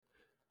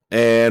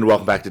And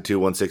welcome back to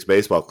 216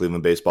 Baseball,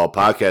 Cleveland Baseball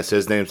Podcast.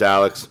 His name's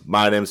Alex.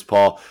 My name's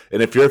Paul.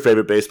 And if your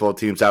favorite baseball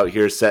team's out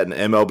here setting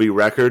MLB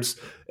records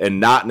and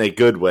not in a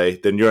good way,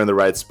 then you're in the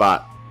right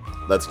spot.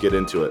 Let's get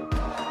into it.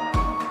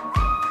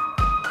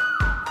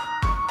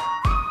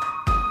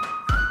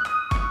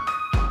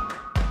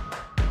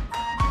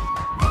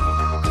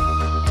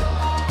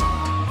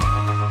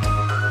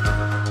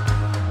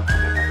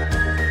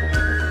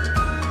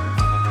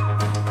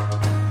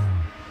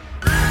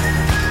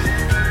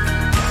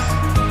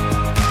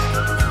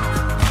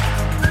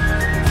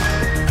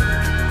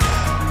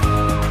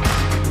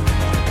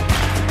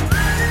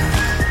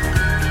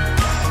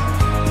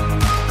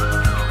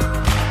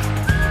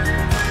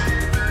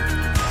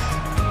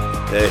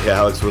 Hey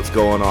Alex, what's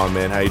going on,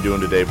 man? How you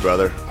doing today,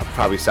 brother? I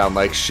probably sound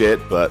like shit,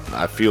 but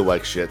I feel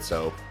like shit,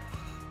 so.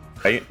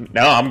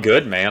 No, I'm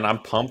good, man. I'm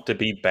pumped to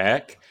be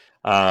back.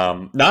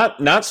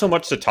 Not so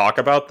much to talk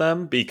about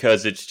them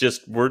because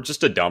we're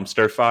just a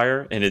dumpster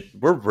fire and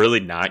we're really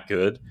not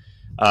good.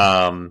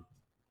 But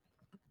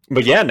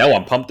yeah, no,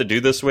 I'm pumped to do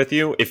this with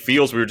you. It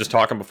feels, we were just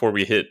talking before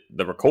we hit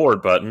the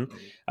record button.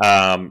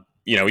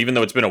 Even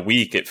though it's been a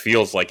week, it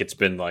feels like it's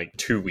been like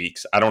 2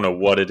 weeks. I don't know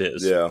what it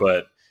is,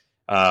 but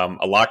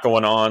a lot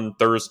going on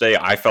Thursday.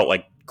 I felt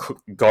like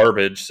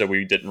garbage, so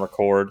we didn't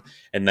record.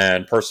 And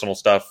then personal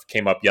stuff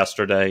came up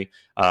yesterday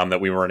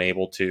that we weren't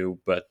able to.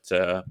 But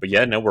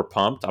yeah, no, we're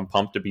pumped. I'm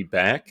pumped to be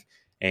back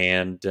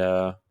and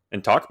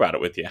talk about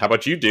it with you. How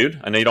about you, dude?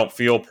 I know you don't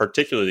feel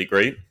particularly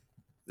great.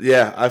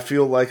 Yeah, I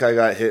feel like I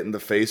got hit in the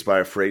face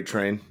by a freight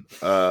train,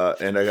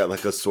 and I got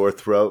like a sore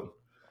throat.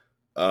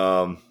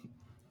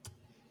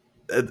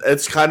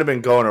 It's kind of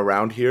been going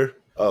around here.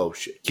 Oh,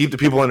 shit. Keep the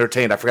people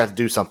entertained. I forgot to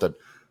do something.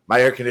 My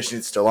air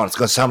conditioning's still on. It's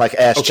going to sound like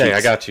ass cheeks. Okay, I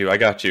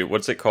got you.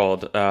 What's it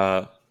called?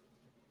 I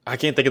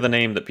can't think of the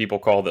name that people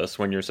call this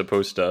when you're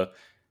supposed to...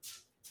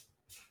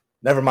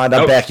 Never mind,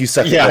 I'm back. You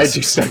suck at this. I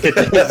do suck at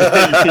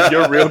this.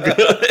 You're real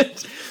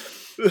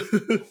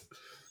good.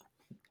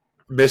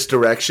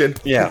 Misdirection.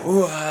 Yeah.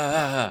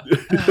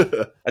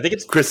 I think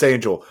it's Chris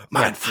Angel.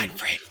 Mind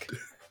freak.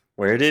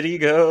 Where did he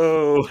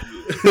go?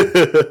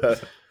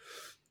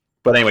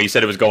 But anyway, you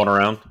said it was going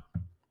around?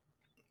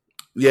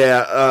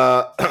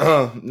 Yeah,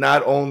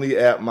 not only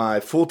at my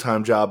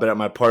full-time job, but at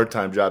my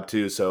part-time job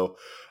too. So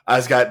I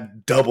just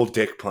got double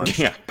dick punched.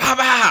 Yeah, pow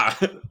pow.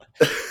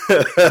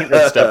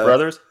 Step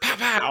Brothers, pow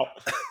pow,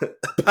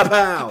 pow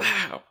pow.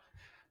 Pow.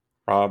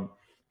 Rob,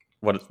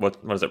 what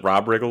is it?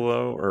 Rob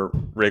Rigolo or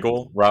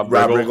Riggle? Rob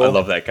Riggle. I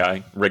love that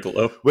guy,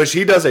 Rigolo. Which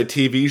he does a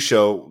TV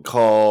show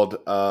called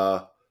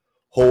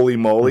Holy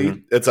Moly.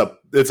 Mm-hmm.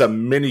 It's a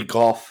mini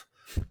golf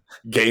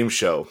game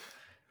show.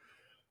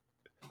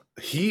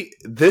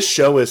 This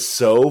show is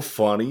so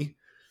funny.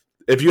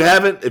 If you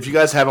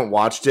guys haven't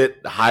watched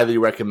it, highly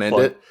recommend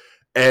it.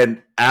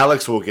 And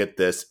Alex will get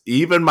this.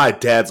 Even my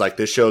dad's like,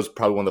 this show is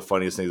probably one of the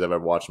funniest things I've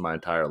ever watched in my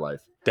entire life.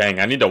 Dang,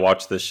 I need to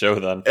watch this show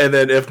then. And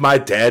then if my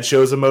dad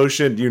shows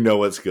emotion, you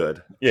know it's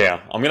good. Yeah,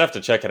 I'm gonna have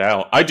to check it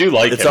out. I do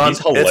like him. He's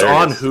hilarious. It's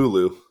on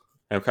Hulu.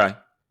 Okay.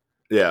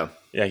 Yeah.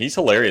 Yeah, he's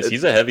hilarious.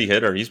 He's a heavy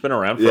hitter. He's been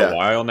around for a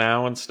while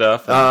now and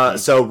stuff.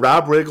 So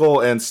Rob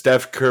Riggle and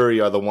Steph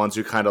Curry are the ones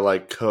who kind of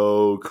like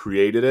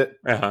co-created it.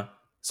 Uh-huh.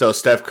 So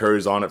Steph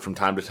Curry's on it from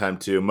time to time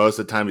too. Most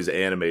of the time he's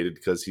animated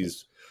because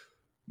he's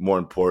more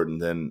important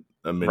than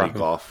a mini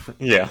golf.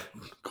 Yeah.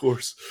 Of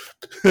course.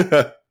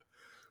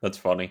 That's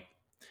funny.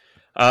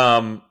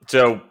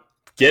 So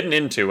getting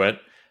into it,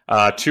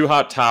 two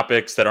hot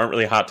topics that aren't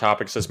really hot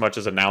topics as much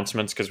as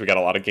announcements because we got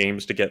a lot of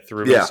games to get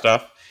through and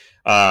stuff.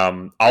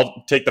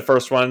 I'll take the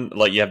first one,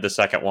 let you have the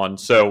second one.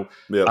 So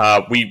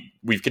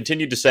we've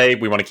continued to say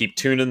we want to keep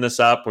tuning this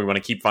up. We want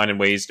to keep finding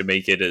ways to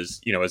make it as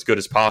good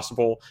as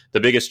possible. The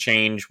biggest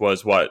change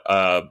was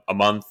a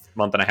month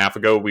and a half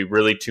ago. We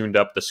really tuned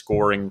up the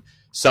scoring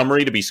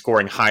summary to be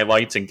scoring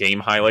highlights and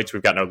game highlights.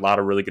 We've gotten a lot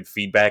of really good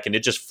feedback and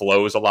it just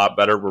flows a lot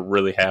better. We're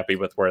really happy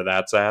with where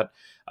that's at.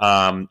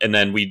 And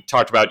then we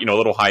talked about, a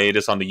little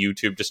hiatus on the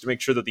YouTube just to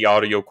make sure that the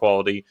audio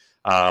quality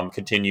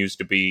continues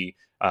to be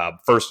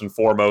first and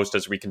foremost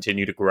as we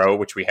continue to grow,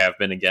 which we have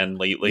been again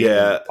lately.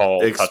 Yeah, Paul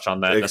will touch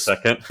on that in a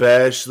second.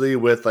 Especially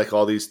with like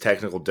all these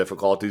technical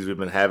difficulties we've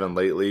been having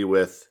lately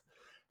with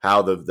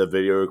how the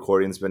video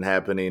recording's been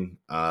happening.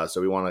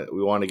 So we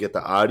want to get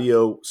the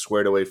audio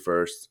squared away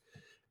first,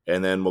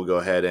 and then we'll go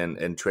ahead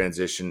and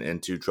transition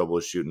into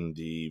troubleshooting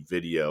the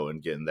video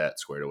and getting that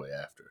squared away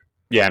after.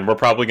 Yeah, and we're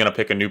probably going to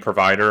pick a new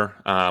provider.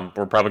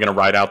 We're probably going to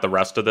ride out the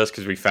rest of this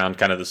because we found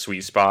kind of the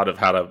sweet spot of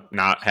how to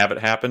not have it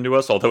happen to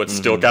us, although it's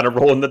still got to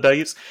roll in the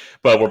dice.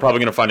 But we're probably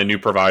going to find a new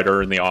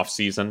provider in the off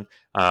season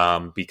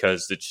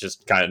because it's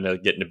just kind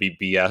of getting to be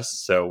BS.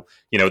 So,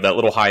 that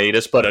little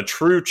hiatus, but a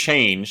true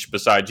change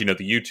besides, the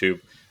YouTube,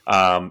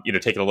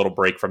 taking a little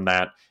break from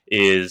that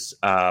is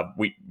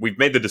we've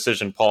made the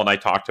decision. Paul and I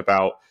talked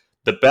about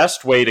the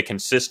best way to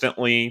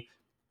consistently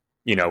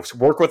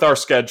work with our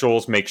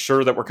schedules, make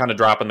sure that we're kind of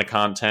dropping the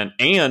content.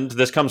 And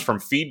this comes from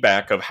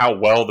feedback of how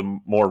well the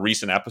more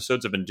recent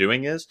episodes have been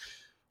doing is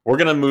we're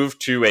going to move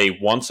to a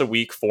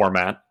once-a-week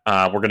format.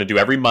 We're going to do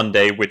every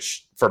Monday,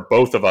 which for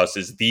both of us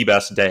is the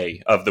best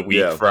day of the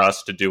week for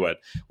us to do it.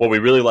 What we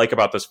really like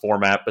about this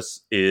format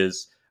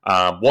is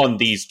one,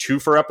 these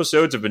 2-for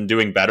episodes have been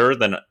doing better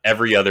than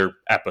every other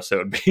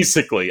episode,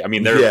 basically. I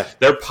mean,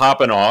 they're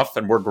popping off,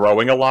 and we're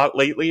growing a lot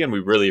lately, and we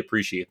really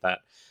appreciate that.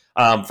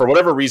 For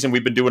whatever reason,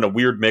 we've been doing a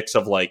weird mix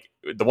of like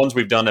the ones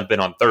we've done have been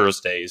on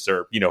Thursdays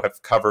or,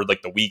 have covered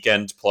like the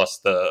weekend plus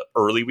the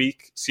early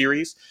week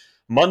series.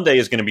 Monday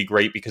is going to be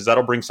great because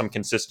that'll bring some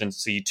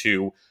consistency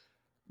to,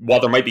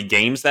 while there might be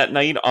games that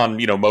night on,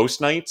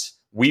 most nights,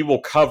 we will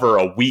cover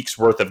a week's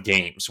worth of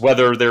games,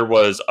 whether there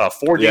was a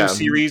 4-game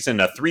series and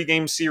a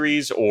 3-game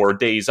series or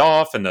days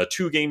off and a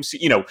 2-game,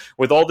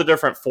 with all the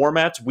different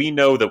formats, we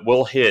know that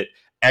we'll hit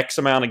X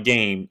amount of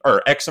game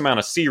or X amount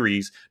of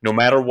series, no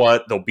matter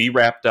what, they'll be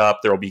wrapped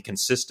up. There'll be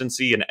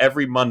consistency. And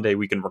every Monday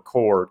we can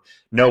record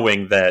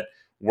knowing that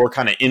we're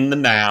kind of in the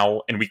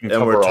now and we can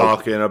cover. And we're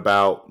talking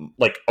about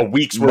like a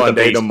week's worth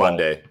Monday of baseball. to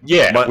Monday.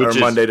 Yeah. Or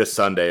Monday to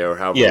Sunday or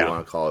however you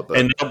want to call it. But.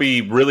 And that'll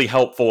be really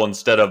helpful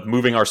instead of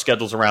moving our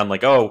schedules around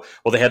like, oh,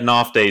 well, they had an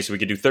off day, so we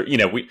could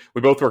do,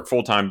 we both work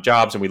full-time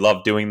jobs and we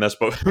love doing this,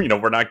 but,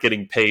 we're not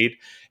getting paid.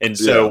 And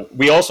so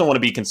we also want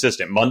to be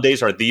consistent.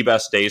 Mondays are the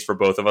best days for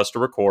both of us to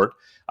record.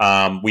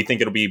 We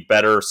think it'll be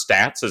better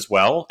stats as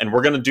well. And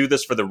we're going to do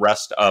this for the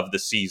rest of the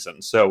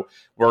season. So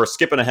we're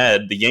skipping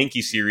ahead. The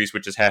Yankee series,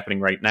 which is happening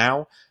right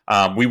now,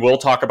 we will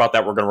talk about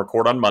that. We're going to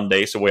record on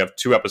Monday. So we have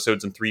 2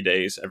 episodes in 3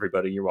 days.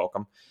 Everybody, you're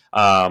welcome.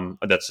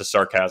 That's just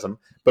sarcasm.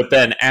 But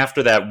then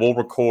after that, we'll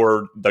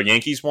record the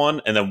Yankees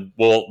one, and then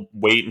we'll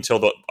wait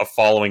until a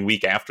following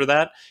week after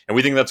that. And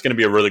we think that's going to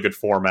be a really good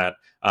format.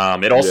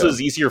 It also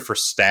is easier for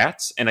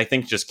stats, and I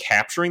think just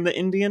capturing the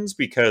Indians,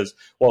 because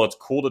while it's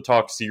cool to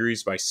talk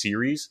series by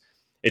series,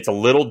 it's a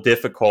little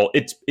difficult.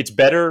 It's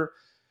better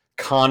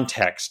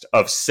context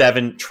of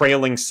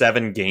trailing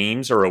 7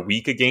 games or a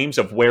week of games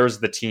of where's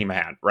the team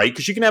at, right?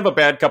 Because you can have a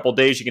bad couple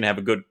days, you can have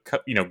a good,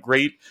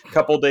 great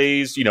couple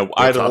days,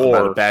 either or.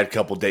 About a bad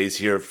couple days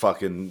here,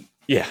 fucking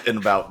in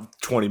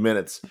about 20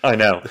 minutes. I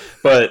know,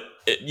 but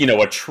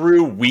a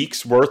true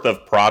week's worth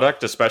of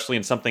product, especially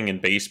in something in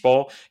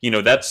baseball,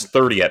 that's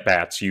 30 at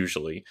bats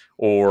usually,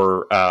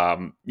 or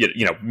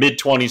mid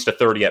 20s to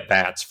 30 at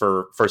bats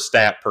for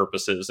stat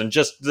purposes, and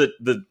just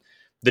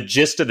the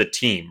gist of the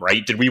team,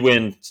 right? Did we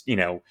win?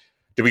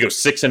 Did we go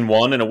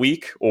 6-1 in a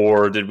week,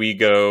 or did we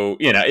go?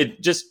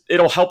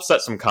 It'll help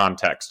set some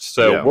context.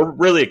 So we're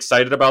really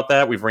excited about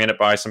that. We've ran it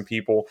by some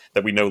people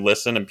that we know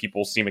listen, and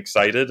people seem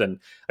excited. And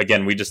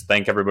again, we just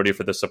thank everybody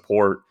for the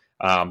support.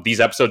 These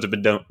episodes have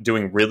been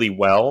doing really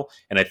well,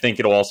 and I think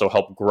it'll also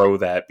help grow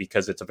that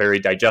because it's a very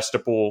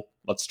digestible.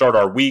 Let's start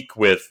our week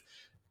with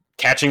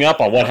catching up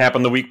on what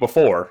happened the week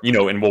before,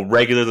 and we'll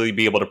regularly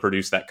be able to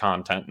produce that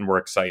content, and we're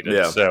excited.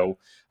 Yeah. So,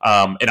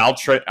 and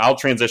I'll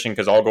transition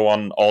because I'll go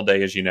on all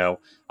day, as you know.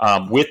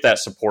 With that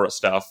support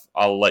stuff,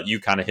 I'll let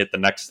you kind of hit the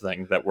next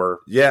thing that we're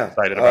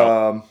excited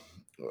about.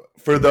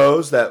 For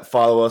those that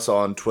follow us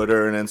on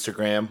Twitter and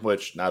Instagram,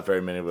 which not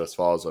very many of us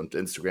follow us on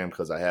Instagram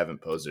because I haven't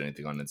posted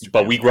anything on Instagram.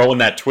 But we grow in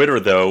that Twitter,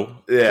 though.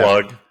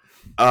 Yeah.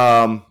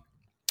 Plug.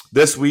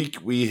 This week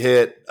we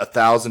hit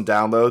 1,000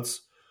 downloads,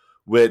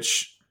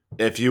 which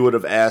if you would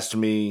have asked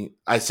me,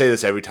 I say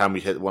this every time we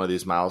hit one of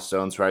these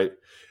milestones, right?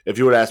 If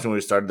you would have asked me when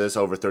we started this,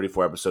 over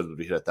 34 episodes would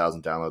we hit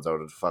 1,000 downloads, I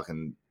would have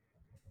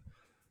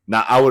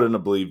I wouldn't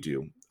have believed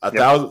you.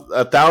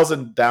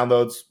 1,000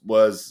 downloads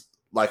was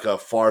like a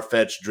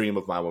far-fetched dream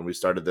of mine when we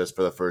started this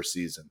for the first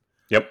season.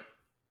 Yep.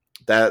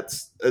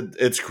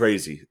 It's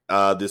crazy.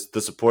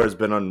 The support has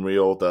been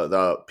unreal.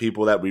 The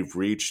people that we've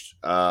reached,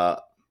 I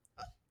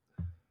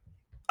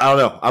don't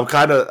know.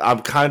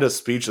 I'm kind of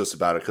speechless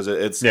about it because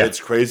it's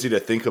crazy to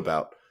think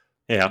about.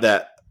 Yeah.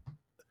 That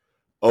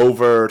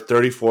over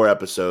 34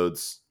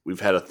 episodes, we've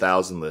had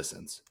 1,000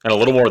 listens, and a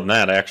little more than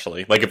that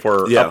actually. Like if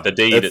we're up to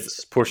date,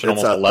 it's pushing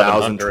almost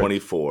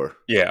 1,024.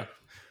 Yeah.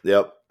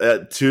 Yep.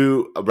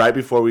 Right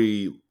before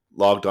we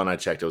logged on, I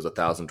checked. It was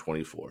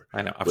 1,024.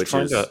 I know. I was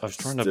trying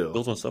to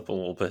build us up a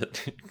little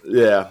bit.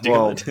 Yeah.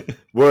 Well,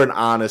 we're an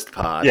honest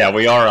pod. Yeah,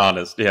 we are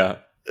honest. Yeah.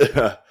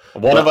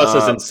 One of us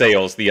is in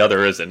sales, the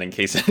other isn't. In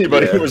case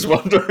anybody was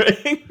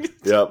wondering.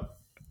 Yep.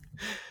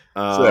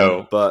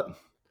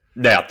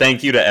 Now,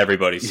 thank you to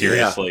everybody.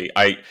 Seriously,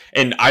 I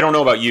don't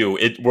know about you.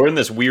 We're in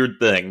this weird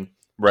thing.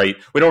 Right.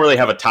 We don't really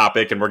have a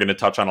topic, and we're going to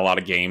touch on a lot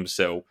of games,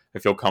 so I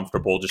feel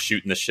comfortable just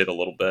shooting the shit a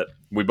little bit.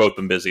 We've both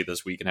been busy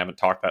this week and haven't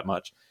talked that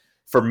much.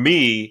 For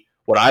me,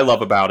 what I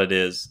love about it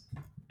is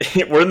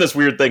we're in this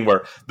weird thing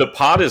where the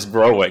pod is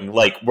growing.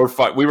 Like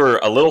we were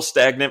a little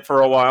stagnant for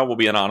a while, we'll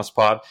be an honest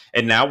pod,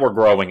 and now we're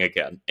growing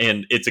again,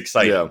 and it's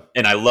exciting,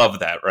 and I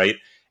love that, right?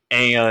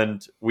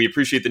 And we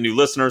appreciate the new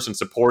listeners and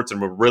supports, and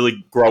we're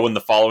really growing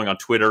the following on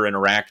Twitter,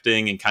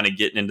 interacting and kind of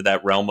getting into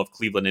that realm of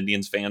Cleveland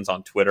Indians fans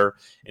on Twitter.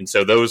 And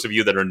so those of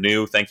you that are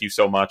new, thank you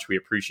so much. We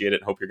appreciate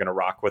it and hope you're going to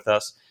rock with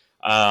us.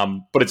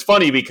 But it's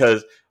funny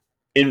because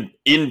in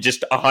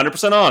just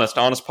 100%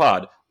 honest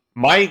pod,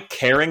 my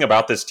caring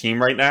about this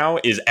team right now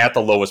is at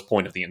the lowest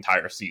point of the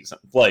entire season.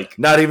 Like,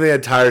 not even the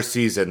entire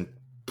season,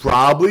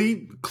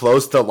 probably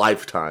close to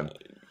lifetime.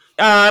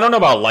 I don't know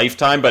about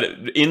lifetime, but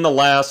in the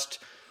last,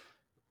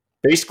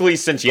 basically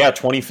since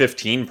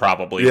 2015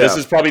 probably. Yeah. This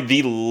is probably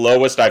the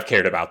lowest I've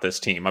cared about this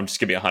team. I'm just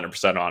gonna be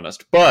 100%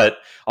 honest. But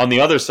on the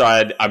other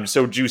side, I'm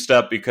so juiced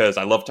up because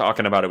I love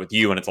talking about it with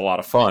you, and it's a lot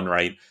of fun,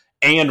 right?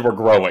 And we're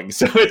growing.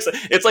 So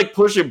it's like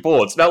push and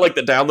pull. It's not like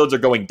the downloads are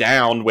going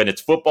down when it's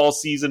football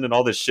season and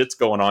all this shit's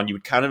going on. You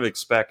would kind of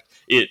expect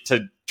it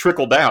to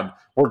trickle down.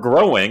 We're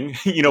growing,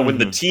 when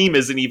the team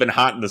isn't even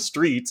hot in the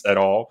streets at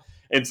all.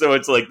 And so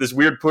it's like this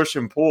weird push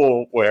and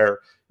pull where,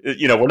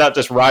 we're not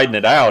just riding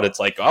it out. It's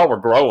like, oh, we're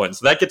growing.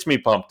 So that gets me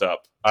pumped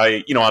up.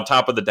 On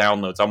top of the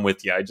downloads, I'm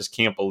with you. I just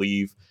can't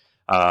believe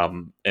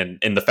and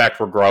the fact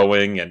we're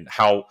growing and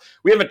how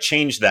we haven't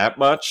changed that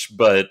much,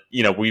 but,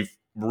 we've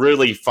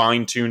really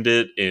fine-tuned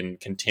it and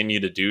continue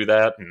to do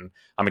that. And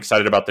I'm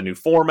excited about the new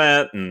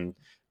format and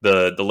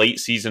the late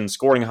season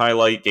scoring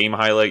highlight, game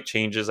highlight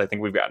changes. I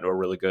think we've gotten to a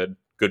really good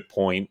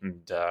point,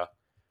 and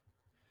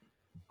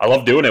I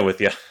love doing it with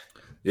you.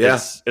 Yeah,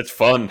 it's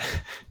fun.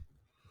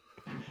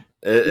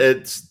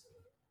 It's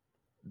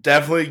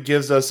definitely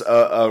gives us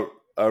a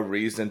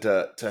reason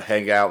to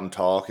hang out and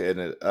talk, and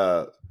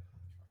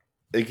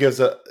it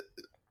gives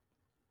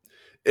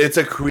it's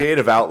a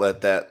creative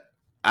outlet that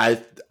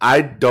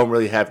I don't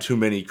really have too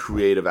many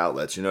creative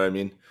outlets. You know what I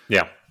mean?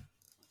 Yeah.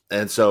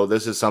 And so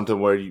this is something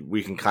where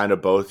we can kind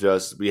of both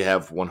we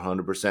have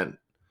 100%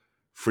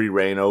 free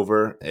reign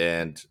over,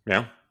 and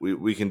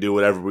we can do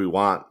whatever we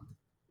want,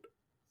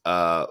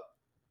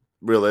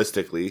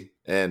 realistically.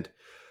 And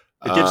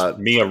it gives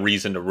me a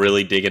reason to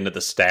really dig into the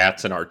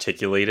stats and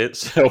articulate it.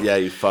 So yeah,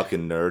 you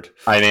fucking nerd.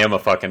 I am a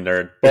fucking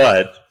nerd,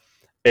 but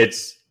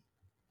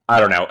I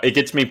don't know. It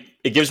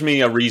gives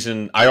me a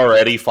reason. I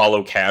already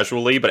follow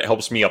casually, but it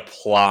helps me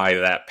apply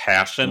that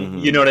passion. Mm-hmm.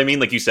 You know what I mean?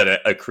 Like you said,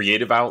 a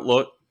creative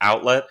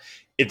outlet.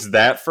 It's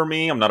that for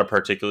me. I'm not a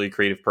particularly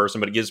creative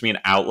person, but it gives me an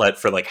outlet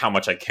for like how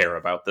much I care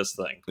about this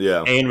thing.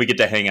 Yeah. And we get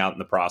to hang out in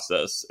the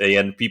process,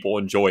 and people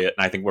enjoy it.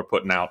 And I think we're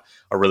putting out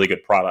a really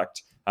good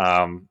product,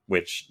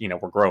 which,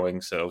 we're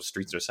growing. So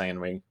streets are saying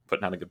we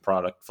putting out a good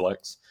product,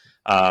 flex.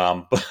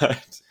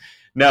 But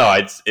no,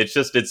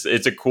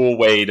 it's a cool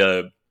way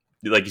to,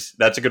 like,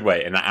 that's a good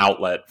way, an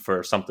outlet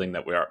for something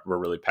that we're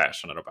really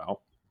passionate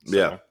about. So,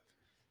 yeah.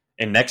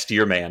 And next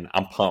year, man,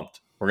 I'm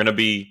pumped. We're going to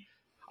be,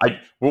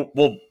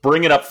 we'll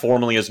bring it up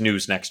formally as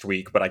news next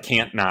week, but I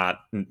can't not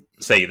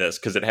say this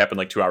because it happened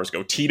like 2 hours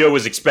ago. Tito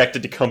is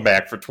expected to come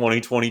back for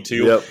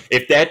 2022. Yep.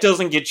 If that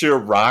doesn't get your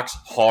rocks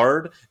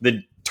hard,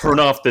 then turn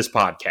off this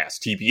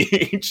podcast,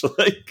 TBH.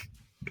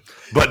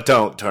 But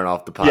don't turn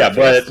off the podcast.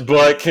 Yeah,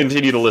 but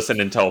continue to listen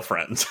and tell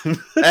friends.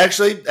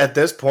 Actually, at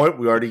this point,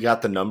 we already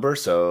got the number,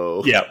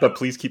 so yeah. But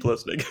please keep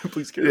listening.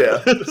 Please keep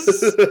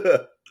listening.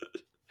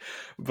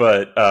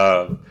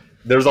 But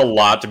there's a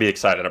lot to be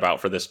excited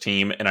about for this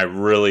team, and I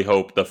really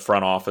hope the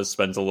front office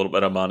spends a little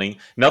bit of money.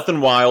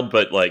 Nothing wild,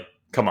 but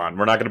come on,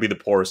 we're not going to be the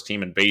poorest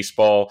team in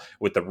baseball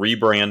with the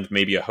rebrand,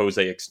 maybe a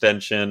Jose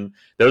extension.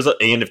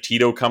 And if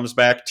Tito comes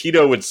back,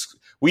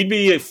 we'd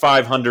be at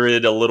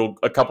 500,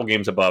 a couple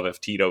games above if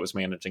Tito was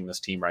managing this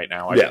team right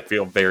now. I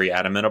feel very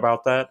adamant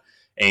about that.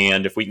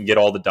 And if we can get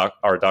all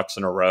our ducks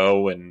in a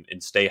row and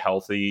stay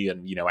healthy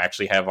and,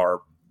 actually have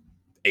our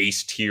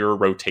ace tier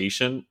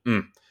rotation,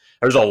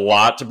 there's a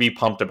lot to be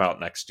pumped about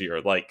next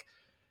year.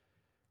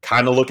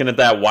 Kind of looking at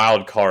that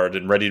wild card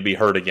and ready to be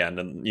hurt again.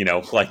 And,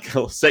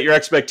 set your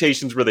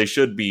expectations where they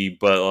should be,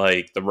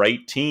 but the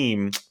right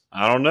team,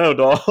 I don't know,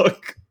 dog.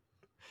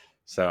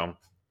 So,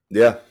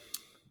 yeah.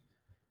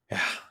 Yeah,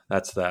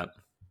 that's that.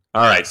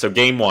 All right, so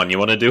game one, you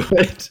want to do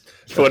it?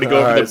 You want to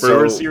go over the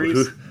Brewers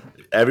series?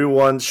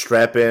 Everyone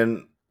strap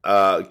in,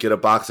 get a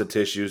box of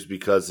tissues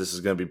because this is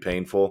going to be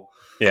painful.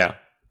 Yeah,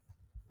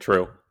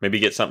 true. Maybe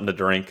get something to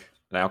drink,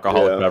 an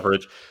alcoholic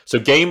beverage. So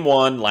game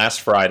one, last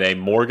Friday,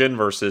 Morgan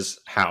versus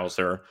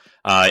Hauser.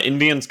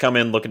 Indians come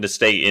in looking to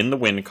stay in the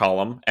win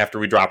column after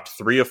we dropped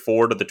 3 of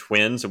 4 to the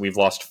Twins, and we've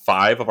lost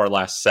 5 of our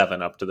last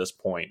 7 up to this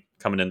point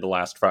coming into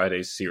last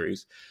Friday's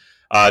series.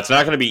 It's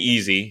not going to be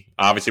easy.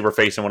 Obviously, we're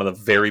facing one of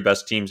the very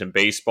best teams in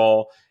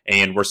baseball,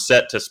 and we're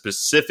set to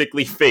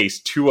specifically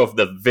face 2 of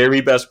the very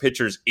best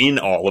pitchers in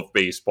all of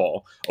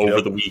baseball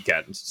over the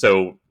weekend.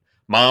 So,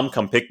 Mom,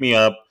 come pick me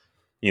up.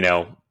 I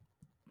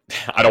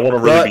don't want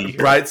to really be here.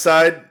 Bright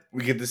side,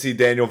 we get to see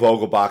Daniel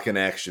Vogelbach in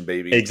action,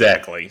 baby.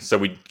 Exactly. So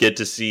we get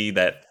to see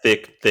that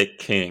thick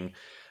king.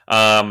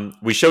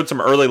 We showed some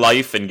early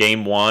life in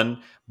game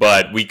 1,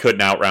 but we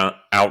couldn't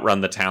outrun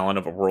the talent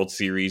of a World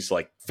Series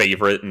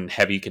favorite and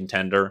heavy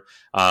contender.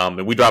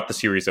 And we dropped the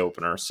series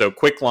opener. So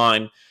quick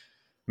line,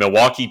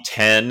 Milwaukee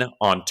 10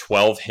 on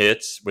 12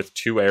 hits with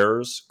 2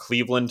 errors.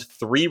 Cleveland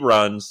 3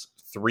 runs,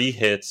 3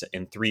 hits,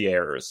 and 3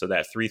 errors. So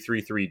that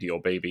 3-3-3 deal,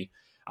 baby.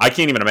 I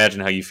can't even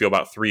imagine how you feel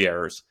about 3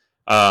 errors.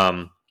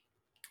 Yeah,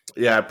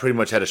 I pretty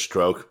much had a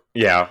stroke.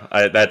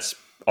 Yeah, that's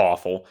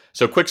awful.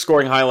 So quick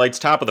scoring highlights.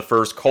 Top of the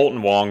first,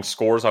 Colton Wong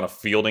scores on a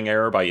fielding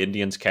error by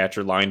Indians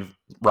catcher Ryan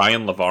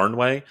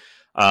Lavarnway.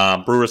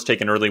 Brewers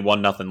take an early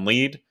 1-0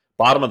 lead.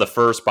 Bottom of the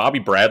first, Bobby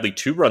Bradley,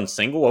 2-run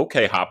single.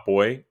 Okay, hot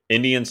boy.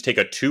 Indians take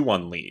a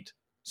 2-1 lead.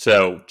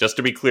 So just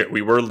to be clear,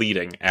 we were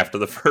leading after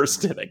the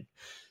first inning.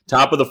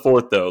 Top of the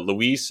fourth, though,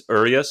 Luis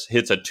Urias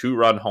hits a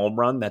 2-run home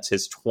run. That's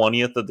his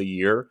 20th of the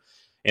year.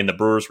 And the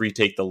Brewers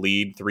retake the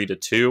lead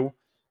 3-2.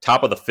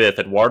 Top of the fifth,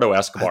 Eduardo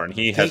Escobar, and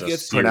he has a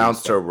it's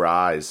pronounced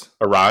Arise.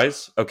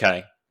 Arise?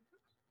 Okay.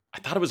 I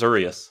thought it was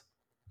Urias.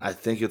 I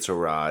think it's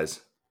Arise.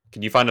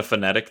 Can you find a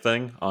phonetic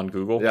thing on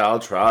Google? Yeah, I'll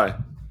try.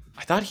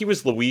 I thought he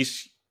was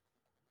Luis.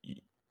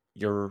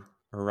 Yeah,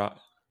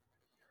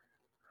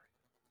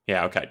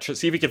 okay.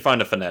 See if you can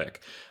find a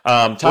phonetic.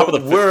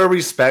 We're a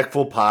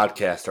respectful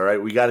podcast, all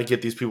right? We got to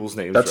get these people's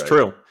names That's right.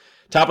 true.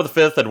 Top of the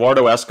fifth,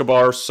 Eduardo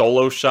Escobar,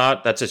 solo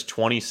shot. That's his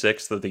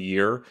 26th of the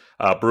year.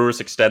 Brewers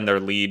extend their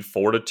lead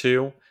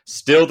 4-2.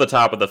 Still the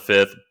top of the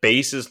fifth.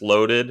 Bases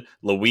loaded.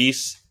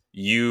 Luis,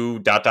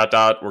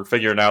 We're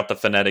figuring out the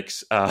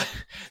phonetics,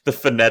 the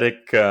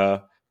phonetic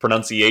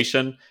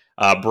pronunciation.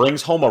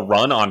 Brings home a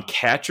run on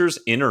catcher's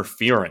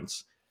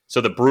interference.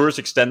 So the Brewers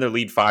extend their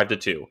lead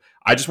 5-2.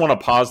 I just want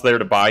to pause there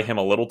to buy him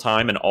a little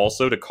time and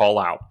also to call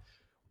out.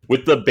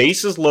 With the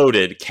bases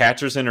loaded,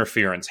 catcher's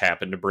interference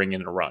happened to bring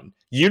in a run.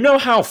 You know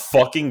how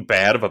fucking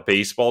bad of a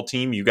baseball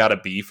team you got to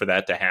be for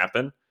that to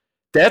happen?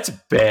 That's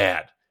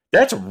bad.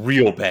 That's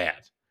real bad.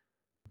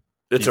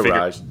 It's a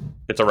rise.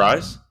 It's a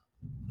rise?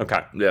 Okay.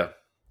 Yeah.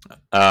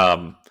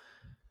 But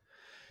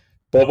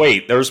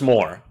wait, there's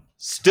more.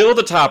 Still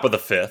the top of the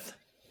fifth.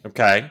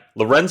 Okay.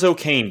 Lorenzo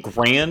Cain,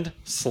 grand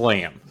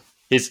slam.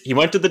 He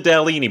went to the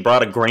deli and he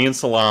brought a grand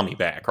salami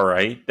back, all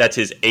right? That's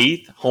his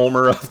 8th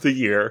homer of the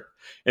year.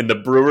 And the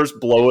Brewers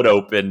blow it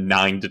open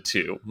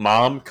 9-2.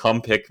 Mom,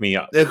 come pick me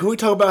up. Yeah, can we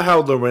talk about how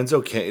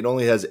Lorenzo Cain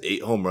only has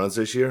 8 home runs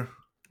this year?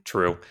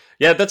 True.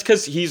 Yeah, that's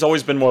because he's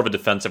always been more of a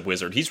defensive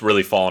wizard. He's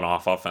really fallen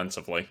off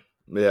offensively.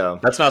 Yeah.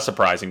 That's not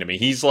surprising to me.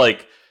 He's a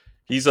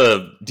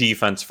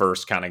defense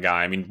first kind of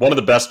guy. I mean, one of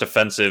the best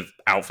defensive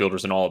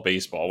outfielders in all of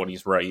baseball when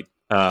he's right.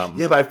 Yeah,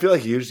 but I feel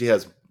like he usually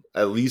has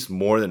at least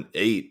more than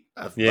 8.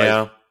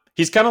 Yeah.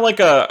 He's kind of like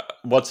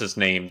what's his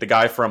name? The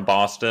guy from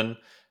Boston.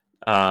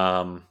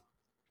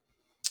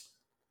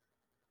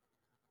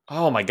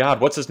 Oh my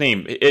God, what's his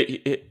name?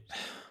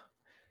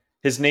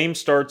 His name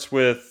starts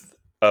with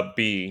a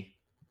B,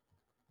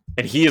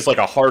 and he is like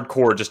a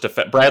hardcore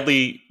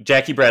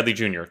Jackie Bradley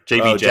Jr.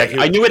 JBJ.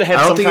 I knew it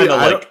had some kind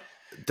of like.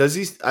 Does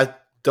he? I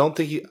don't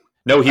think he.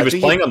 No, he was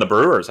playing on the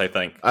Brewers. I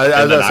think.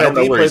 I don't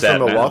know where he's at.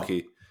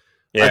 Milwaukee.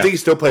 Yeah. I think he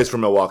still plays for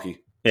Milwaukee.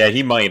 Yeah,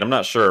 he might. I'm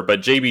not sure, but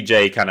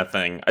JBJ kind of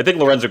thing. I think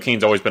Lorenzo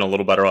Cain's always been a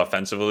little better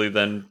offensively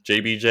than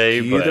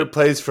JBJ. He either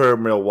plays for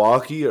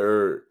Milwaukee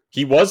or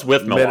he was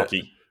with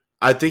Milwaukee.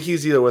 I think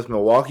he's either with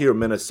Milwaukee or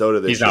Minnesota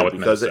this year. He's not with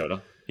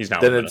Minnesota. He's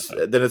not with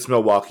Minnesota. Then it's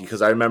Milwaukee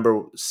because I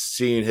remember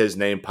seeing his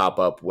name pop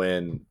up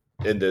in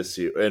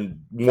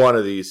one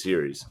of these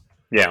series.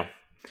 Yeah,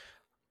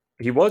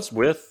 he was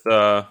with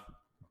the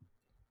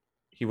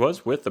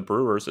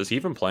Brewers. Is he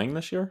even playing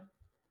this year?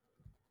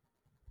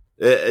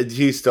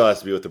 He still has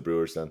to be with the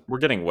Brewers then. We're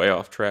getting way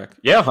off track.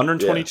 Yeah,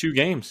 122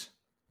 games.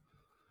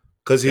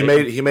 Because he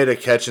made a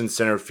catch in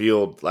center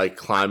field, like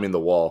climbing the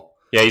wall.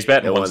 Yeah, he's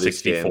batting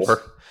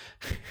 164.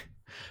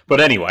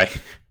 But anyway,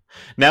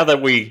 now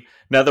that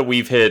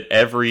we've hit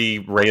every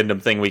random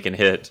thing we can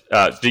hit,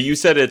 you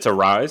said it's a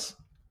rise?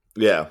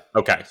 Yeah.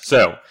 Okay,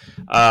 so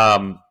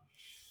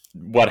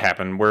what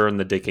happened? Where in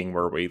the dicking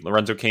were we?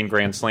 Lorenzo Cain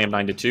grand slam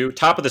 9-2.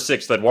 Top of the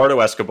sixth, Eduardo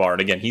Escobar,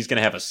 and again, he's going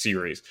to have a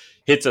series.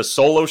 Hits a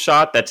solo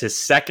shot. That's his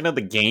 2nd of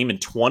the game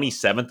and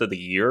 27th of the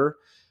year.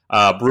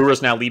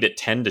 Brewers now lead at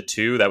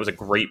 10-2. That was a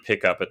great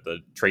pickup at the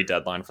trade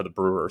deadline for the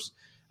Brewers.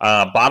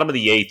 Bottom of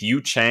the 8th,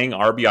 Yu Chang,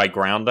 RBI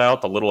ground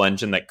out, the little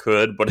engine that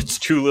could, but it's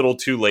too little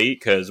too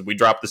late because we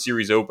dropped the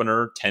series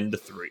opener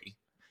 10-3.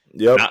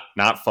 Yep.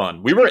 Not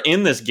fun. We were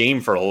in this game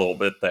for a little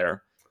bit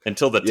there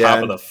until the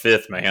top of the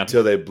 5th, man.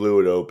 Until they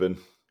blew it open.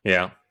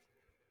 Yeah.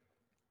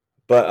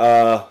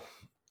 But,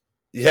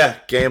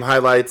 game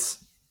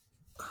highlights.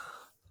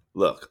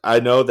 Look, I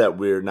know that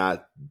we're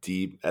not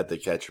deep at the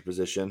catcher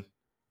position.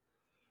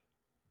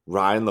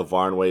 Ryan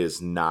Lavarnway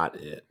is not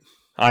it.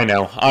 I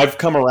know. I've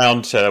come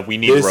around to we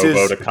need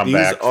Robo to come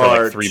back for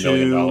like $3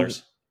 million.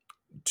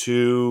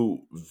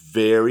 Two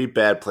very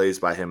bad plays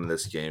by him in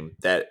this game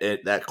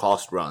that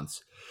cost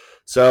runs.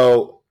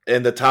 So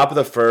in the top of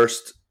the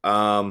first,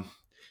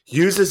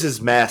 uses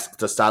his mask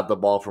to stop the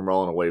ball from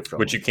rolling away from him.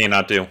 Which you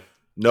cannot do.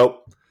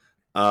 Nope.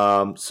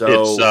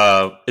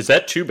 So is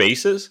that 2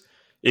 bases?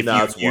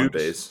 It's 1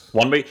 base.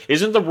 1 base.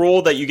 Isn't the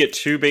rule that you get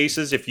 2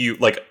 bases if you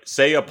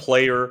say a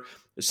player,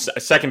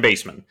 second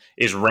baseman,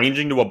 is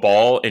ranging to a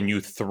ball and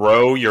you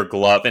throw your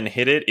glove and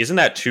hit it? Isn't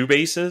that 2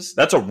 bases?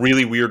 That's a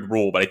really weird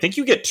rule, but I think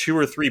you get 2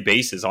 or 3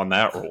 bases on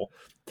that rule.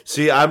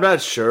 See, I'm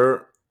not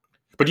sure.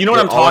 But you know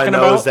what I'm talking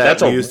about?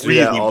 That's we used to do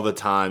that all the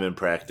time in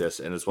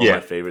practice, and it's one of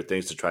my favorite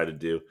things to try to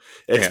do.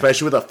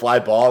 Especially with a fly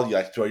ball, you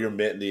throw your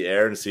mitt in the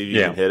air and see if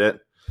you can hit it.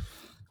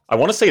 I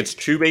want to say it's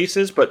 2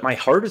 bases, but my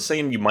heart is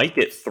saying you might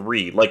get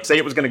 3. Like, say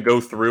it was going to go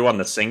through on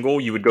the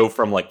single, you would go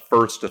from like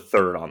first to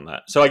third on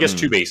that. So I guess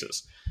 2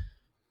 bases.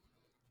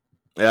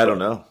 Yeah, I don't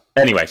know.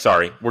 Anyway,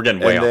 sorry, we're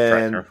getting way off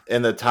track here.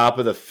 In the top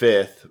of the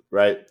 5th,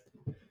 right,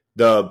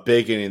 the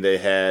big inning they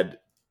had,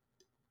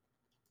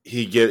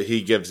 he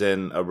gives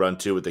in a run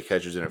 2 with the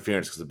catcher's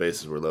interference because the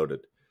bases were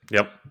loaded.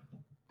 Yep,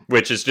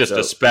 which is just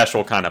a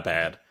special kind of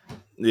bad.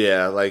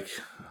 Yeah, like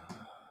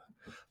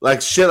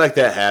shit like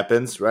that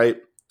happens, right?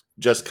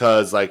 Just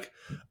because, like,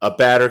 a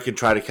batter can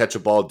try to catch a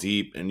ball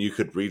deep and you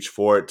could reach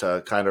for it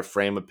to kind of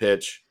frame a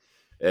pitch,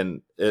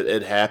 and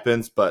it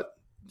happens, but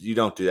you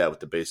don't do that with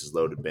the bases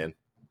loaded, man.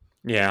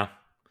 Yeah.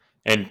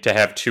 And to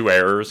have 2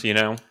 errors,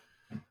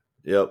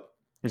 Yep.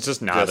 It's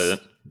just not it.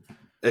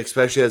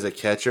 Especially as a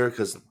catcher,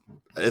 because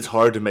it's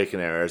hard to make an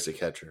error as a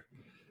catcher.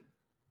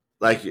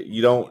 Like,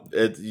 you don't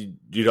have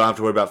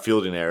to worry about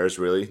fielding errors,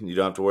 really. You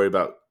don't have to worry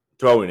about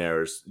throwing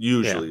errors,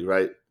 usually,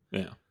 right?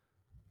 Yeah.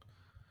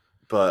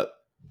 But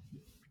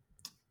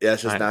yeah,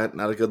 it's just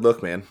not a good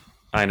look, man.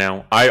 I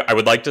know. I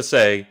would like to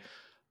say,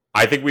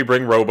 I think we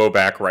bring Robo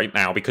back right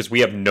now because we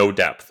have no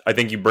depth. I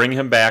think you bring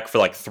him back for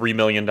like $3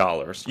 million.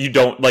 You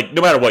don't, like,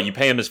 no matter what, you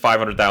pay him his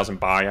 $500,000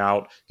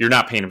 buyout. You're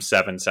not paying him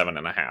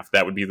 $7.5.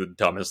 That would be the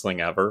dumbest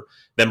thing ever.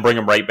 Then bring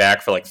him right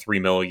back for like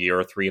 $3 million a year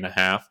or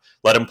 $3.5.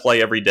 Let him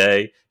play every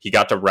day. He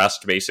got to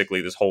rest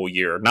basically this whole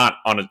year. Not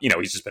on a,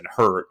 he's just been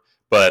hurt,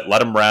 but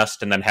let him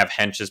rest and then have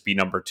Henches be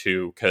number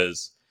 2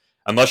 because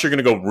unless you're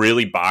going to go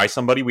really buy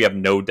somebody, we have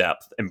no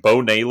depth. And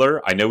Bo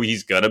Naylor, I know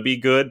he's going to be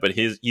good, but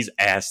he's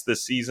ass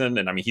this season.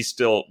 And I mean, he's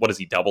still, what is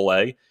he,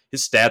 AA?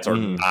 His stats are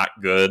not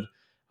good.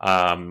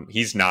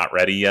 He's not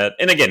ready yet.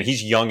 And again,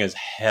 he's young as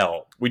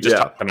hell. We just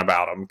talking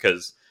about him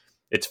because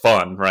it's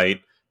fun, right?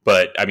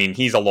 But I mean,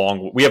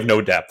 we have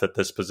no depth at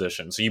this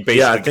position. So you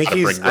basically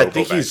I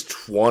think he's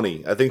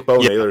 20. I think Bo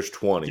Naylor's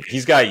 20.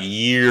 He's got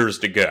years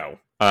to go.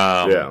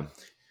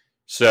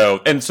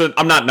 So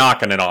I'm not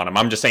knocking it on him.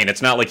 I'm just saying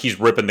it's not like he's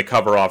ripping the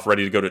cover off,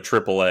 ready to go to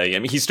AAA. I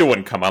mean, he still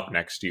wouldn't come up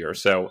next year.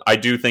 So I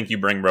do think you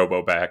bring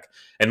Robo back,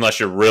 unless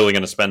you're really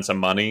going to spend some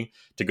money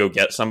to go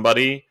get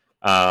somebody.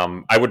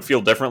 I would feel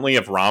differently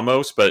if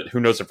Ramos, but who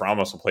knows if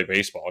Ramos will play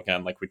baseball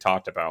again, like we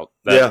talked about.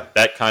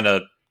 That kind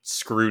of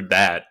screwed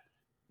that.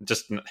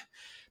 Just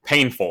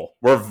painful.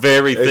 We're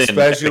very thin,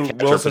 especially at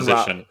the catcher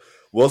position.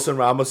 Wilson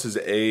Ramos'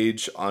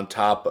 age on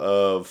top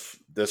of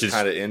this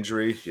kind of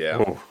injury.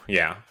 Yeah. Oh,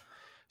 yeah.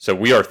 So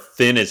we are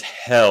thin as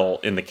hell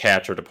in the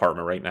catcher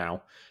department right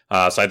now.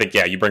 So I think,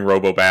 you bring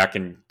Robo back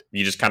and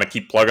you just kind of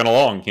keep plugging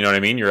along. You know what I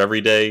mean? Your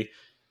everyday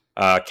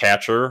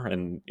catcher,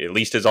 and at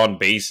least his on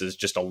base is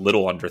just a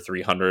little under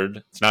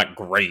 300. It's not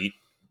great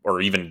or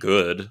even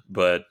good,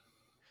 but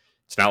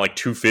it's not like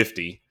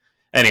 250.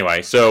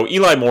 Anyway, so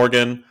Eli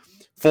Morgan,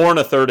 4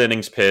 1/3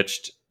 innings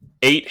pitched,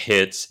 8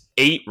 hits,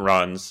 8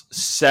 runs,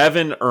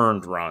 7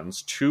 earned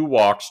runs, 2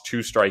 walks,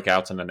 2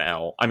 strikeouts, and an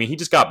L. I mean, he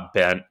just got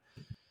bent.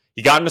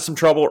 He got into some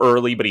trouble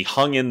early, but he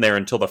hung in there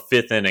until the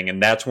 5th inning,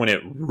 and that's when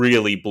it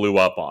really blew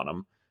up on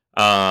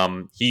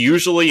him. He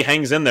usually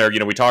hangs in there.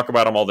 We talk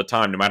about him all the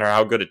time, no matter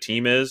how good a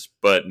team is,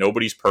 but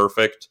nobody's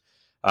perfect.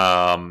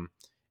 And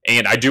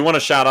I do want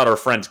to shout out our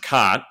friend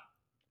Cott,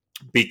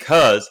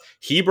 because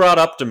he brought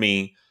up to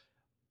me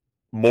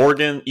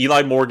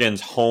Eli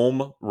Morgan's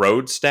home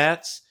road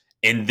stats,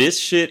 and this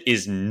shit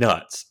is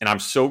nuts. And I'm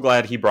so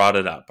glad he brought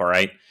it up, all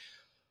right?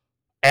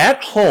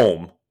 At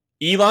home,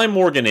 Eli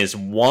Morgan is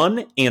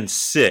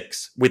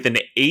 1-6 with an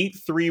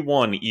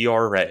 8.31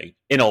 ERA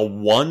and a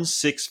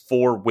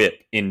 1.64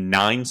 WHIP in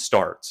 9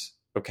 starts.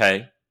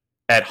 Okay,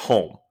 at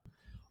home.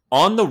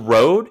 On the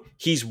road,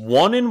 he's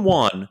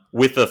 1-1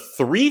 with a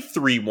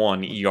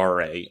 3.31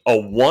 ERA, a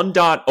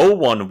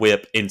 1.01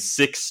 WHIP in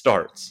 6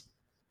 starts.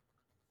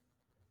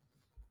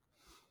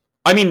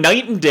 I mean,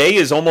 night and day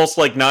is almost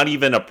like not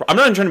even I'm not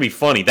even trying to be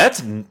funny.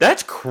 That's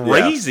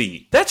crazy.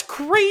 Yeah. That's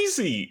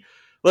crazy.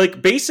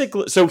 Like,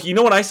 basically, so you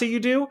know what I say you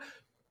do?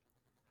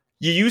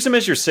 You use him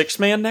as your 6th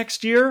man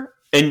next year,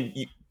 and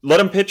you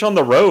let him pitch on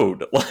the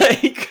road.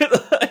 Like,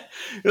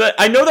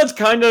 I know that's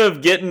kind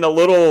of getting a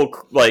little,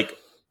 like,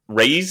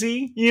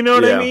 crazy, you know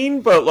what I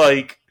mean? But,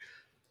 like,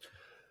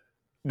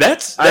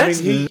 that's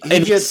he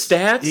gets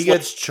stats. He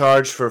gets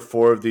charged for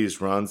 4 of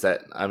these runs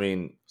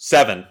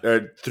 7.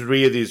 Or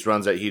 3 of these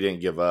runs that he didn't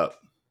give up.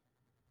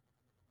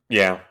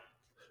 Yeah.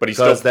 But he's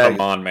still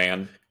come on,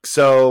 man.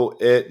 So,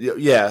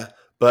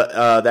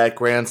 but that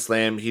grand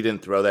slam, he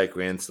didn't throw that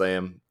grand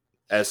slam.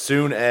 As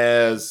soon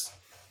as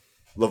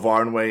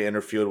Lavarnway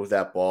interfered with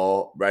that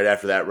ball, right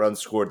after that run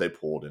scored, they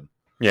pulled him.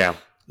 Yeah.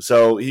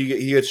 So he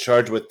gets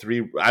charged with 5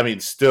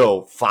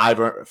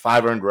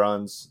 earned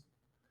runs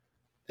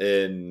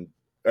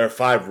or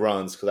 5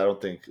 runs, because I don't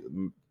think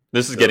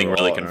this is getting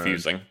really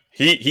confusing. Earned.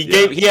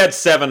 He had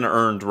 7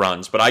 earned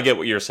runs, but I get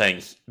what you're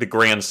saying. The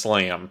grand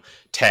slam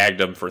tagged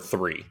him for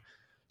 3.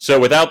 So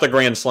without the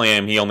grand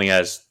slam, he only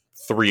has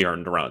 3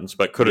 earned runs,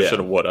 but coulda,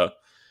 shoulda, woulda.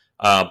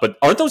 But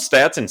aren't those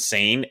stats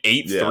insane?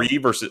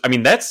 8-3 versus... I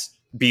mean, that's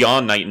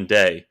beyond night and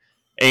day.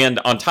 And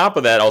on top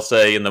of that, I'll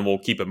say, and then we'll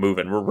keep it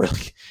moving. We're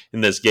really in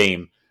this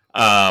game.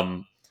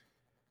 On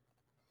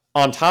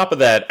top of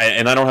that,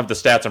 and I don't have the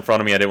stats in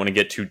front of me, I didn't want to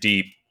get too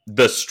deep.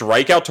 The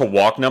strikeout to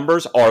walk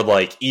numbers are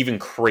like even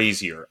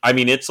crazier. I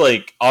mean, it's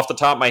like off the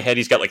top of my head,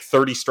 he's got like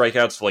 30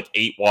 strikeouts to like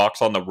 8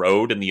 walks on the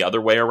road, and the other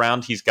way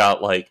around, he's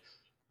got like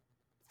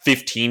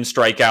 15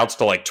 strikeouts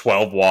to like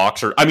 12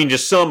 walks, or I mean,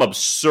 just some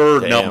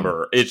absurd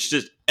number. It's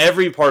just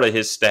every part of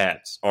his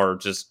stats are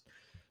just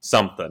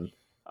something.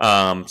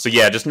 So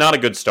yeah, just not a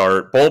good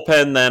start.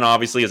 Bullpen then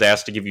obviously is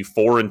asked to give you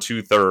 4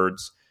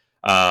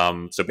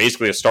 2/3. So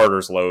basically a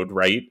starter's load,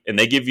 right? And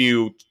they give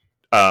you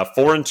 4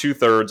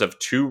 2/3 of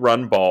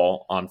 2-run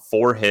ball on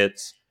 4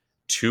 hits,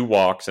 2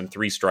 walks, and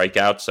 3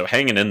 strikeouts. So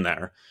hanging in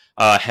there.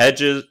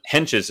 Henches,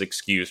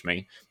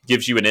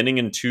 gives you an inning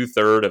and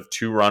 2/3 of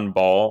 2-run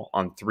ball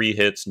on 3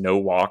 hits, no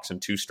walks, and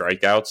 2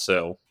 strikeouts.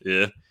 So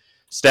yeah.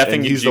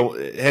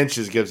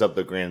 Henches gives up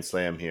the grand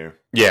slam here.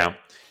 Yeah.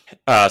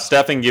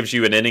 Steffing gives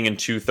you an inning and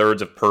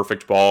 2/3 of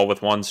perfect ball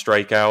with 1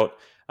 strikeout.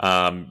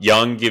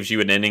 Young gives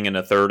you an inning and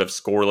a third of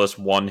scoreless,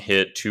 1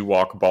 hit, 2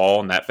 walk ball,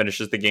 and that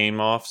finishes the game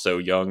off. So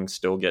Young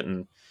still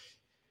getting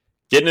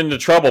into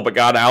trouble, but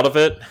got out of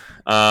it.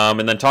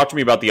 And then talk to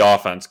me about the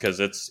offense, because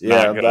it's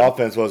not good. The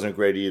offense wasn't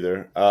great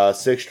either.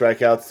 6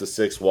 strikeouts to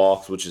 6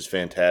 walks, which is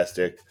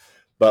fantastic.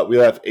 But we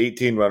left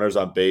 18 runners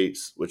on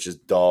base, which is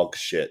dog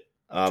shit.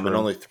 And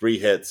only 3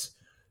 hits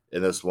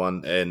in this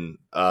one, and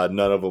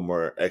none of them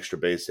were extra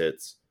base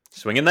hits.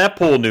 Swinging that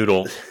pool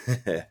noodle.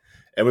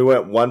 And we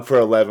went 1 for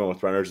 11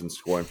 with runners in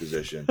scoring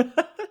position.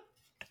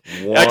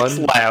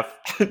 1 laugh.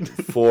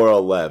 for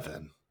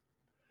 11.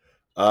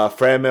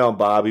 Franmil and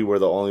Bobby were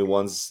the only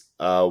ones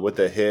with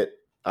a hit.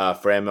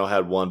 Franmil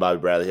had 1, Bobby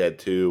Bradley had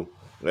 2,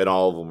 and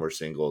all of them were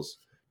singles.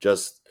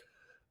 Just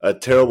a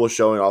terrible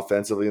showing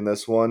offensively in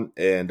this one.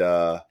 And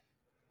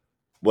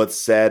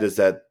what's sad is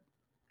that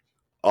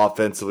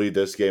offensively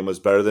this game was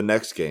better than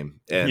next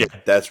game. And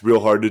that's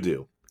real hard to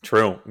do.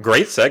 True.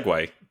 Great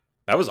segue.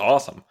 That was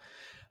awesome.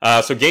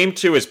 So game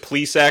 2 is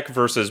Plesac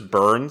versus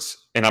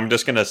Burns, and I'm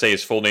just going to say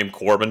his full name,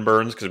 Corbin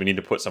Burns, because we need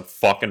to put some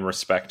fucking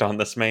respect on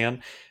this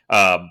man.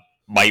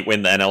 Might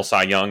win the NL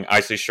Cy Young.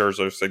 Icy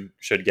Scherzer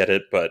should get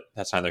it, but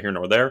that's neither here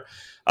nor there.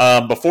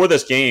 Before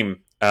this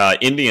game,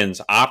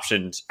 Indians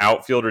optioned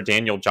outfielder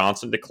Daniel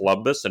Johnson to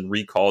Columbus and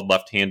recalled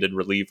left-handed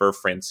reliever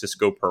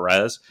Francisco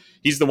Perez.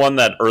 He's the one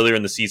that earlier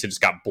in the season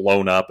just got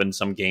blown up in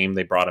some game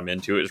they brought him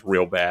into. It was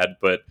real bad,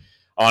 but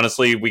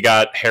honestly, we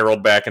got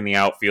Harold back in the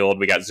outfield.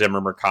 We got Zimmer,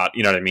 Mercado,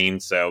 you know what I mean?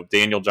 So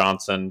Daniel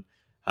Johnson,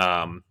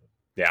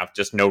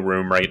 just no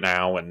room right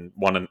now and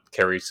want to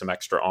carry some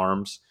extra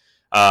arms.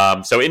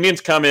 So Indians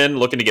come in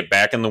looking to get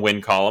back in the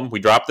win column. We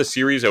dropped the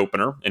series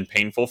opener in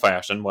painful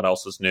fashion. What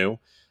else is new?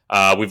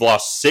 We've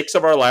lost 6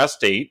 of our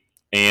last 8,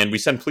 and we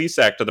send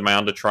Plesac to the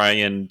mound to try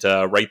and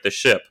right the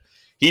ship.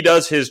 He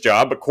does his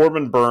job, but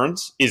Corbin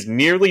Burns is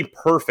nearly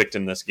perfect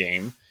in this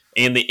game.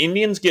 And the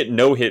Indians get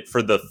no-hit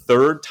for the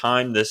 3rd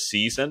time this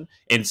season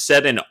and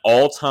set an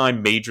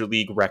all-time Major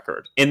League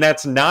record. And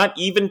that's not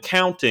even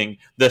counting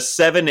the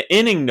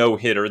 7-inning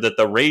no-hitter that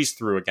the Rays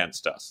threw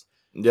against us.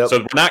 Yep. So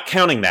we're not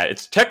counting that.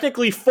 It's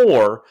technically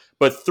 4,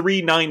 but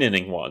 3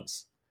 9-inning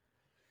ones.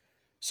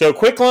 So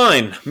quick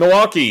line.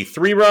 Milwaukee,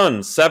 3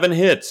 runs, 7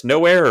 hits,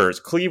 no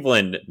errors.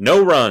 Cleveland,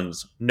 no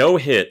runs, no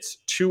hits,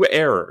 2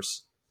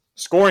 errors.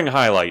 Scoring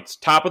highlights.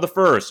 Top of the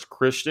 1st,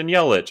 Christian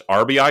Yelich,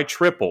 RBI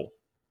triple.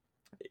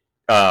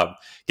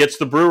 Gets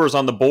the Brewers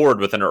on the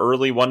board with an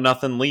early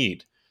 1-0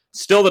 lead.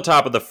 Still the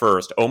top of the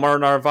 1st, Omar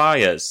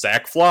Narvaez,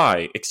 sac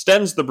fly,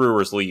 extends the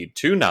Brewers lead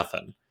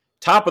 2-0.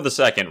 Top of the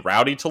 2nd,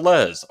 Rowdy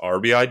Tellez,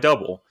 RBI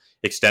double,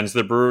 extends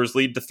the Brewers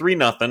lead to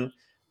 3-0.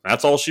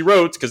 That's all she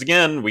wrote, because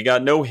again, we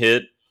got no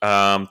hit,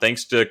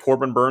 thanks to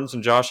Corbin Burns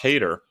and Josh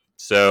Hader.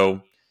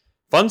 So,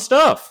 fun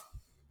stuff.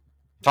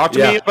 Talk to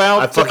me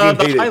about the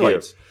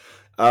highlights.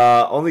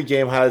 Only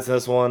game highlights in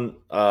this one.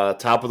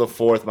 Top of the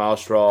 4th,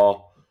 Miles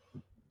Straw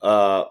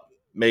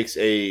makes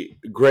a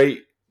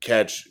great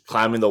catch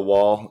climbing the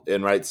wall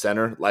in right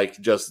center.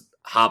 Like, just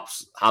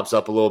hops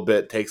up a little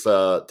bit, takes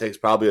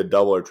probably a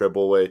double or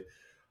triple away.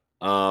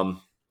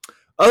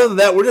 Other than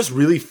that, we're just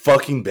really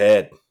fucking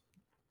bad.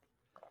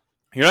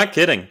 You're not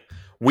kidding.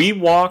 We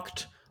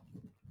walked.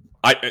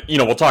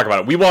 We'll talk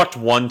about it. We walked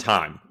 1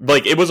 time.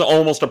 Like, it was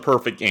almost a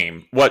perfect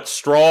game. What,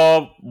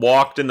 Straw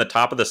walked in the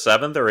top of the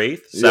 7th or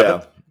 8th?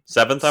 7th?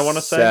 7th, I want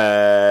to say.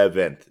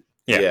 7th.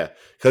 Yeah.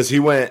 Because he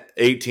went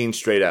 18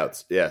 straight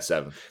outs. Yeah,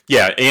 7th.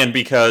 Yeah, and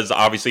because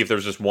obviously if there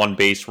was just 1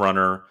 base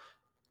runner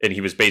and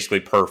he was basically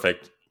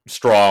perfect,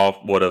 Straw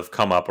would have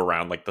come up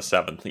around like the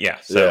 7th. Yeah,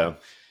 so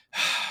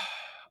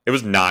it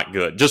was not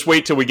good. Just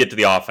wait till we get to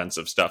the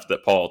offensive stuff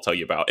that Paul will tell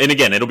you about. And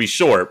again, it'll be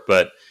short,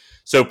 but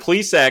so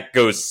Plesac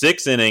goes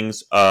 6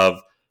 innings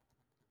of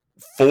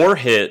 4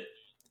 hit,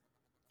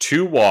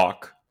 2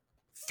 walk,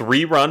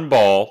 3 run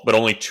ball, but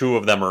only 2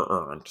 of them are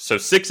earned. So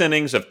 6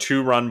 innings of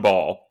 2 run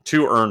ball,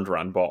 2 earned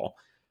run ball,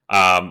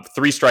 3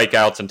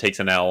 strikeouts and takes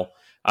an L.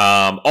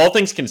 All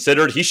things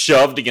considered, he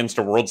shoved against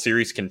a World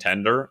Series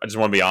contender. I just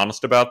want to be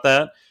honest about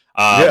that.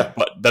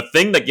 But the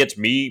thing that gets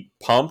me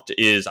pumped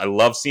is I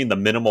love seeing the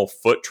minimal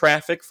foot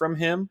traffic from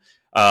him.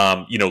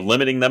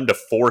 limiting them to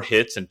 4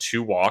 hits and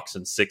 2 walks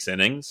in 6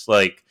 innings.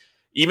 Like,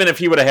 even if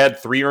he would have had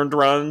 3 earned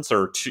runs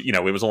or 2,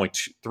 it was only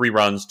 3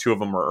 runs, 2 of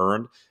them were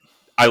earned.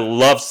 I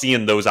love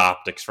seeing those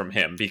optics from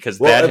him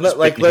because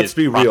let's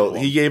be real.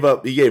 He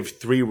gave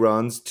 3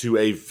 runs to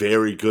a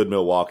very good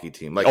Milwaukee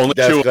team. Like only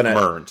 2 of them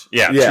earned.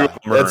 Yeah, 2 of them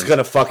earned. That's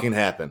gonna fucking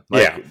happen.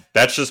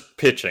 That's just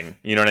pitching.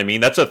 You know what I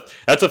mean? That's a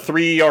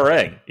 3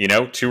 ERA.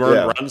 2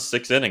 earned runs,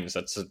 6 innings.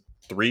 That's a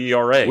 3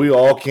 ERA. We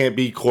all can't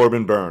be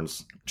Corbin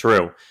Burns.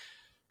 True.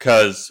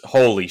 Because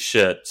holy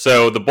shit.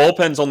 So the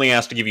bullpen's only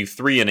asked to give you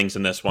 3 innings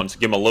in this one, so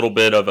give him a little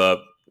bit of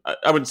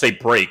I wouldn't say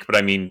break, but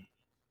I mean,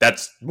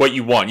 that's what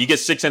you want. You get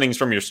 6 innings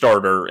from your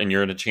starter, and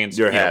you're in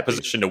a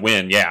position to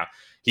win. Yeah,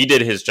 he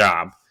did his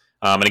job.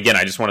 And again,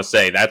 I just want to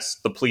say that's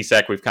the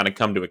Plesac we've kind of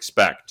come to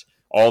expect.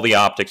 All the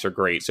optics are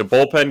great. So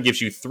bullpen gives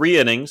you 3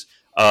 innings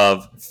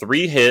of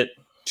 3 hit,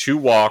 2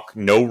 walk,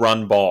 no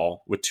run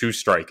ball with 2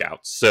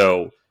 strikeouts.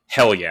 So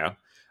hell yeah.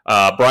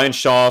 Brian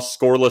Shaw,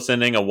 scoreless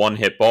inning, a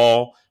 1-hit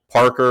ball.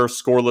 Parker,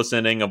 scoreless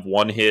inning of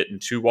 1 hit and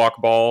 2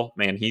 walk ball.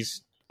 Man,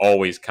 he's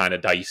always kind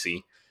of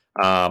dicey.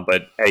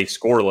 But hey,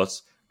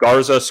 scoreless.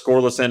 Garza,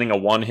 scoreless inning, a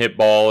 1-hit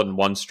ball and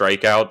 1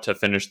 strikeout to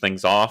finish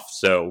things off.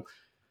 So,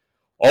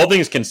 all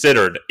things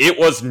considered, it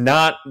was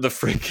not the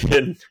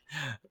freaking,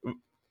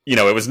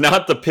 it was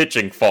not the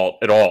pitching fault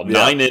at all.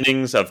 Yeah. 9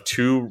 innings of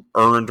 2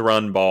 earned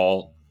run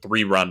ball,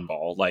 3 run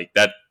ball. Like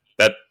that,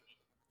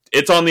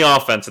 it's on the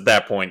offense at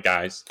that point,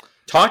 guys.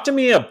 Talk to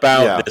me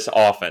about this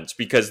offense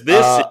because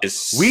this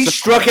is. We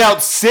struck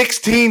out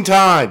 16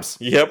 times.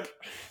 Yep.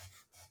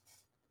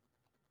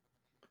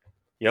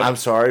 I'm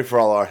sorry for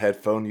all our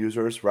headphone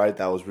users, right?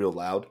 That was real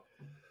loud.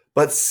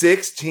 But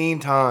 16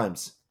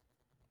 times.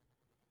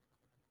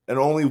 And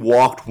only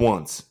walked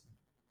once.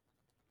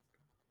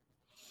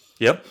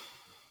 Yep.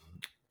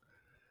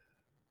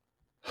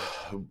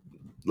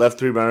 Left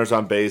 3 runners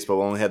on base, but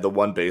we only had the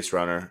 1 base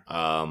runner.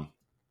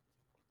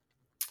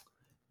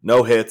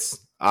 No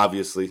hits,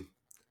 obviously.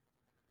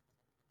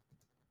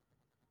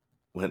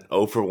 Went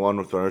 0 for 1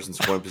 with runners in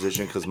scoring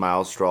position because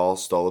Miles Straw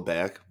stole it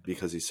back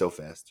because he's so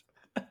fast.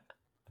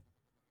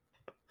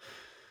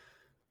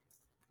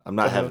 I'm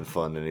not having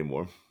fun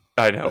anymore.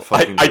 I know.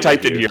 I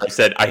typed in here. I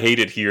said, I hate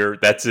it here.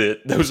 That's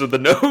it. Those are the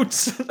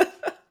notes.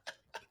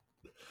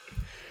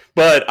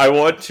 But I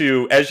want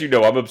to, as you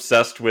know, I'm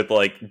obsessed with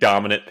like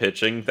dominant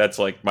pitching. That's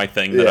like my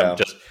thing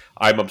that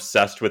I'm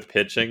obsessed with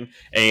pitching.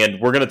 And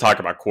we're going to talk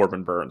about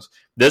Corbin Burns.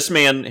 This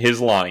man, his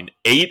line,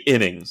 8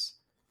 innings,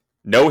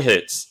 no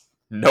hits,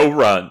 no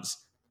runs,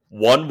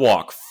 1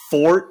 walk,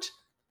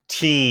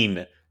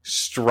 14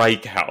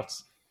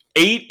 strikeouts.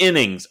 8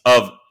 innings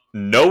of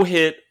no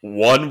hit,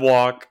 1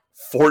 walk,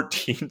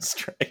 14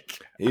 strike.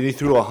 And he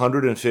threw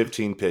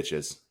 115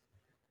 pitches.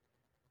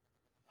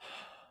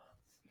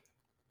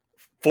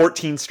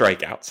 14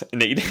 strikeouts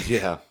in 8 innings.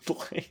 Yeah.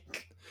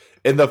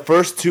 In the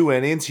first 2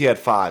 innings, he had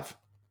 5.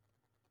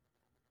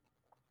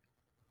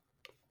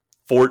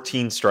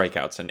 14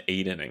 strikeouts in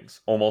 8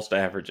 innings, almost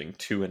averaging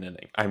 2 an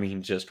inning. I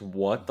mean, just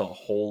what the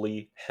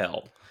holy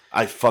hell.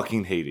 I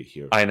fucking hate it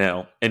here. I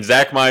know. And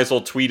Zach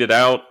Meisel tweeted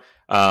out,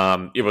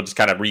 it will just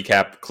kind of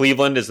recap.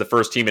 Cleveland is the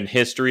first team in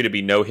history to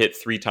be no-hit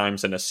 3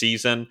 times in a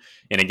season.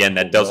 And again,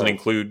 that doesn't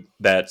include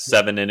that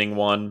 7-inning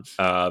one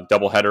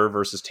doubleheader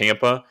versus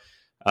Tampa.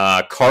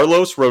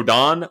 Carlos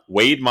Rodon,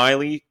 Wade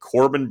Miley,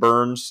 Corbin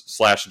Burns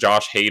 /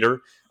 Josh Hader.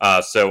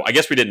 So I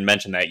guess we didn't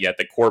mention that yet.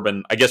 That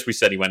Corbin, I guess we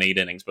said he went 8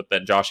 innings, but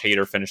then Josh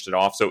Hader finished it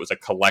off. So it was a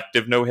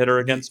collective no-hitter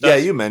against us. Yeah,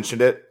 you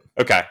mentioned it.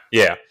 Okay,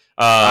 yeah.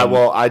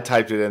 I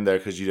typed it in there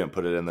because you didn't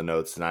put it in the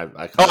notes, and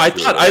I thought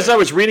as I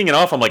was reading it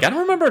off, I'm like, I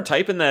don't remember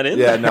typing that in.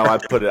 Yeah, no,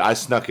 I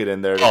snuck it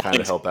in there to kind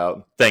of help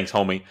out. Thanks,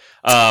 homie.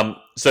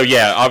 So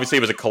yeah, obviously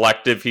it was a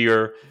collective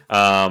here.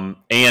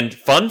 And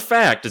fun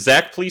fact,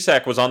 Zach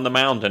Plesac was on the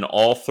mound in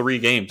all 3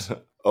 games.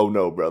 Oh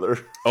no, brother.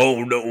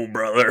 Oh no,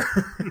 brother.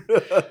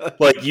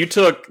 Like you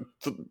took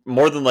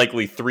more than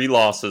likely 3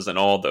 losses in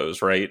all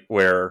those, right?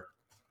 Where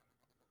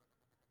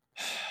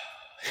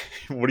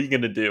what are you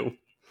going to do?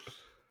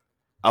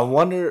 I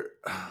wonder.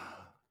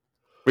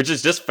 Which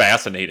is just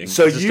fascinating.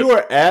 So you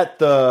were at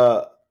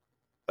the,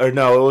 or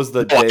no, it was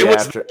the day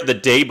after. The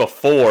day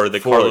before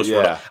the Carlos.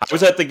 Yeah. I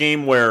was at the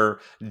game where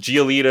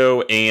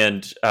Giolito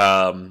and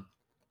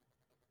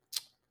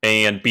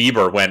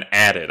Bieber went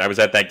at it. I was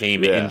at that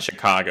game in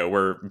Chicago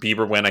where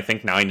Bieber went, I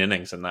think, 9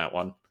 innings in that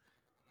one.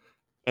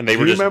 And they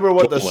were. Do you remember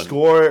what the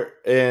score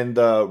in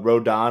the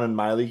Rodon and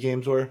Miley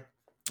games were?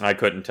 I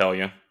couldn't tell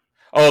you.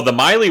 Oh, the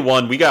Miley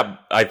one,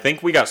 I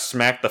think we got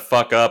smacked the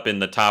fuck up in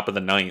the top of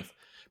the 9th.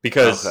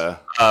 Because,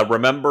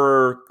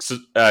 remember,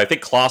 I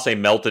think Clase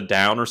melted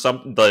down or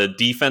something. The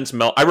defense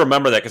I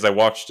remember that because I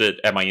watched it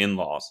at my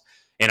in-laws.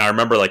 And I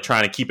remember like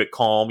trying to keep it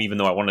calm, even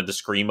though I wanted to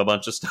scream a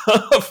bunch of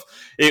stuff.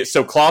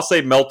 So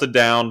Clase melted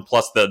down,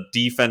 plus the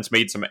defense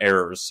made some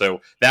errors.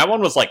 So that one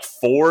was like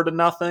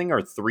 4-0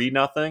 or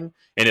 3-0,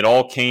 and it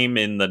all came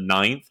in the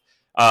 9th.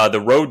 The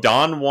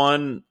Rodon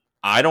one,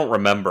 I don't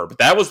remember, but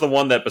that was the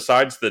one that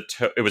besides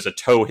it was a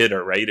toe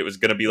hitter, right? It was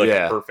going to be like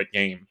a perfect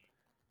game.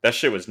 That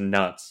shit was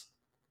nuts.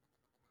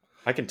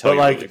 I can tell But, you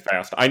like, really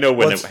fast. I know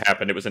when it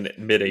happened. It was in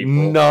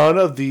mid-April. None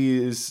of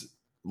these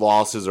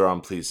losses are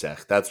on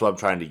Plesac. That's what I'm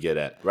trying to get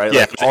at, right?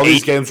 Yeah, Like, all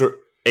these games were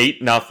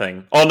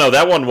 8-0. Oh no,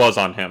 that one was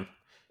on him.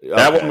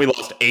 That one okay. we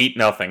lost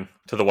 8-0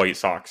 to the White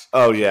Sox.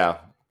 Oh yeah.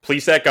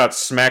 Plesac got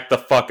smacked the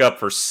fuck up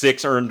for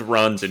 6 earned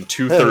runs in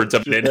 2/3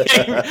 of an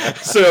inning.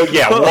 So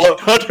yeah,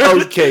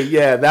 100. Okay,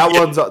 yeah,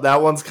 that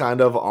one's kind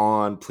of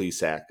on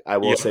Plesac. I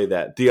will say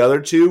that. The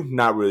other two,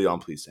 not really on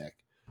Plesac.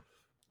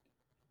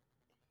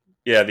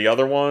 Yeah, the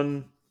other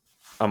one,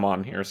 I'm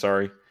on here.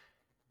 Sorry.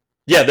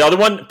 Yeah, the other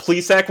one,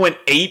 Plesac went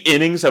 8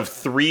 innings of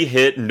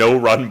 3-hit,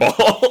 no-run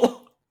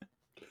ball.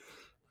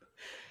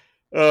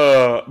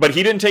 But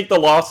he didn't take the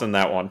loss in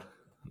that one.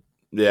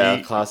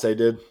 Yeah, Class A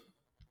did.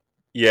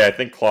 Yeah, I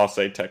think Class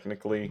A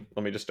technically.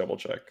 Let me just double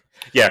check.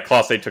 Yeah,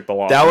 Class A took the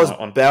loss.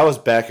 That was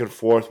back and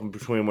forth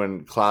between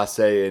when Class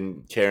A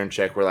and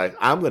Karinchak were like,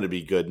 "I'm going to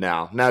be good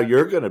now. Now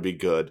you're going to be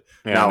good.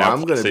 Yeah, now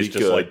I'm going to be just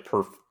good." Like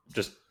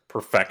just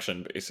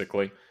perfection,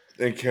 basically.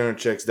 And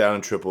Karinchak's down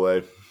in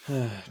AAA.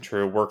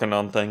 True, working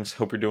on things.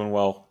 Hope you're doing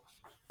well.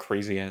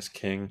 Crazy ass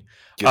King.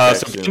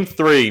 So game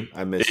 3.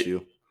 I miss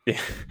you. Yeah,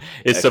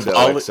 it's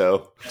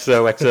XOXO.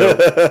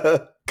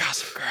 XOXO.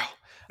 Gossip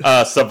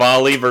Girl.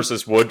 Savali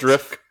versus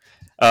Woodruff.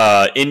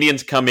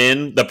 Indians come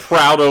in, the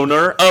proud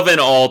owner of an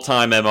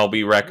all-time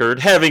MLB record,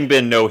 having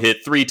been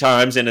no-hit 3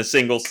 times in a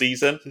single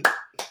season.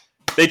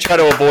 They try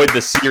to avoid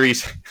the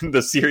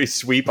series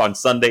sweep on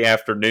Sunday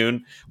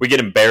afternoon. We get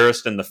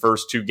embarrassed in the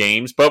first 2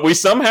 games, but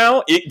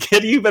it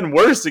get even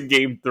worse in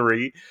game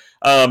 3.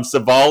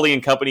 Savali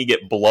and company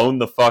get blown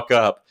the fuck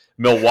up.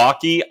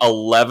 Milwaukee,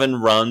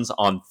 11 runs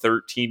on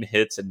 13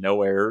 hits and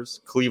no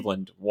errors.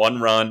 Cleveland, 1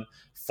 run,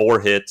 4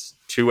 hits,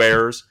 2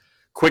 errors.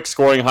 Quick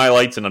scoring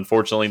highlights, and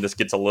unfortunately this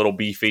gets a little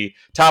beefy.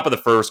 Top of the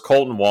first,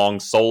 Colton Wong,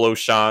 solo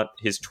shot,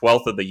 his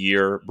 12th of the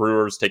year.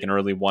 Brewers take an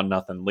early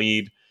 1-0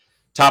 lead.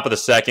 Top of the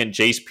second,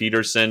 Jace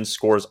Peterson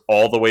scores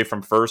all the way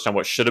from first on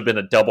what should have been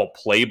a double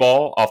play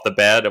ball off the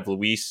bat of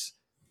Luis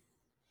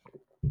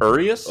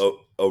Urias?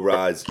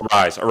 Arise,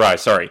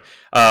 sorry.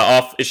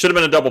 It should have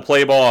been a double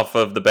play ball off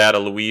of the bat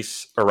of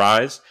Luis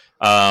Arise.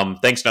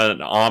 Thanks to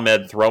an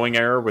Ahmed throwing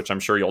error, which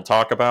I'm sure you'll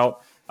talk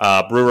about.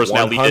 Brewers 100%.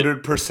 Now lead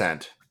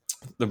 100%.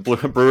 The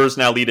Brewers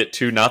now lead at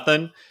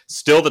 2-0.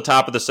 Still the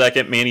top of the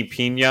second, Manny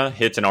Pena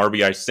hits an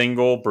RBI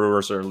single.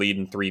 Brewers are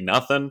leading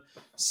 3-0.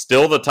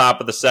 Still the top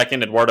of the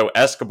second, Eduardo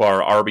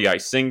Escobar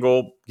RBI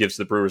single gives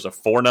the Brewers a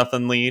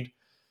 4-0 lead.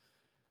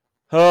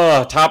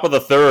 Top of the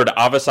third,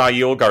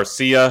 Avisail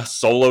Garcia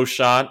solo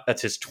shot.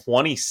 That's his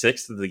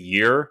 26th of the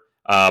year.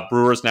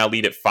 Brewers now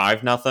lead at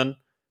 5-0.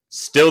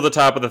 Still the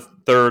top of the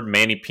third,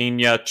 Manny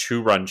Pena,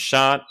 2-run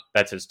shot.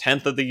 That's his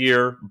 10th of the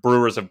year.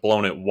 Brewers have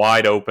blown it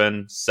wide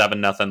open,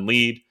 7-0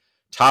 lead.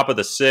 Top of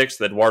the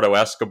sixth, Eduardo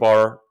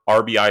Escobar,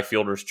 RBI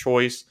fielder's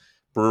choice.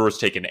 Brewers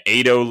take an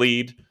 8-0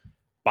 lead.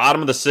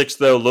 Bottom of the sixth,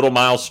 though, Little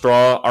Miles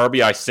Straw,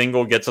 RBI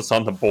single gets us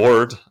on the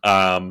board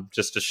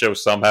just to show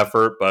some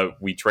effort, but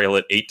we trail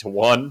it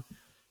 8-1.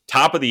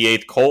 Top of the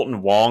eighth,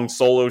 Colton Wong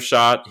solo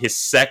shot, his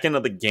 2nd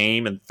of the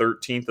game and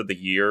 13th of the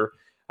year.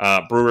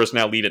 Brewers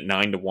now lead at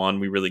 9-1.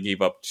 We really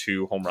gave up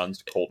 2 home runs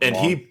to Colton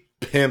Wong. And he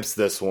pimps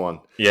this one.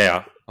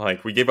 Yeah,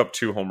 like we gave up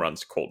 2 home runs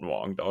to Colton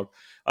Wong, dog.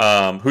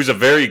 He's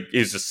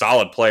a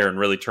solid player and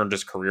really turned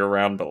his career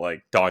around, but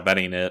like, dog, that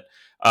ain't it.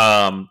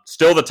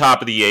 Still the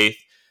top of the eighth.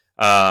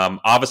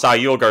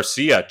 Avisail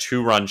Garcia,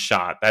 2-run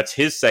shot. That's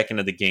his 2nd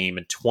of the game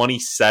and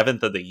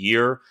 27th of the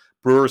year.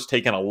 Brewers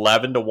take an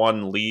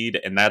 11-1 lead,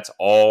 and that's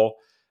all.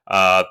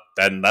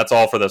 Then that's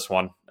all for this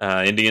one.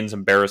 Indians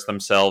embarrass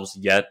themselves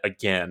yet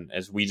again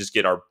as we just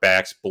get our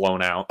backs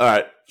blown out. All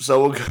right,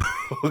 so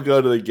we'll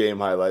go to the game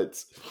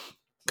highlights.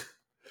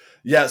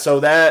 Yeah, so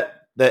the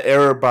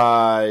error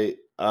by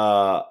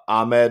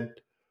Ahmed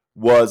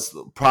was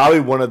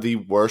probably one of the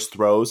worst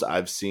throws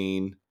I've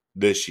seen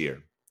this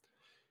year.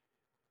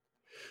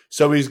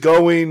 So he's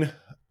going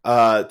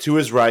to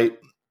his right,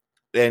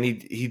 and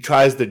he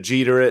tries to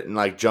jeter it and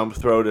like jump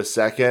throw to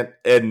second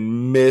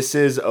and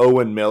misses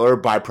Owen Miller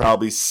by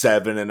probably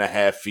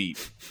 7.5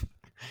 feet.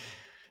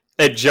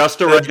 At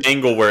just a right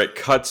angle where it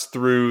cuts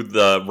through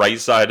the right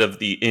side of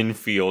the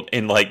infield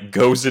and like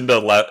goes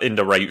into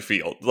right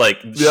field, like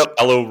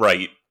shallow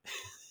right.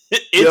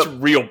 It's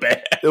real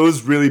bad. It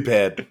was really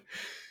bad.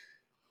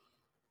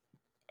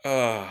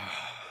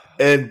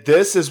 And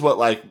this is what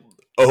like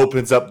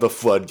opens up the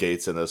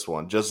floodgates in this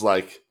one. Just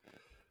like,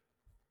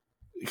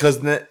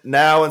 because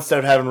now instead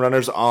of having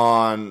runners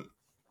on,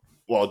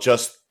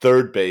 just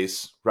third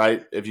base,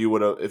 right? If you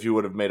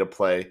would have made a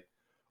play,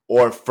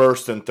 or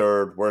first and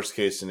third, worst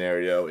case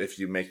scenario, if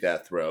you make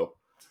that throw,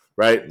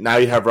 right? Now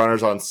you have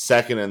runners on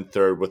second and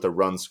third with a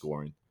run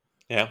scoring.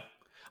 Yeah,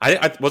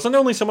 I wasn't there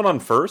only someone on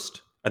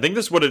first. I think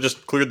this would have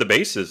just cleared the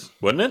bases,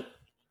 wouldn't it?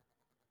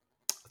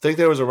 I think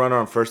there was a runner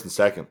on first and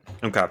second.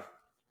 Okay.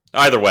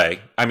 Either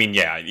way, I mean,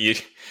 yeah,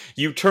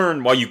 you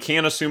turn, while you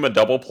can't assume a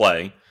double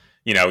play,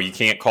 you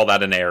can't call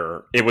that an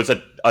error. It was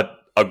a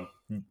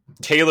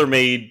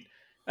tailor-made,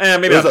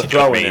 maybe it was not a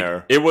throwing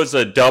error. It was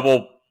a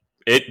double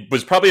it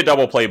was probably a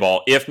double play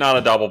ball. If not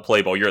a double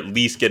play ball, you're at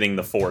least getting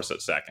the force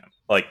at second,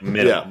 like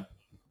minimum. Yeah.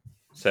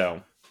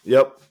 So.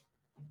 Yep.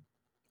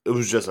 It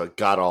was just a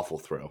god-awful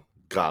throw.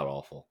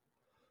 God-awful.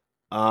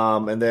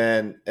 And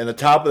then in the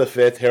top of the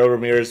fifth, Harold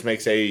Ramirez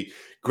makes a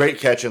great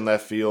catch in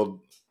left field,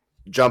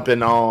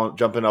 jumping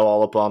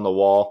all up on the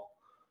wall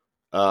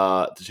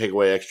to take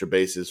away extra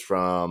bases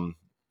from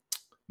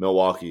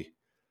Milwaukee.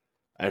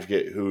 I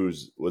forget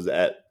was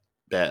at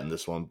bat in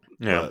this one.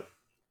 Yeah. But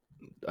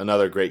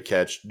another great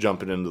catch,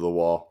 jumping into the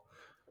wall.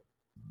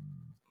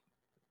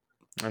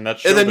 And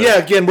then,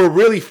 again, we're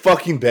really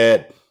fucking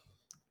bad.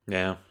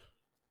 Yeah.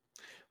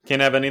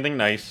 Can't have anything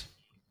nice.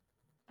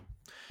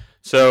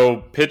 So,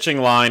 pitching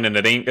line, and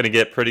it ain't going to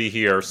get pretty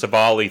here.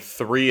 Savali,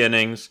 3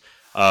 innings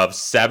of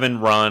 7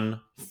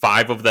 run,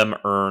 5 of them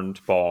earned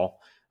ball.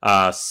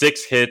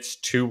 6 hits,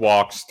 2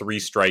 walks, 3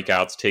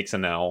 strikeouts, takes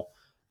an L.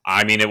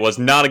 I mean, it was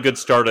not a good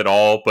start at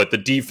all, but the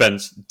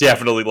defense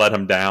definitely let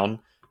him down.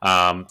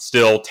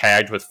 Still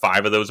tagged with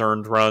 5 of those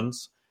earned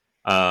runs.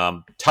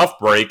 Tough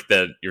break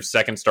that your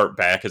second start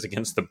back is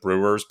against the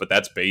Brewers, but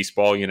that's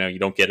baseball. You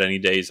don't get any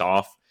days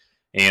off.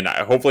 And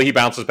hopefully he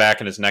bounces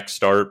back in his next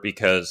start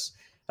because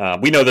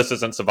we know this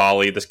isn't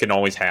Savali. This can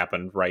always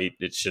happen, right?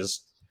 It's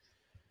just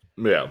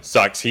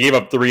sucks. He gave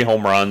up 3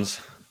 home runs.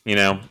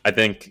 I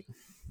think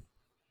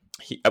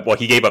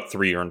he gave up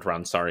 3 earned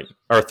runs,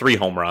 or 3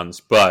 home runs.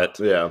 But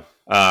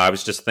I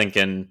was just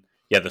thinking,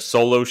 the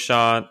solo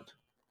shot,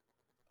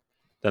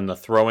 then the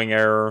throwing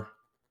error,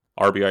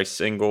 RBI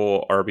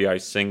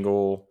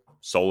single,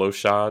 solo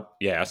shot.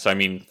 Yeah, so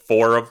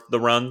 4 of the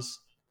runs,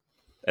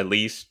 at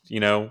least,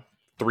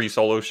 3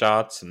 solo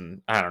shots,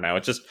 and I don't know.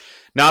 It's just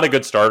not a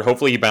good start.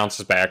 Hopefully he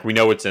bounces back. We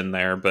know it's in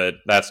there, but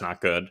that's not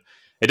good.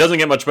 It doesn't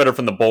get much better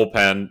from the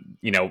bullpen.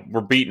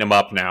 We're beating them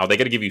up now. They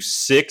got to give you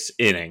 6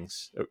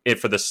 innings.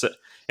 For the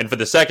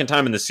second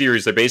time in the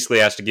series, they basically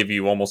has to give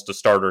you almost a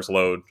starter's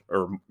load,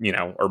 or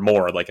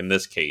more, like in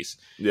this case.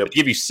 Yep. They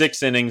give you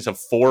 6 innings of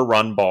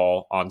 4-run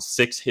ball on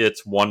 6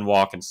 hits, 1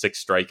 walk, and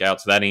 6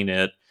 strikeouts. That ain't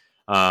it.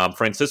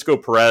 Francisco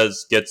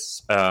Perez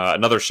gets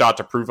another shot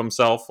to prove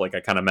himself, like I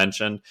kind of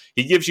mentioned.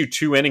 He gives you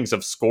 2 innings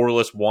of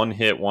scoreless, 1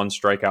 hit, 1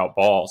 strikeout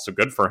ball. So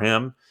good for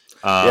him.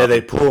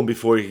 They pull him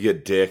before he could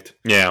get dicked.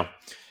 Yeah.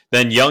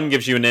 Then Young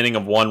gives you an inning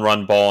of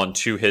 1-run ball and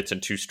 2 hits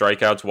and 2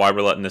 strikeouts. Why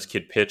we're letting this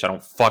kid pitch, I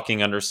don't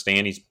fucking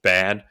understand. He's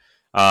bad.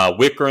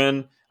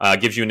 Wickren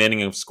gives you an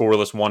inning of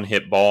scoreless,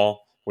 1-hit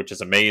ball, which is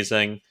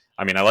amazing.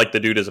 I like the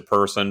dude as a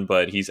person,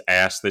 but he's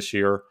ass this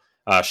year.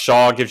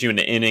 Shaw gives you an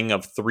inning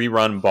of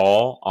 3-run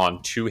ball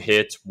on 2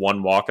 hits,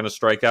 1 walk, and a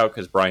strikeout,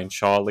 because Brian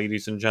Shaw,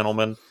 ladies and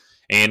gentlemen.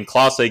 And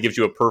Clase gives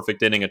you a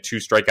perfect inning of 2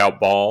 strikeout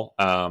ball,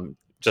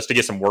 just to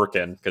get some work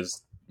in,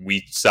 because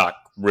we suck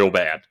real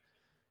bad.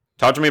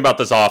 Talk to me about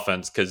this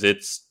offense, because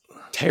it's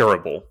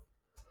terrible.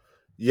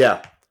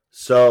 Yeah.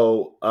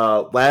 So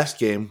last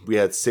game, we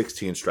had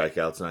 16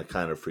 strikeouts, and I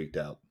kind of freaked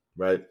out,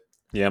 right?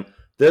 Yep.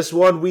 This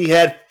one, we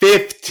had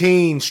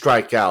 15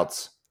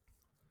 strikeouts.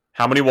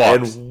 How many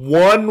walks? And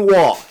 1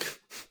 walk.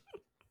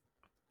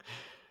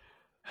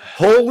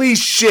 Holy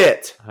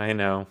shit. I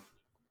know.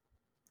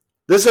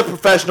 This is a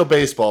professional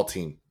baseball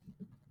team.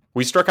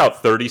 We struck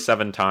out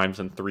 37 times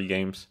in 3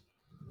 games,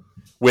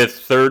 with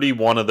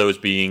 31 of those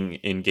being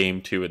in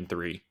game 2 and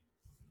 3.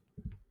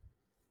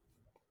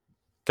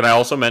 Can I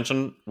also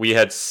mention we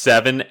had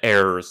 7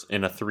 errors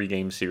in a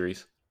 3-game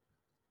series?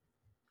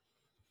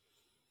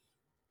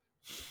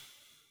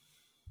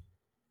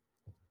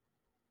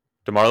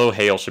 DeMarlo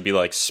Hale should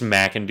be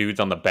smacking dudes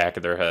on the back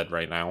of their head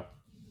right now.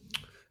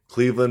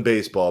 Cleveland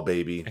baseball,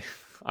 baby.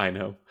 I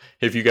know.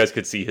 If you guys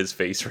could see his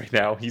face right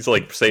now, he's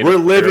saying, we're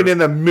living in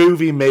the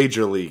movie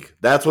Major League.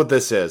 That's what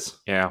this is.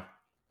 Yeah.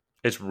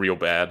 It's real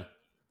bad.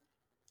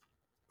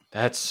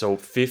 That's so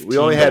 15. We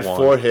only had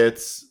 4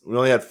 hits. We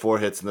only had 4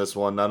 hits in this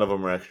one. None of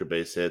them were extra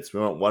base hits. We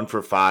went 1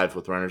 for 5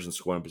 with runners in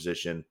scoring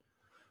position.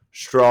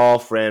 Straw,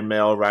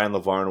 Franmil, Ryan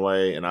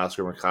Lavarnway, and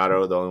Oscar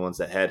Mercado are the only ones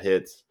that had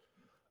hits.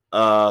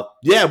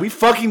 We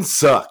fucking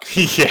suck.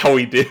 Yeah,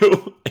 we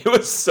do. It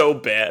was so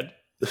bad.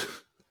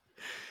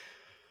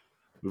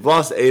 We've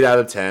lost 8 out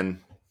of 10.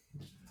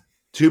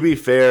 To be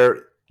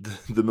fair,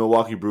 the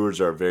Milwaukee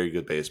Brewers are a very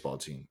good baseball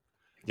team.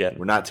 Yeah,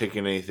 we're not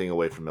taking anything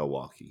away from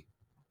Milwaukee.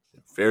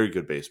 Very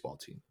good baseball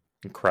team.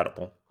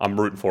 Incredible. I'm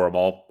rooting for them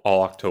all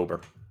October.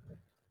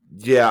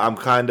 Yeah, I'm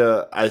kind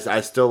of.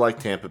 I still like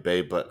Tampa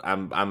Bay, but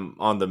I'm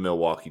on the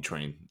Milwaukee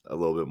train a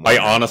little bit more. I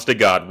honest to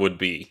God would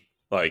be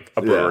a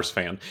Brewers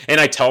fan, and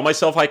I tell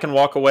myself I can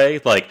walk away.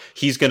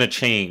 He's gonna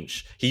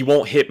change. He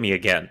won't hit me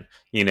again.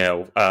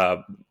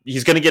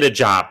 He's gonna get a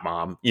job,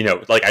 Mom.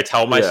 I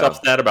tell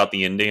myself that about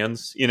the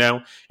Indians.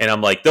 And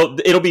I'm like,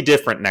 it'll be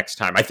different next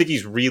time. I think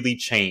he's really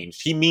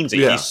changed. He means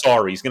it. Yeah. He's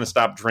sorry. He's gonna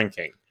stop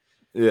drinking.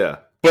 Yeah.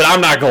 But I'm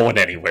not going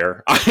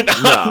anywhere. I'm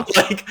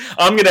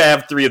going to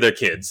have 3 of their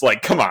kids.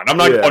 Come on. I'm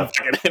not going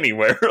fucking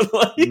anywhere.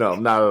 No,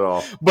 not at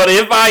all. But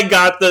if I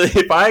got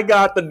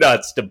the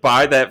nuts to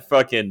buy that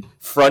fucking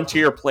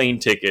Frontier plane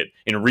ticket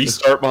and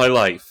restart my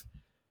life,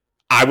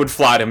 I would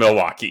fly to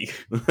Milwaukee.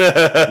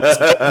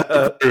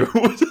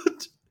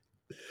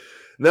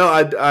 No,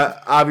 I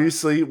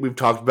obviously we've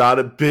talked about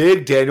it.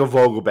 Big Daniel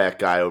Vogelback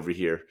guy over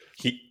here.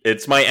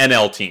 It's my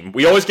NL team.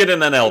 We always get an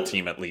NL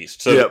team at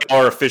least, so Yep. they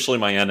are officially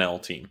my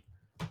NL team.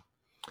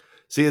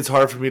 See, it's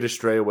hard for me to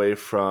stray away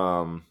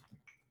from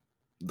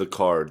the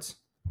Cards.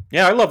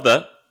 Yeah, I love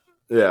that.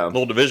 Yeah,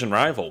 little division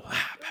rival.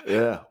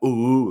 Yeah.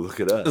 Ooh, look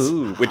at us.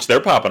 Ooh, which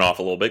they're popping off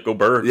a little bit. Go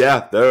Birds.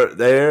 Yeah,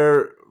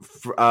 they're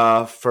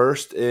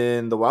first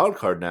in the wild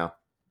card now.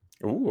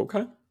 Ooh,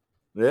 okay.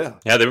 Yeah.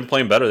 Yeah, they've been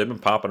playing better. They've been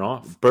popping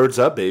off. Birds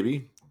up,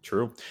 baby.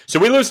 True. So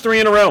we lose 3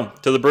 in a row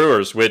to the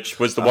Brewers, which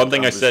was the one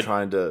thing I said.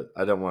 I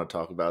don't want to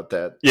talk about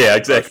that. Yeah,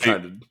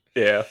 exactly.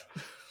 Yeah.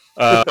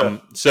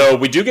 So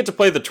we do get to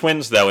play the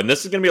Twins though, and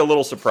this is going to be a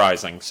little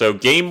surprising. So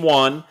game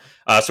 1,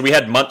 so we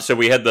had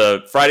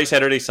the Friday,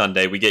 Saturday,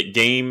 Sunday. We get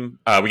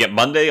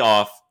Monday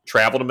off,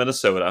 travel to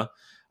Minnesota,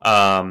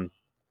 and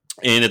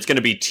it's going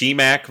to be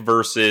T-Mac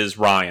versus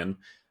Ryan.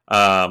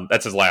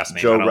 That's his last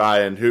name.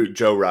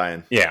 Joe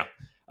Ryan. Yeah.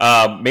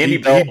 Mandy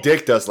Bell. He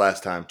dicked us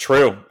last time.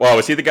 True. Well,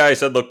 was he the guy I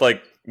said looked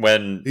like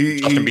when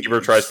Justin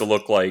Bieber tries to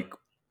look like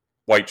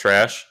white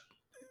trash?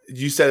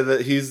 You said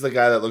that he's the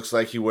guy that looks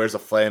like he wears a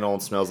flannel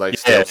and smells like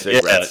stale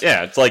cigarettes.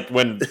 Yeah, it's like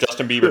when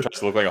Justin Bieber tries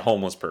to look like a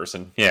homeless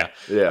person. Yeah.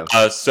 Yeah.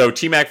 So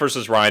T-Mac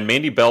versus Ryan.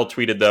 Mandy Bell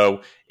tweeted,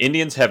 though,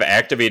 Indians have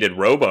activated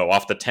Robo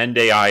off the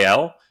 10-day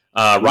IL.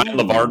 Ryan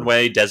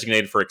Lavarnway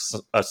designated for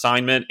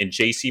assignment, and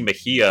JC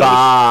Mejia.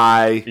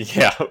 Bye.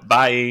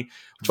 Bye.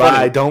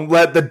 Bye. Don't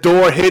let the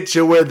door hit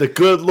you where the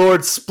good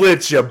Lord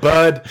splits you,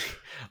 bud.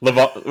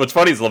 What's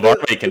funny is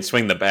Lavarnway can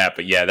swing the bat,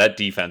 but yeah, that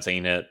defense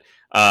ain't it.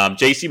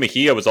 JC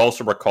Mejia was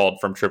also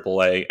recalled from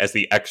AAA as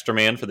the extra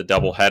man for the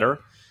doubleheader.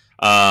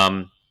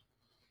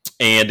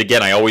 And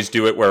again, I always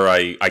do it where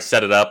I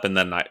set it up and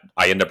then I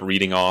end up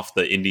reading off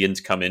the Indians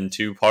come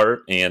into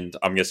part, and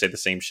I'm going to say the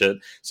same shit.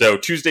 So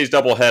Tuesday's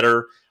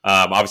doubleheader,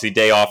 obviously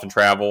day off and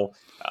travel.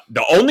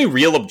 The only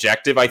real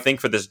objective, I think,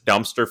 for this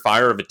dumpster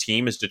fire of a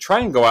team is to try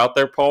and go out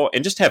there, Paul,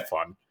 and just have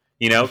fun.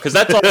 Because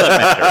that's all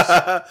that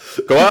matters.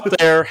 Go out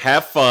there,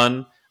 have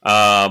fun,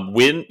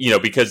 win,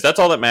 because that's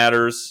all that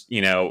matters.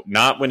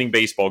 Not winning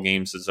baseball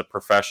games as a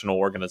professional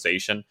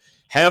organization.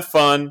 Have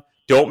fun.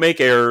 Don't make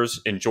errors.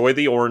 Enjoy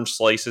the orange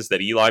slices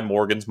that Eli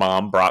Morgan's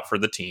mom brought for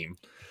the team.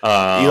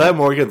 Eli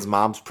Morgan's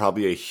mom's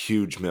probably a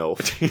huge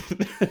MILF.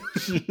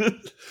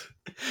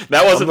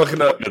 That wasn't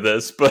looking up to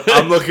this, but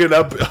I'm looking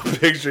up a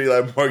picture of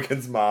Eli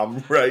Morgan's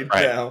mom right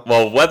now.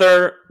 Well,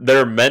 whether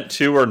they're meant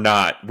to or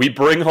not, we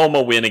bring home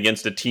a win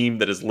against a team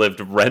that has lived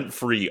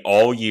rent-free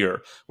all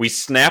year. We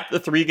snapped the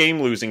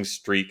 3-game losing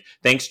streak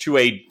thanks to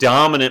a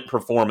dominant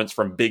performance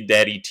from Big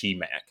Daddy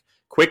T-Mac.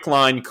 Quick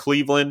line,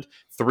 Cleveland,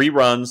 3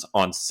 runs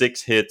on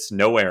 6 hits,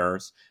 no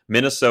errors.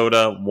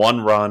 Minnesota,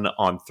 1 run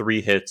on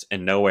 3 hits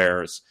and no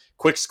errors.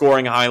 Quick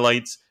scoring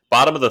highlights.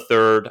 Bottom of the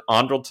 3rd,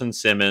 Andrelton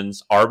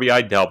Simmons,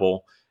 RBI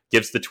double,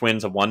 gives the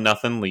Twins a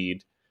 1-0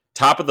 lead.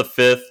 Top of the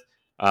 5th,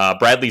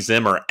 Bradley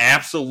Zimmer,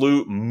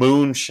 absolute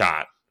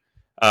moonshot.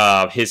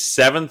 His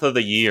 7th of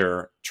the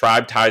year.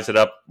 Tribe ties it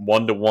up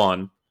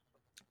 1-1.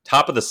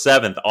 Top of the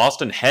 7th,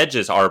 Austin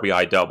Hedges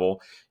RBI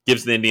double,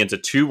 gives the Indians a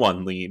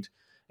 2-1 lead.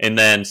 And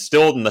then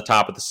still in the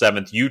top of the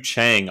 7th, Yu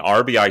Chang,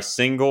 RBI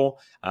single,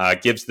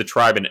 gives the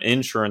Tribe an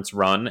insurance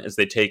run as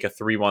they take a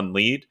 3-1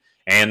 lead.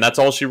 And that's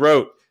all she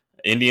wrote.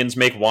 Indians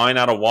make wine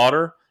out of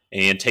water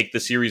and take the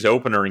series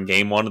opener in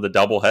game 1 of the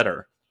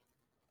doubleheader.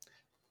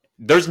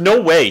 There's no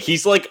way.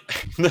 He's like,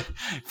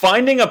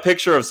 finding a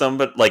picture of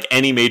somebody like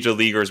any major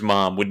leaguer's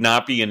mom would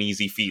not be an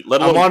easy feat.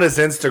 I'm on his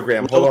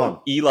Instagram. Hold on.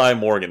 Eli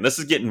Morgan. This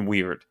is getting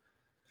weird.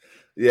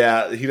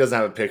 Yeah, he doesn't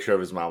have a picture of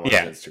his mom on his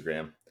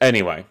Instagram.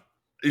 Anyway.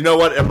 You know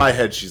what? In my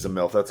head, she's a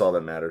MILF. That's all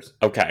that matters.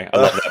 Okay. I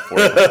love that for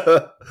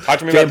you. Talk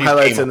to me about these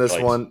highlights in this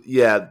one.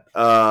 Yeah.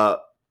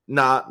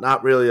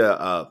 Not really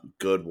a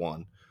good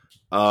one.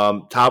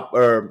 Top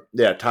of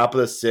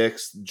the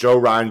 6th, Joe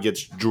Ryan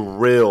gets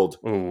drilled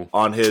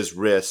on his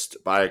wrist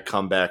by a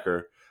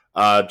comebacker.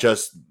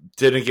 Just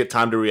didn't get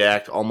time to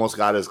react. Almost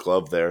got his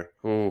glove there.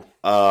 And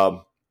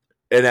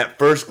at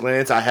first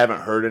glance, I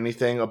haven't heard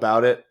anything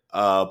about it.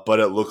 But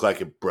it looked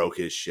like it broke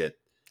his shit.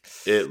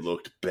 It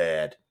looked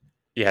bad.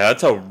 Yeah,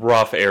 that's a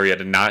rough area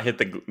to not get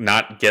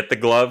the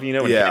glove.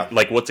 And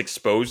like what's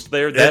exposed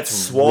there. That's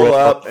swole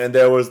up, and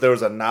there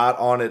was a knot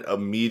on it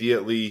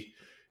immediately.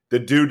 The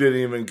dude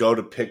didn't even go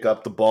to pick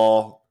up the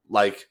ball,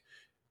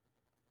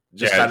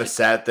 just kind of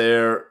sat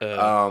there.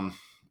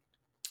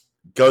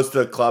 Goes to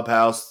the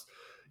clubhouse,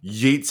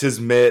 yeets his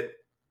mitt,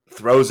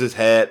 throws his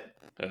hat,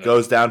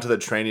 goes down to the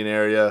training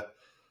area.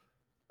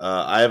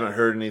 I haven't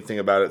heard anything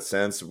about it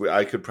since.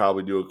 I could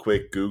probably do a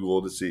quick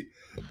Google to see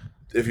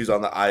if he's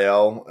on the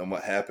IL and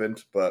what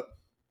happened, but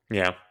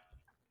yeah,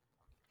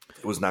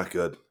 it was not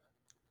good.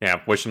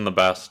 Yeah, wish him the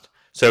best.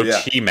 So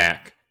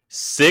T-Mac,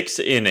 6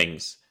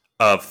 innings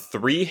of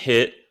 3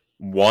 hit,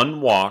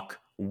 1 walk,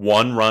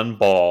 1 run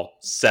ball,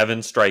 7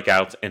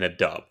 strikeouts, and a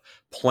dub.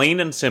 Plain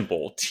and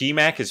simple,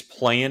 T-Mac is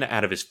playing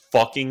out of his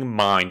fucking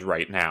mind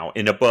right now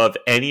and above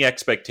any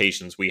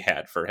expectations we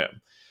had for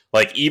him.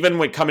 Like, even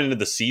when coming into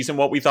the season,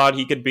 what we thought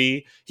he could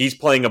be, he's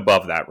playing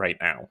above that right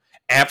now.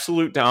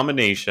 absolute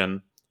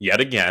domination yet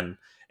again.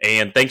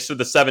 And thanks to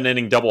the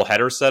 7-inning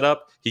doubleheader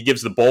setup, he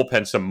gives the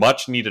bullpen some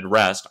much-needed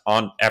rest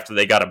on after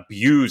they got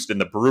abused in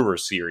the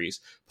Brewers series.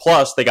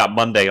 Plus, they got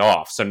Monday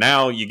off. So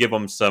now you give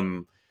them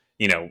some,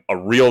 a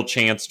real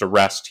chance to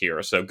rest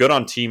here. So good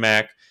on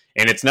T-Mac.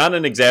 And it's not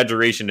an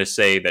exaggeration to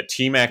say that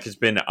T-Mac has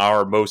been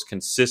our most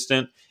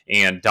consistent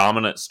and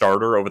dominant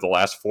starter over the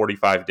last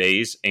 45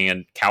 days,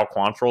 and Cal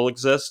Quantrill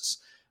exists.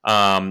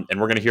 And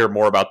we're going to hear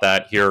more about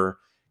that here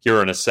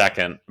in a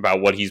second,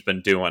 about what he's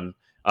been doing.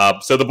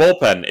 So the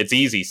bullpen, it's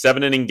easy.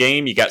 7-inning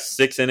game. You got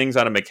 6 innings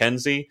out of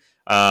McKenzie.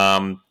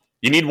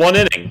 You need 1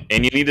 inning,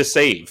 and you need a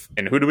save.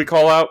 And who do we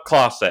call out?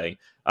 Clase.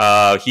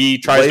 He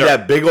tries to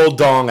that big old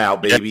dong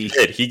out, baby.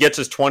 He gets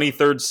his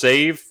 23rd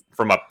save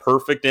from a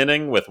perfect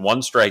inning with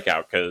 1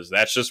 strikeout, because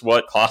that's just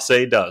what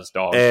Clase does,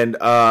 dog. And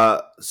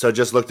so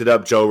just looked it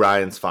up. Joe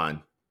Ryan's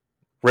fine.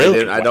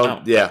 Really? I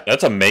don't. Yeah,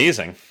 that's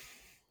amazing.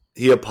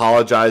 He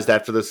apologized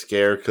after the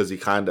scare because he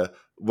kind of.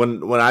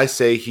 When I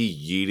say he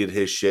yeeted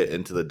his shit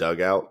into the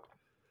dugout,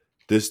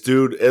 this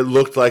dude, it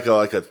looked like a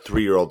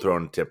 3-year-old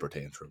throwing a temper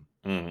tantrum.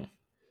 Mm.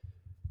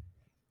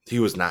 He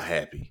was not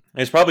happy.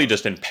 He's probably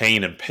just in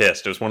pain and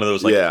pissed. It was one of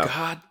those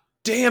God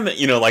damn it,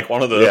 like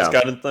one of those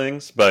kind of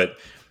things. But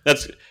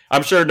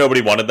I'm sure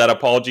nobody wanted that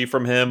apology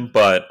from him,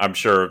 but I'm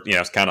sure,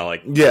 it's kind of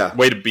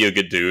way to be a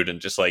good dude and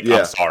just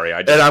I'm sorry.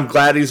 And I'm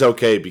glad he's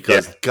okay,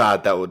 because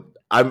God,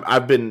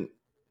 I've been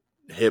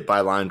hit by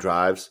line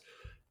drives.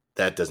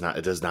 It does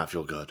not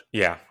feel good.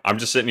 Yeah, I'm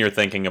just sitting here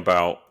thinking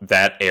about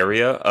that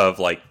area of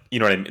you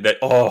know what I mean? That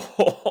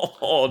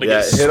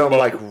it hit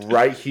him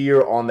right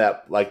here on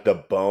that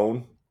the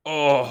bone.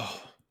 Oh,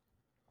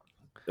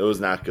 it was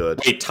not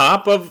good. Wait,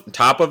 top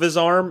of his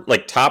arm,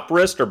 top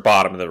wrist or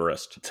bottom of the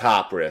wrist?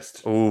 Top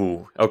wrist.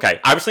 Ooh, okay.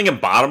 I was thinking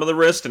bottom of the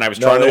wrist, and I was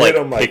trying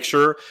to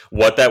picture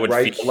what that would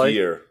right feel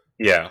here.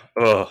 Yeah.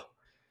 Ugh.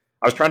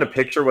 I was trying to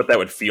picture what that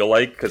would feel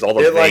like, because all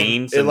the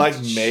veins. It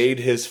made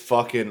his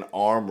fucking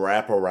arm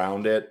wrap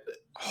around it.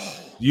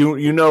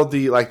 You know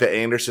the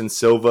Anderson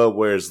Silva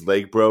where his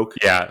leg broke?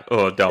 Yeah.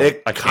 Oh, don't.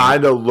 It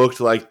kind of looked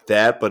like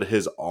that, but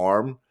his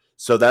arm.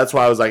 So that's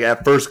why I was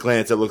at first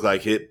glance, it looked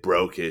like it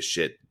broke his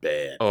shit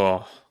bad.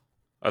 Oh,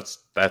 that's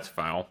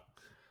foul.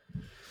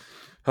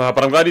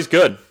 But I'm glad he's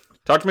good.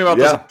 Talk to me about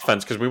this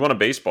offense, because we won a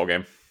baseball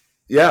game.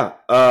 Yeah.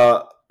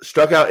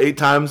 Struck out 8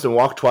 times and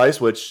walked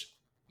twice, which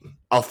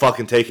I'll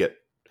fucking take it.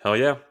 Hell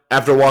yeah.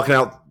 After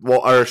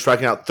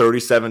striking out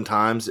 37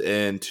 times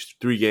in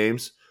 3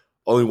 games,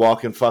 only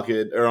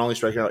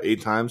striking out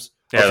 8 times,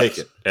 I'll take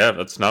it. Yeah,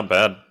 that's not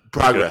bad.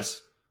 Progress.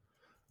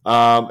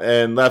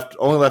 And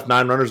only left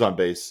 9 runners on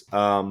base.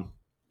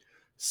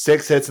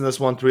 6 hits in this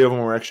one. 3 of them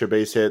were extra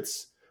base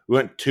hits. We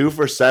went 2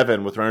 for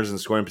 7 with runners in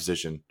scoring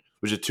position,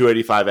 which is a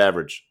 285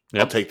 average.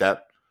 Yep. I'll take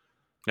that.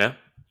 Yeah.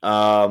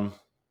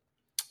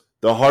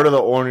 The heart of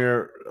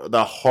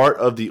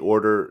the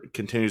order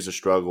continues to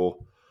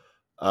struggle.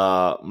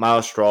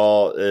 Miles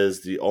Straw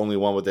is the only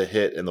one with a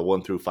hit in the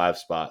 1 through 5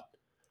 spot.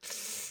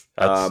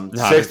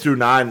 6 through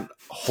 9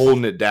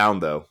 holding it down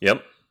though.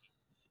 Yep.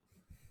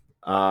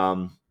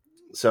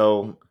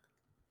 So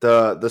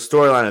the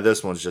storyline of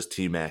this one's just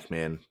T-Mac,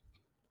 man.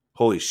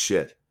 Holy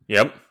shit.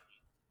 Yep.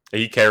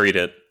 He carried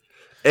it.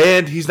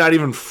 And he's not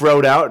even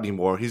froed out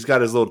anymore. He's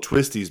got his little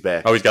twisties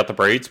back. Oh, he's got the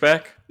braids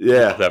back? Yeah.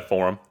 I love that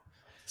for him.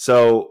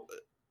 So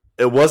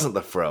it wasn't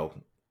the fro.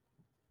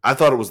 I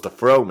thought it was the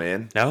fro,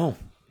 man. No.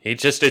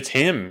 It's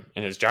him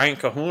and his giant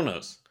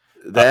kahunas.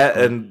 That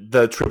and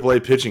the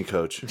AAA pitching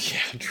coach.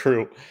 Yeah,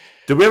 true.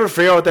 Did we ever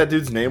figure out what that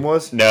dude's name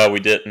was? No, we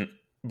didn't.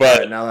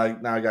 But now I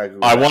gotta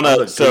Google. I want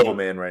to. Google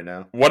man right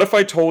now. What if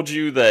I told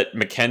you that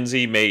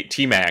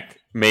T-Mac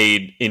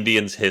made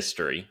Indians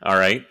history? All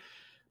right.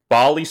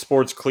 Bally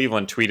Sports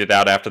Cleveland tweeted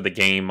out after the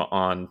game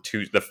on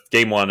the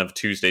game 1 of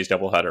Tuesday's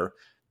doubleheader.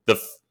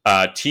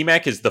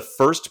 T-Mac is the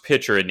first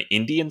pitcher in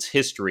Indians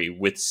history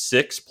with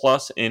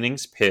 6+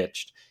 innings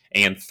pitched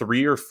and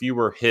 3 or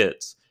fewer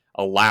hits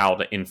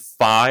allowed in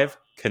 5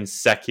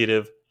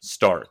 consecutive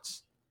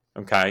starts.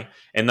 Okay.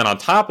 And then on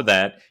top of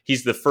that,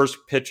 he's the first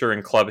pitcher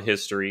in club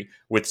history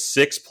with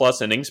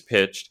 6+ innings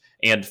pitched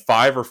and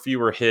 5 or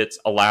fewer hits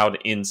allowed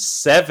in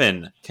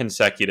 7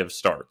 consecutive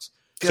starts.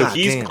 So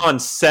he's gone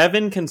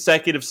 7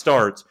 consecutive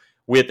starts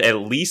with at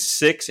least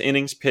 6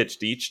 innings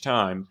pitched each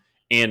time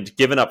and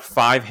given up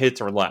 5 hits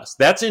or less.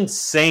 That's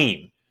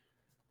insane.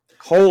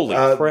 Holy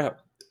crap.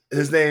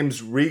 His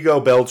name's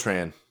Rigo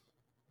Beltran.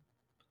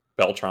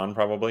 Beltran,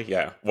 probably?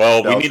 Yeah.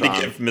 Well, we need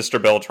to give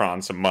Mr.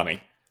 Beltran some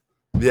money.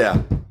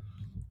 Yeah.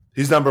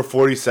 He's number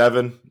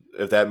 47,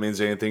 if that means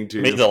anything to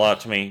you. Means a lot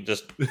to me.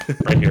 Just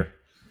right here.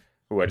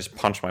 Ooh, I just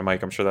punched my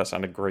mic. I'm sure that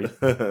sounded great.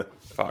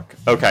 Fuck.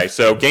 Okay,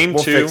 so game 2.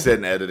 We'll fix it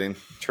in editing.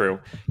 True.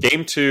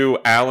 Game 2,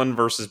 Allen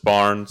versus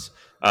Barnes.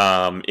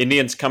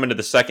 Indians come into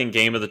the second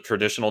game of the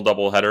traditional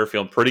doubleheader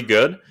feeling pretty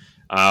good.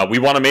 We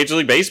won a Major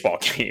League Baseball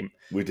game.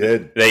 We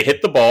did. They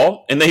hit the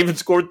ball, and they even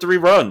scored 3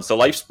 runs. So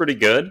life's pretty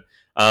good.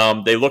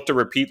 They look to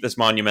repeat this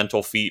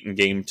monumental feat in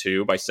Game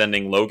 2 by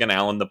sending Logan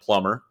Allen, the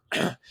plumber,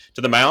 to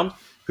the mound,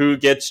 who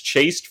gets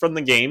chased from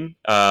the game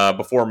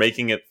before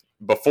making it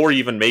before he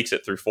even makes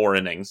it through 4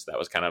 innings. That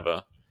was kind of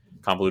a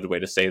convoluted way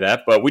to say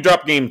that. But we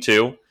dropped game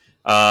 2.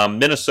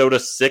 Minnesota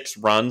 6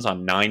 runs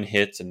on 9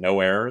 hits and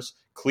no errors.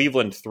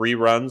 Cleveland 3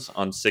 runs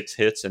on 6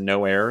 hits and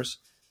no errors.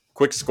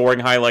 Quick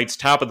scoring highlights.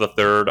 Top of the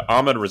 3rd,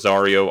 Ahmed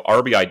Rosario,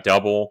 RBI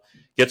double,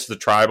 gets the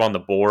Tribe on the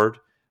board,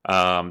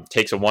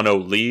 takes a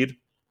 1-0 lead.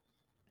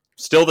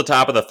 Still the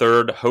top of the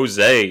 3rd,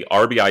 Jose,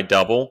 RBI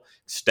double,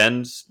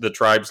 extends the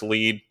Tribe's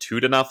lead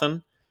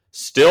 2-0.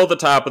 Still the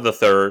top of the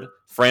 3rd,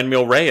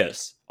 Franmil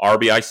Reyes,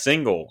 RBI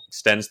single,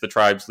 extends the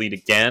Tribe's lead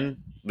again,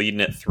 leading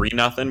it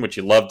 3-0, which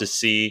you love to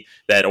see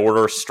that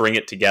order string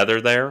it together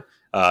there,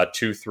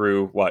 2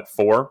 through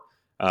 4,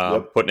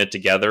 putting it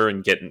together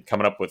and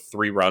coming up with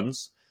 3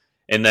 runs.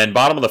 And then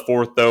bottom of the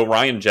 4th, though,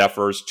 Ryan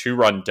Jeffers,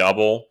 2-run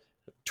double.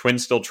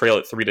 Twins still trail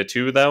at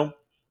 3-2, though.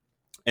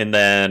 And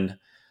then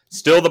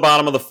still the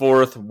bottom of the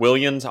 4th,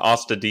 Williams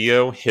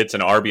Astudillo hits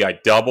an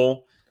RBI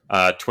double.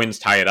 Twins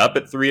tie it up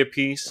at 3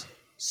 apiece.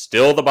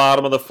 Still the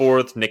bottom of the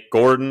 4th, Nick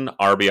Gordon,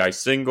 RBI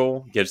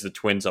single, gives the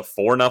Twins a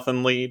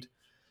 4-0 lead.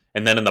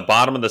 And then in the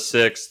bottom of the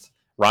 6th,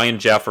 Ryan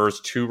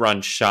Jeffers,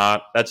 2-run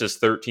shot. That's his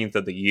 13th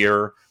of the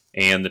year.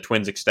 And the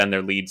Twins extend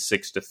their lead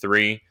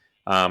 6-3.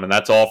 And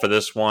that's all for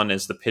this one,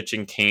 as the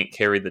pitching can't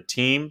carry the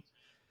team.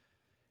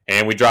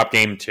 And we drop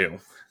game 2.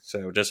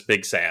 So just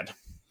big sad.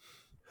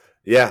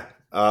 Yeah.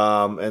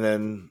 And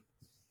then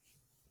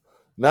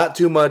not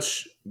too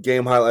much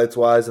game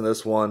highlights-wise in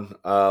this one.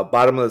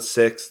 Bottom of the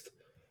 6th,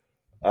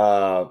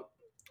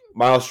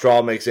 Miles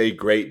Straw makes a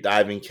great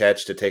diving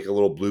catch to take a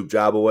little bloop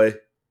job away.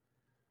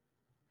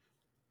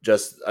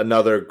 Just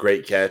another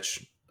great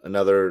catch.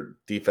 Another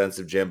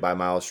defensive gem by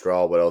Miles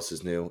Straw. What else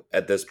is new?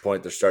 At this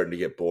point, they're starting to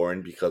get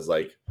boring because,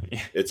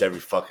 it's every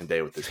fucking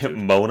day with this dude.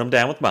 Mowing them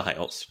down with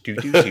Miles.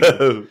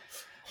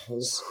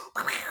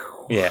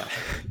 Yeah.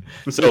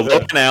 So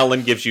Logan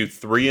Allen gives you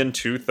 3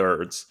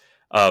 2/3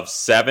 of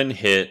 7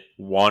 hit,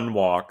 1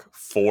 walk,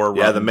 4 run.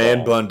 Yeah, the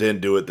man bun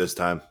didn't do it this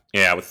time.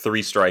 Yeah, with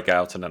 3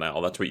 strikeouts and an L.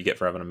 That's what you get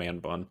for having a man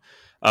bun.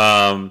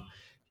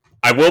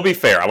 I will be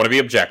fair. I want to be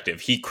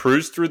objective. He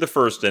cruised through the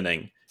first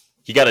inning.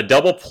 He got a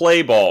double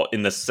play ball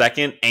in the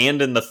 2nd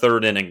and in the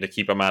 3rd inning to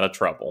keep him out of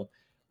trouble.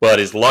 But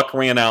his luck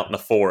ran out in the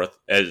 4th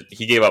as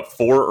he gave up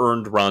 4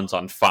 earned runs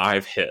on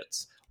 5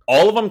 hits.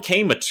 All of them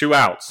came with 2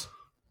 outs.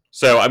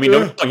 So, I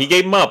mean, he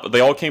gave them up, but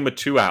they all came with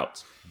 2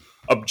 outs.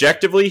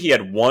 Objectively, he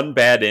had 1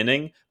 bad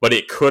inning, but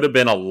it could have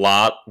been a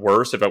lot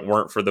worse if it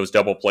weren't for those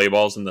double play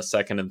balls in the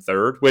 2nd and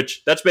 3rd,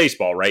 which that's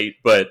baseball, right?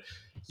 But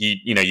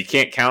you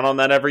can't count on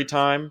that every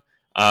time.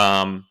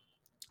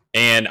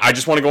 And I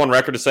just want to go on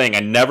record as saying I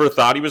never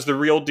thought he was the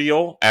real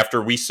deal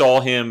after we saw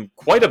him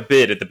quite a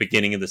bit at the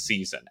beginning of the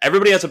season.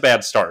 Everybody has a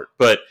bad start,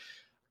 but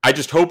I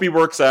just hope he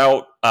works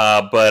out.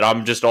 But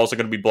I'm just also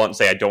going to be blunt and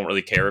say I don't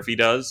really care if he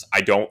does.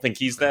 I don't think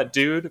he's that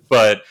dude,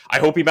 but I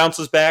hope he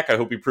bounces back. I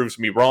hope he proves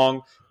me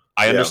wrong.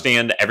 I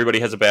understand everybody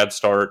has a bad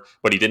start,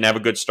 but he didn't have a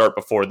good start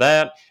before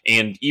that.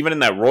 And even in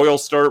that Royal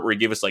start where he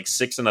gave us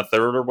 6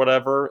 1/3 or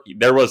whatever,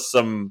 there was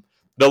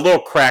the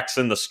little cracks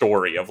in the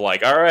story of all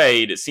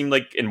right, it seemed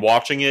like in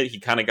watching it, he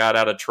kind of got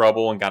out of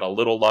trouble and got a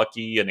little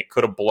lucky and it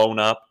could have blown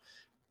up.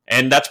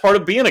 And that's part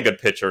of being a good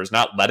pitcher, is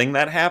not letting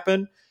that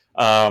happen.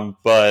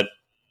 But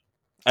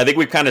I think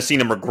we've kind of seen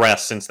him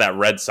regress since that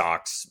Red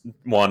Sox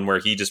one where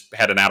he just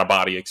had an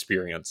out-of-body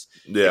experience.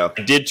 Yeah.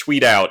 I did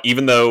tweet out,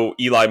 even though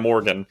Eli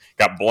Morgan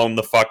got blown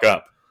the fuck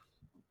up,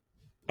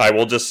 I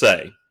will just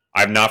say,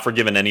 I've not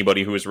forgiven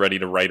anybody who is ready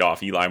to write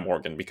off Eli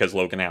Morgan because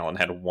Logan Allen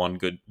had one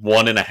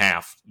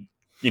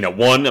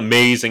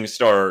amazing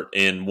start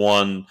and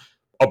 1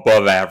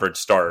 above average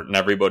start. And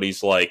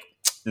everybody's like,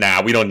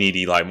 nah, we don't need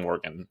Eli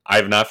Morgan. I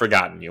have not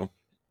forgotten you.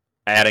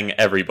 Adding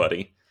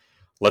everybody.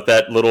 Let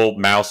that little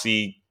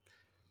mousy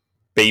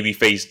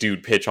babyface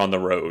dude pitch on the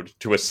road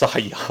to a Cy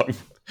Young.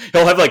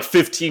 He'll have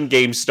 15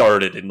 games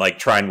started and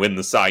try and win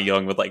the Cy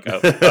Young with a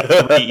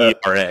 3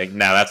 ERA.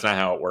 Now that's not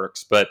how it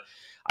works. But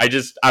I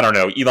don't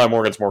know. Eli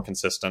Morgan's more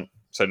consistent,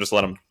 so just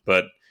let him.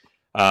 But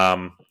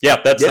I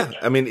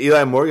mean,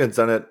 Eli Morgan's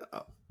done it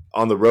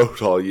on the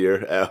road all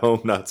year. At home,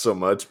 not so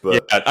much.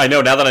 But yeah, I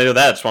know. Now that I know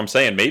that, that's what I'm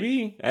saying.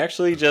 Maybe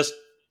actually just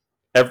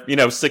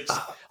 6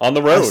 on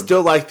the road. I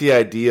still like the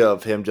idea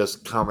of him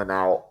just coming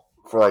out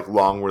for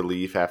long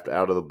relief out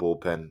of the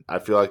bullpen. I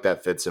feel like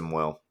that fits him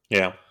well.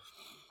 Yeah.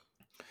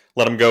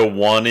 Let him go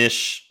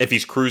 1-ish. If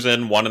he's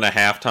cruising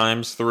 1.5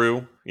 times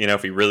through,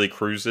 if he really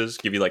cruises,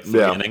 give you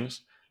 3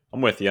 innings.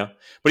 I'm with you.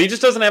 But he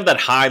just doesn't have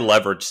that high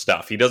leverage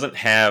stuff. He doesn't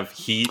have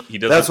heat. He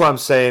doesn't. That's what I'm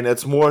saying.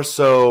 It's more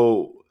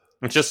so.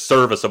 It's just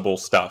serviceable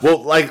stuff.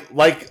 Well,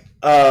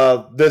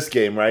 this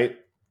game, right?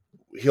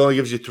 He only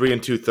gives you 3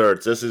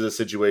 2/3. This is a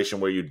situation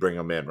where you'd bring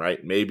him in,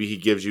 right? Maybe he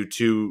gives you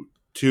two,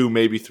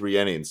 maybe 3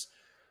 innings.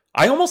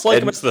 I almost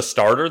like him as the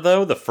starter,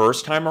 though, the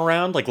first time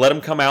around. Let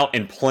him come out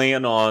and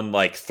plan on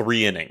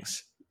 3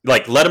 innings.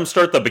 Let him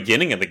start the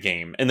beginning of the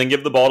game and then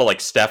give the ball to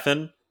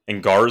Stefan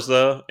and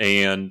Garza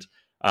and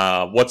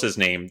what's his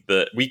name?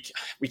 We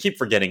keep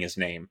forgetting his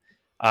name.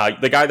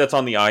 The guy that's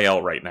on the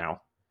IL right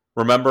now.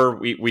 Remember,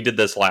 we did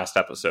this last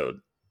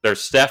episode.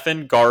 There's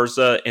Stefan,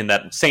 Garza, and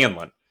that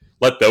Sandlin.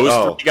 Let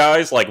those three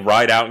guys like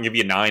ride out and give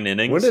you 9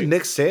 innings. When did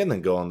Nick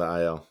Sandlin go on the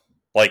IL?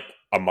 Like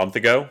a month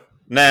ago.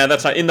 Nah,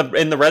 that's not in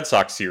the Red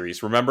Sox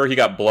series. Remember, he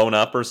got blown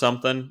up or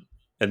something,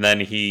 and then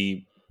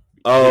he.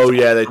 Oh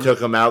yeah, they took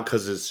him out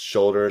because his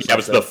shoulder. That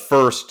was the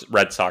first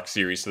Red Sox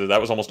series, so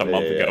that was almost a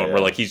month ago, and we're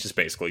like, he's just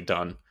basically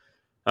done.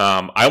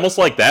 I almost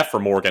like that for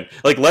Morgan.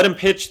 Like, let him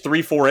pitch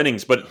 3-4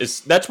 innings, but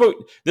this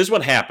is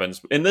what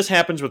happens, and this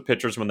happens with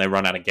pitchers when they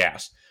run out of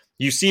gas.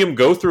 You see them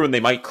go through and they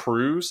might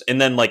cruise, and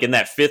then like in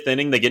that 5th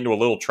inning, they get into a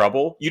little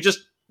trouble. You just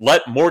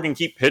let Morgan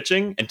keep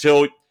pitching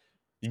until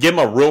you give him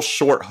a real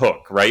short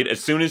hook, right? As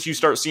soon as you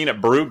start seeing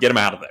it brew, get him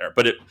out of there.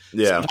 But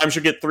sometimes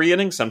you'll get 3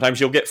 innings, sometimes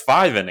you'll get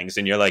 5 innings,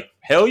 and you're like,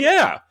 hell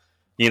yeah,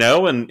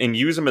 and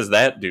use him as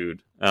that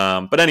dude.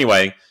 But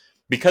anyway,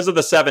 because of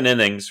the 7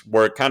 innings,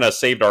 where it kind of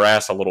saved our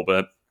ass a little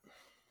bit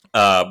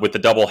with the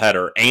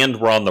doubleheader, and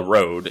we're on the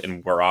road,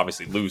 and we're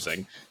obviously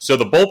losing. So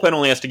the bullpen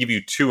only has to give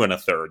you 2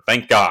 1/3.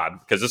 Thank God,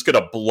 because this could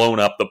have blown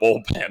up the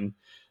bullpen.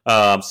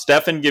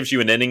 Stefan gives you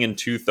an inning and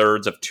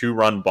 2/3 of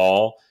 2-run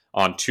ball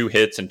on 2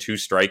 hits and 2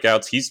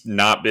 strikeouts. He's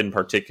not been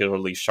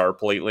particularly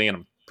sharp lately, and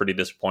I'm pretty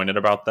disappointed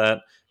about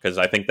that because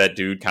I think that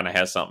dude kind of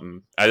has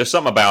something. There's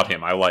something about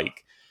him I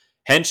like.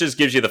 Henches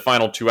gives you the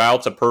final 2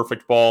 outs, a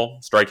perfect ball,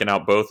 striking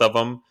out both of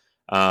them.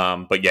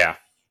 But yeah,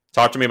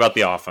 talk to me about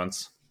the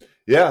offense.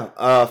 Yeah,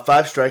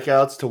 5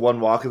 strikeouts to 1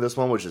 walk in this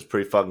one, which is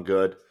pretty fucking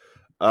good.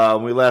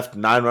 We left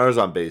 9 runners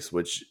on base,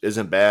 which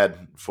isn't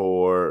bad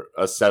for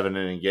a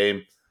 7-inning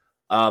game.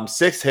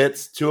 6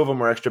 hits, 2 of them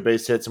were extra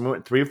base hits, and we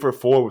went 3 for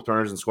 4 with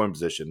runners in scoring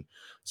position.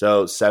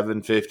 So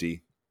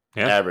 750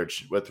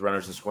 average with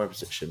runners in scoring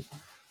position.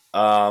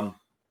 4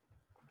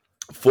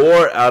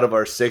 out of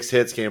our 6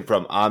 hits came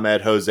from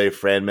Ahmed, Jose,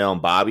 Franmil,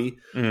 and Bobby.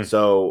 Mm-hmm.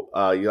 So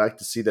you like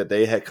to see that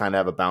they had kind of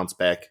have a bounce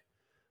back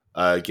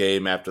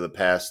game after the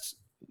past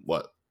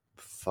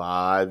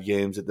 5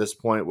 games at this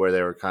point where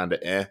they were kind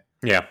of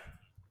Yeah.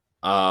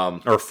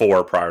 Or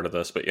 4 prior to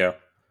this, but yeah.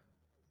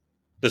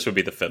 This would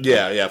be the 5th.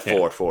 Yeah,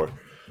 4.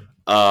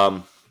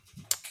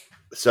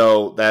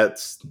 So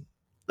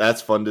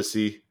that's fun to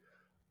see.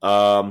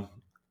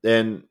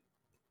 And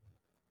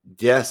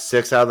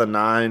 6 out of the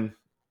 9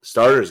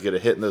 starters get a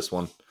hit in this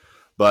one,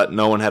 but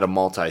no one had a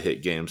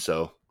multi-hit game.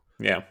 So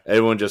yeah,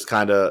 everyone just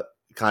kind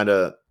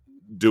of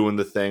doing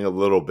the thing a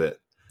little bit.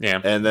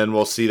 Yeah, and then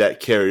we'll see that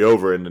carry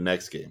over in the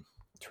next game.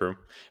 True.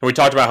 And we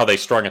talked about how they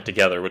strung it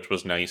together, which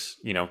was nice.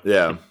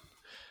 Yeah.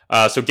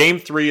 So game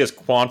 3 is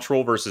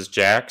Quantrill versus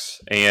Jax,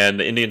 and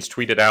the Indians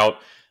tweeted out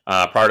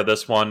prior to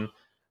this one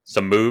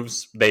some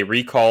moves. They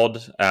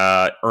recalled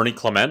Ernie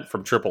Clement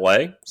from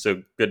AAA,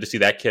 so good to see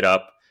that kid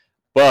up.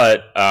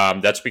 But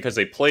that's because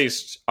they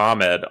placed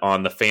Ahmed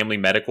on the family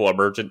medical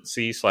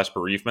emergency /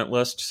 bereavement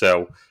list.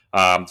 So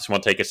just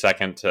want to take a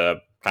second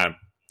to kind of,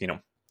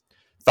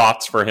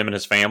 thoughts for him and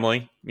his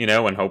family,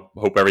 and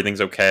hope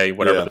everything's okay,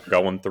 whatever they're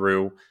going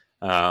through,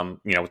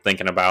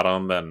 thinking about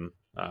him. And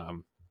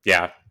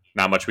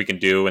not much we can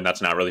do, and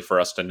that's not really for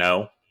us to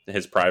know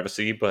his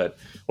privacy, but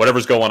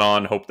whatever's going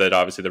on, hope that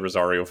obviously the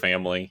Rosario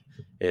family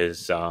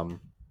is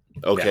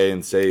okay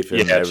and safe,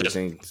 and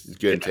everything's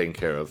good and taken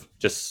care of.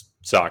 Just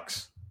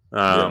sucks.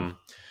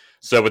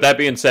 So with that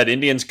being said,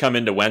 Indians come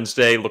into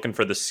Wednesday looking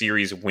for the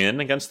series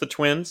win against the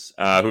Twins,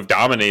 who've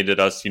dominated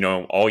us,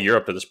 all year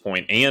up to this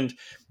point. And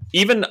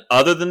even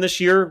other than this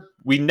year,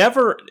 we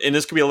never, and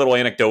this could be a little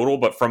anecdotal,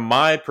 but from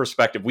my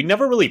perspective, we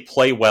never really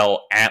play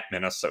well at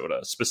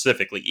Minnesota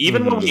specifically.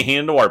 Even when we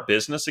handle our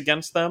business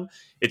against them,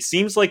 it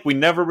seems like we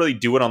never really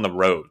do it on the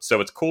road. So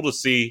it's cool to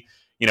see,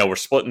 we're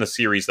splitting the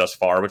series thus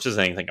far, which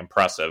isn't anything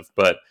impressive,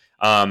 but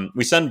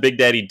we send Big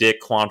Daddy Dick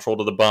Quantrill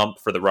to the bump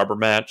for the rubber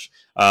match.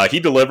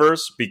 He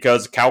delivers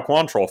because Cal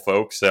Quantrill,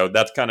 folks. So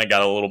that's kind of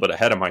got a little bit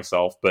ahead of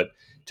myself. But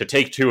to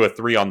take 2 of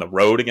 3 on the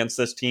road against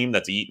this team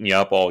that's eating you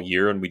up all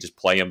year, and we just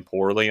play them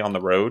poorly on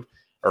the road.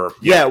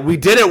 We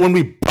did it when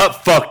we butt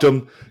fucked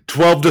them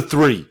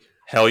 12-3.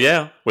 Hell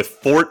yeah, with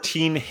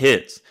 14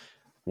 hits,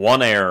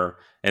 1 error.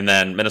 And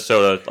then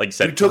Minnesota, like you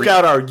said, we took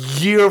out our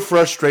year of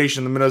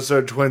frustration, the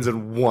Minnesota Twins,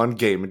 in 1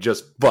 game and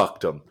just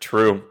fucked them.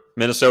 True.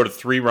 Minnesota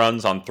 3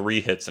 runs on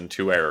 3 hits and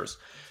 2 errors.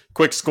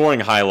 Quick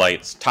scoring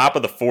highlights. Top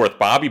of the 4th,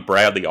 Bobby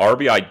Bradley,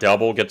 RBI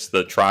double, gets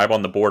the Tribe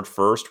on the board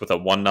first with a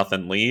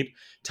 1-0 lead.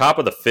 Top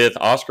of the 5th,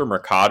 Oscar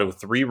Mercado,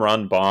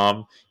 3-run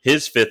bomb,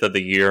 his 5th of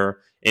the year.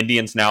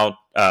 Indians now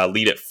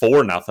lead at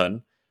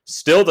 4-0.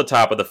 Still the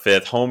top of the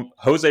 5th,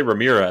 Jose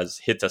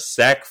Ramirez hits a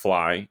sac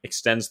fly,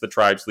 extends the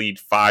Tribe's lead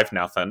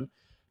 5-0.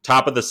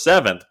 Top of the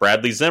 7th,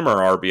 Bradley Zimmer,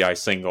 RBI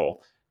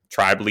single.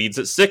 Tribe leads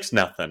at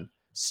 6-0.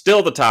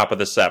 Still the top of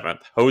the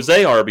 7th,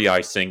 Jose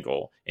RBI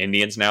single.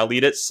 Indians now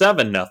lead at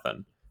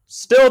 7-0.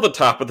 Still the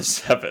top of the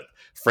 7th,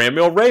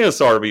 Franmil Reyes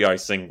RBI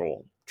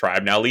single.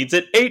 Tribe now leads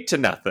at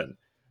 8-0.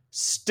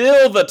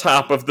 Still the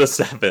top of the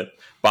 7th,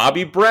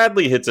 Bobby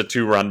Bradley hits a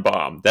 2-run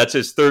bomb. That's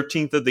his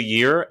 13th of the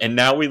year, and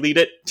now we lead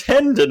at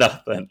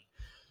 10-0.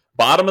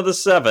 Bottom of the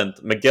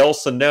 7th, Miguel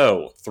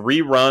Sano,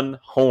 3-run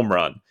home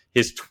run.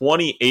 His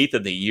 28th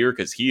of the year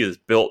because he is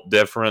built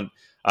different.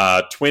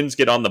 Twins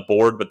get on the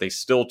board, but they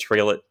still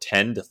trail it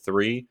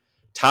 10-3.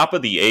 Top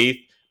of the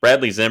 8th,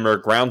 Bradley Zimmer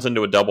grounds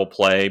into a double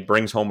play,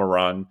 brings home a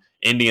run.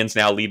 Indians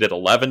now lead at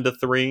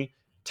 11-3.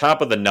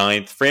 Top of the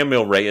 9th,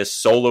 Franmil Reyes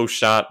solo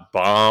shot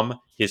bomb,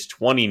 his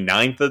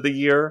 29th of the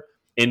year.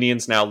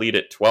 Indians now lead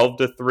at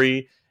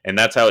 12-3, and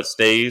that's how it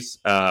stays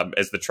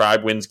as the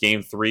Tribe wins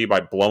Game 3 by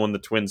blowing the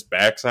Twins'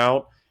 backs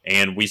out,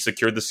 and we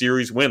secured the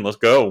series win. Let's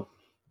go.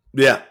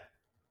 Yeah.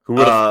 Who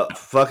would have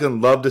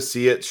fucking love to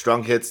see it.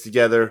 Strung hits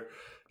together,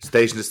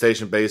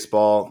 station-to-station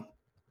baseball,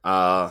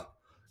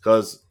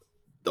 because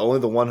only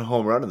the one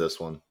home run in this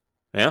one.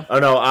 Yeah. Oh,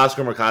 no,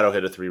 Oscar Mercado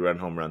hit a 3-run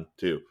home run,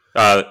 too.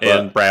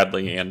 And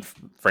Bradley and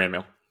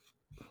Franmil.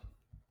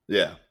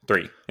 Yeah.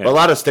 3. Yeah. A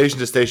lot of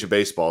station-to-station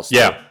baseball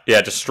stuff.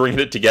 Yeah, just stringing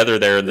it together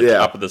there in the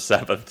top of the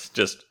 7th.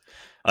 Just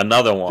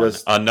another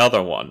one,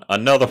 another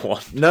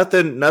one.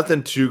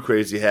 Nothing too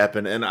crazy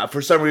happened. And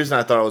for some reason,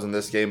 I thought it was in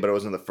this game, but it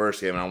was in the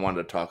first game, and I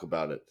wanted to talk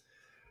about it.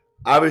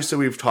 Obviously,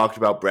 we've talked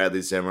about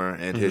Bradley Zimmer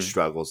and his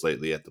struggles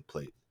lately at the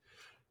plate.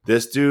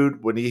 This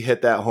dude, when he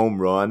hit that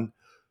home run,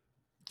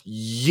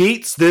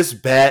 yeets this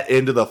bat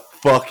into the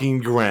fucking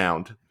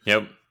ground.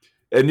 Yep.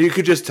 And you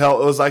could just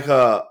tell it was like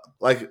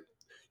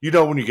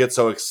when you get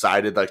so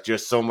excited, like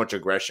just so much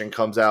aggression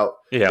comes out.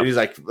 Yeah. And he's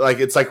like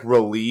it's like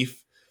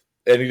relief.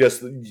 And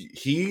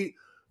he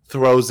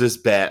throws this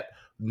bat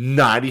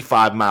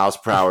 95 miles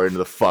per hour into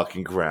the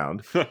fucking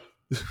ground.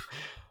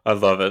 I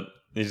love it.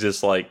 He's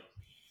just like,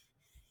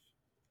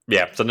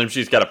 sometimes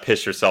you just got to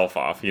piss yourself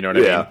off. You know what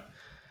I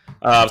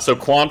mean? So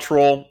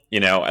Quantrill,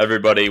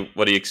 everybody,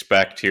 what do you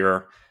expect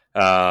here?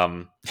 6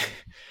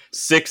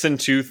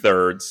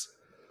 2/3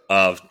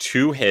 of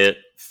 2 hit,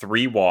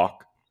 3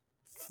 walk,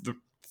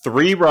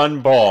 3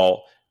 run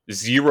ball.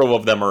 0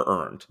 of them are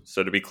earned.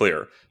 So to be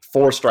clear,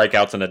 4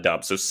 strikeouts and a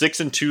dub. So 6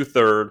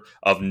 2/3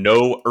 of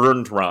no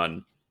earned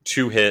run,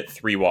 2 hit,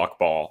 3 walk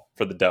ball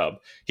for the dub.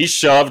 He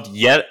shoved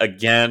yet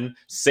again,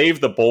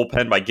 saved the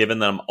bullpen by giving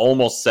them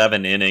almost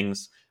 7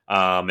 innings.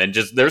 And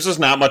there's just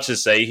not much to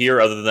say here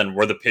other than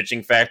we're the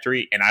pitching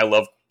factory, and I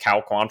love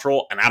Cal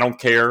Quantrill, and I don't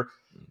care.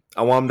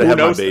 I want him to have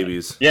my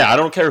babies. That. Yeah, I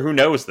don't care who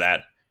knows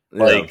that.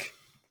 Yeah.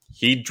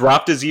 He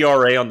dropped his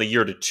ERA on the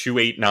year to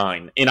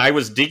 2.89. And I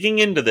was digging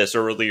into this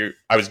earlier.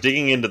 I was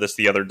digging into this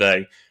the other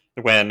day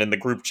when in the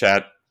group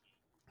chat,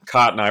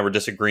 Cott and I were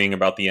disagreeing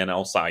about the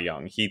NL Cy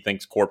Young. He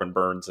thinks Corbin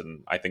Burns,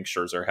 and I think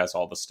Scherzer has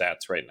all the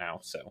stats right now.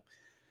 So,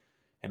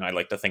 and I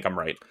like to think I'm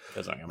right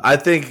because I am. I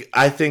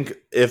think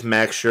if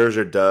Max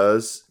Scherzer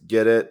does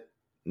get it,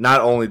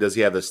 not only does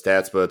he have the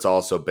stats, but it's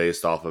also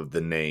based off of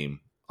the name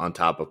on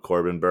top of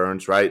Corbin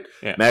Burns, right?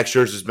 Yeah. Max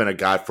Scherzer's been a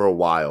guy for a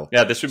while.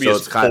 Yeah, this would be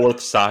his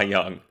 4th Cy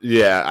Young.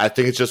 Yeah, I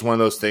think it's just one of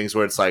those things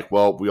where it's like,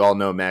 well, we all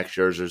know Max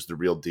Scherzer's the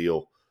real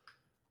deal.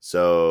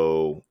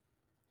 So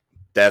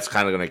that's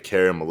kind of going to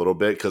carry him a little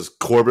bit because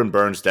Corbin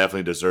Burns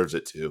definitely deserves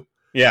it too.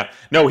 Yeah,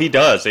 no, he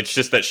does. It's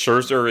just that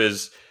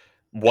Scherzer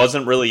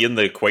wasn't really in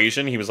the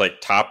equation. He was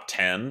like top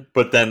 10,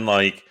 but then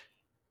like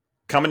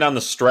coming down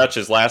the stretch,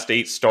 his last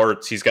 8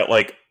 starts, he's got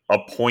like a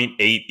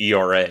 0.8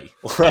 ERA.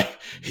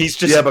 He's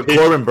just but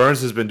Corbin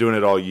Burns has been doing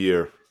it all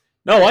year.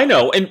 No, I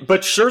know,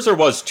 but Scherzer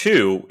was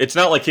too. It's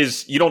not like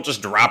you don't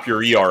just drop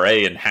your ERA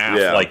in half.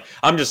 Yeah. Like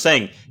I'm just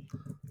saying,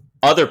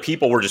 other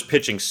people were just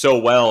pitching so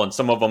well, and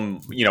some of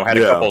them, had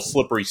a couple of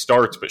slippery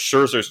starts. But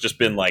Scherzer's just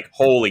been like,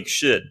 holy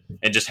shit,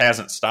 and just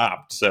hasn't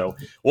stopped. So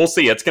we'll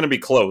see. It's going to be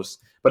close.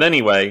 But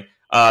anyway,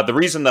 the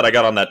reason that I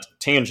got on that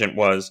tangent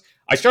was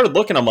I started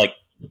looking. I'm like,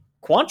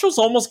 Quantrill's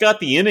almost got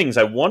the innings.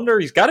 I wonder,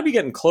 he's got to be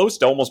getting close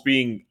to almost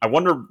being, I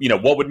wonder,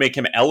 what would make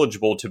him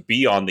eligible to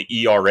be on the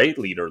ERA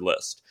leader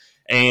list.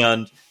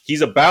 And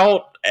he's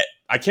about,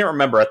 I can't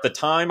remember, at the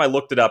time I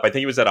looked it up, I think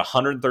he was at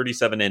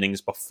 137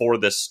 innings before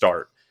this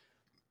start.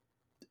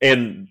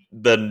 And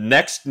the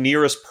next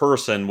nearest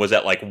person was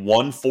at like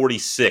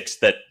 146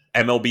 that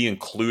MLB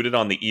included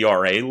on the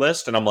ERA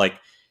list. And I'm like,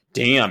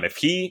 damn, if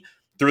he,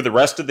 through the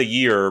rest of the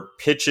year,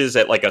 pitches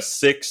at like a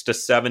 6 to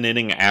 7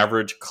 inning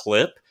average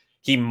clip,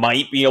 he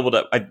might be able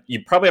to,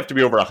 you probably have to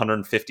be over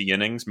 150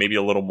 innings, maybe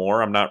a little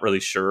more. I'm not really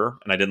sure,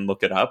 and I didn't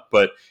look it up,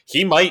 but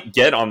he might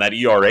get on that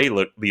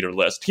ERA leader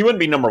list. He wouldn't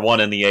be number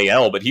 1 in the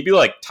AL, but he'd be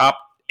like top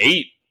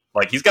 8.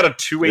 Like, he's got a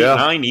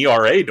 2.89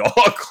 ERA,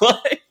 dog.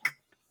 Like,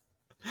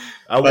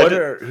 I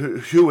wonder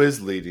who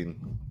is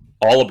leading.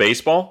 All of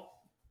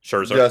baseball?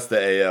 Scherzer. Just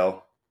the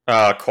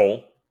AL.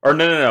 Cole. Or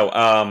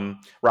no.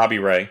 Robbie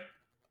Ray.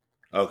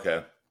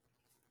 Okay.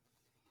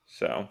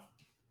 So...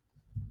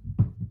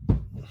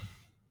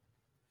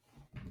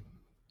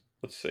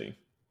 let's see.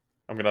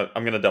 I'm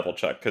gonna double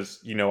check because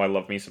I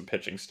love me some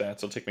pitching stats.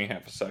 It'll take me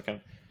half a second.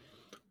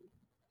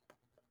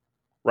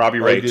 Robbie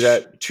Ray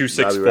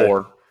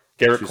 264.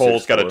 Garrett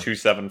Cole's got a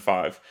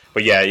 275.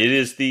 But yeah, it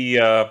is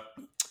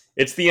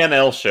it's the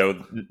NL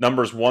show.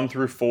 Numbers 1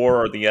 through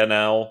 4 are the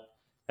NL,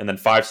 and then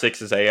 5,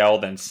 6 is AL.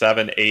 Then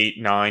 7,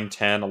 8, 9,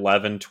 10,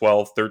 11,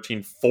 12,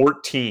 13,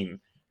 14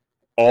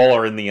 all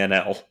are in the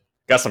NL.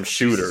 Got some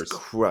shooters. Jesus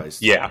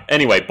Christ. Yeah.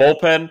 Anyway,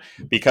 bullpen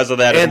because of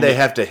that, and they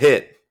have to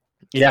hit.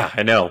 Yeah,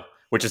 I know,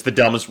 which is the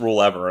dumbest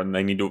rule ever, and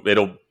they need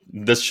to.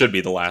 this should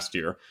be the last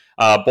year.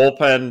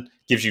 Bullpen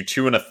gives you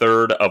 2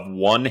 1/3 of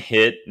 1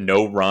 hit,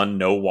 no run,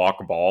 no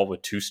walk ball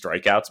with 2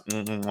 strikeouts.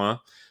 Mm-hmm.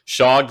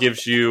 Shaw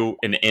gives you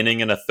an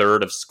inning and a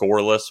third of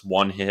scoreless,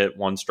 1 hit,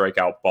 1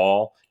 strikeout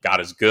ball.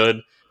 God is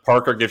good.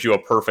 Parker gives you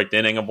a perfect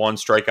inning of 1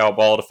 strikeout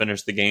ball to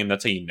finish the game.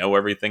 That's how you know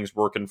everything's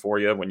working for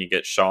you when you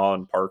get Shaw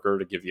and Parker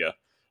to give you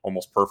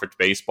almost perfect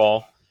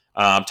baseball.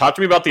 Talk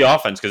to me about the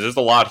offense because there's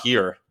a lot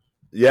here.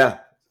 Yeah.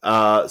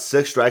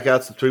 6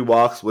 strikeouts and 3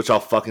 walks, which I'll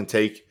fucking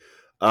take.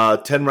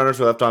 10 runners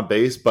were left on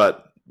base,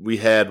 but we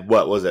had,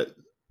 what was it?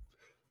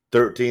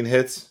 13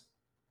 hits?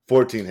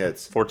 14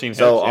 hits. 14 hits.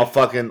 So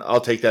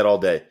I'll take that all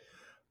day.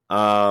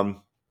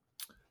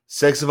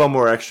 6 of them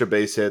were extra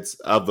base hits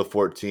of the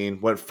 14.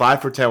 Went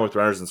 5 for 10 with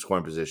runners in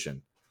scoring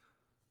position.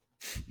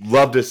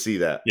 Love to see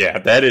that. Yeah,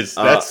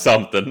 that's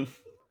something.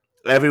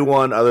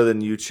 Everyone other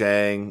than Yu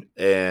Chang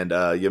and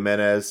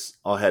Jimenez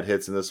all had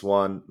hits in this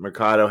one.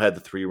 Mercado had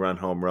the 3-run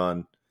home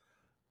run,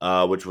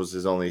 which was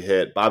his only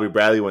hit. Bobby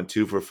Bradley went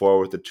 2 for 4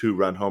 with a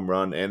 2-run home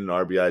run and an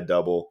RBI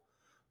double.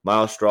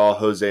 Miles Straw,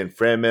 Jose, and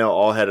Franmil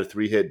all had a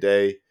 3-hit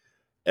day.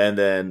 And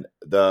then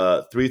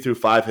the 3 through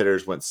 5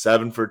 hitters went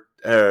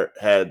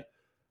had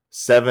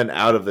 7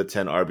 out of the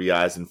 10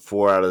 RBIs and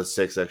 4 out of the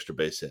 6 extra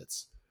base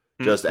hits.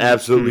 Just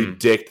absolutely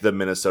dicked the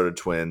Minnesota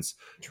Twins.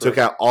 True. Took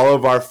out all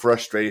of our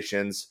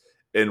frustrations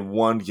in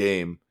one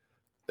game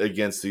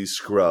against these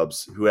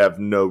scrubs who have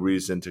no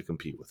reason to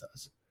compete with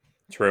us.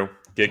 True.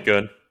 Get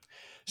good.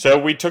 So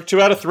we took 2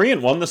 out of 3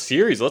 and won the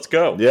series. Let's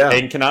go. Yeah.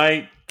 And can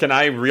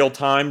I real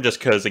time, just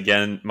because,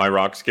 again, my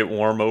rocks get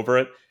warm over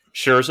it.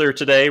 Scherzer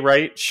today,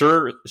 right?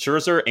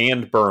 Scherzer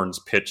and Burns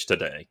pitched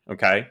today,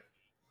 okay?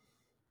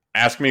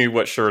 Ask me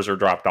what Scherzer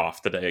dropped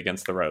off today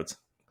against the Reds.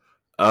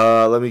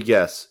 Let me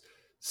guess.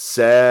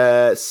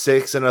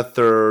 6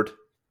 1/3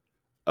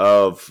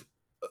 of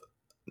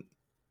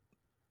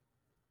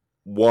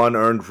 1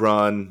 earned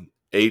run,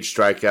 8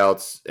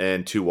 strikeouts,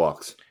 and 2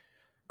 walks.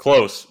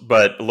 Close,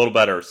 but a little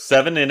better.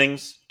 7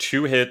 innings,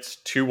 2 hits,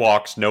 2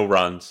 walks, no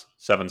runs,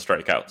 7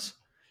 strikeouts.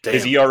 Damn.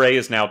 His ERA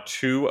is now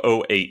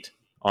 2.08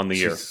 on the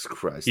year. Jesus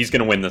Christ. He's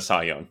going to win the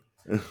Cy Young.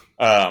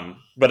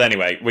 But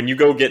anyway, when you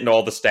go get into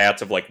all the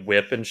stats of like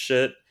whip and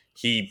shit,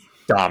 he's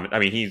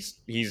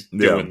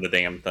doing the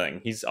damn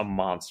thing. He's a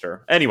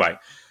monster. Anyway,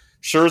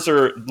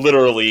 Scherzer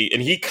literally,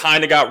 and he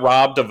kind of got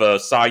robbed of a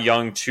Cy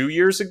Young 2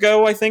 years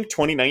ago, I think,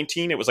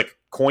 2019. It was like a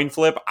coin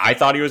flip. I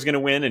thought he was going to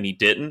win, and he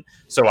didn't.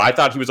 So I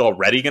thought he was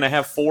already going to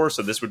have 4,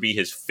 so this would be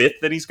his 5th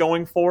that he's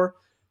going for.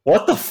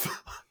 What the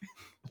fuck?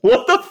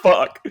 What the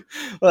fuck?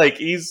 Like,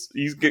 he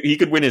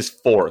could win his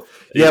 4th.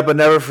 Yeah, but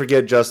never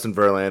forget Justin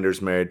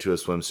Verlander's married to a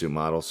swimsuit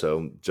model,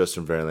 so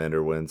Justin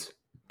Verlander wins.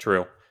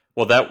 True.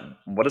 Well,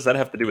 what does that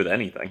have to do with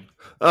anything?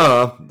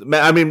 So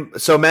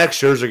Max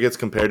Scherzer gets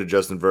compared to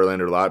Justin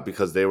Verlander a lot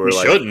because they were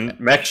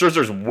shouldn't. Max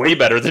Scherzer's way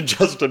better than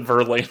Justin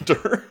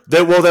Verlander.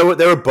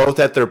 They were both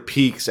at their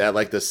peaks at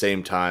like the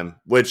same time,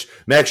 which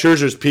Max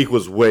Scherzer's peak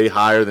was way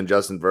higher than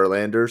Justin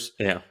Verlander's.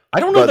 Yeah.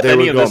 I don't know if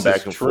any of this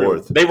is true.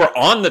 Forth. They were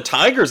on the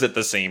Tigers at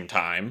the same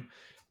time,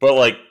 but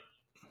like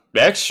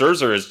Max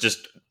Scherzer has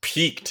just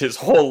peaked his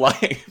whole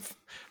life.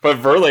 But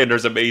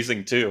Verlander's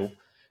amazing too.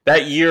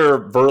 That year,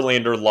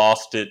 Verlander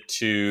lost it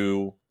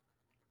to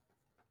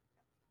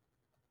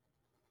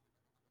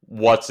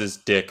what's his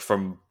dick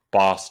from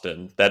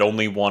Boston that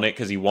only won it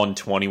because he won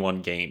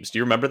 21 games. Do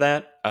you remember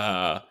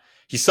that?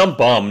 He's some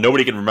bum.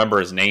 Nobody can remember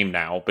his name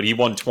now, but he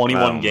won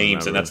 21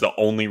 games, and that's the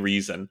only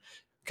reason.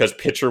 Because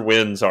pitcher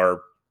wins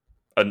are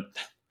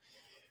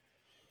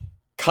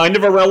kind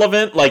of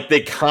irrelevant. Like,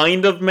 they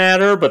kind of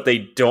matter, but they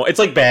don't. It's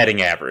like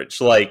batting average.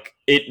 Like,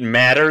 it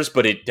matters,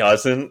 but it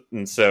doesn't.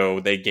 And so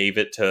they gave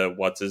it to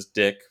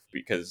what's-his-dick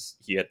because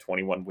he had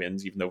 21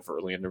 wins, even though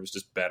Verlander was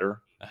just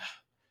better.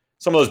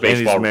 Some of those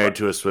baseball... And he's married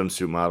to a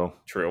swimsuit model.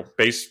 True.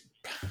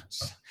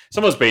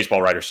 Some of those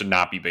baseball writers should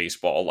not be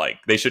baseball. Like,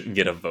 they shouldn't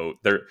get a vote.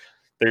 They're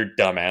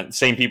dumb at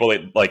same people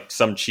that, like,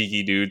 some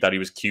cheeky dude thought he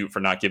was cute for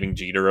not giving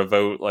Jeter a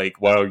vote. Like,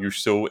 wow, you're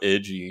so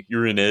edgy.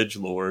 You're an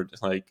edgelord.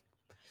 Like,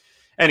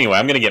 anyway,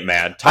 I'm gonna get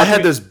mad. I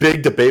had this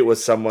big debate with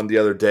someone the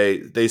other day.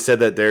 They said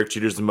that Derek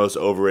Jeter's the most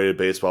overrated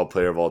baseball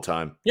player of all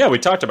time. Yeah, we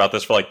talked about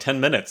this for like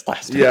 10 minutes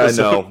last episode. Yeah, I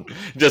know.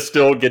 Just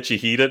still get you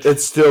heated. It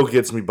still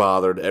gets me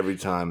bothered every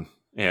time.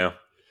 Yeah.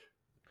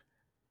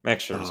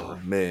 Max Scherzer. Oh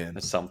man,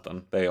 it's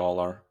something. They all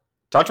are.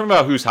 Talk to me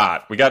about who's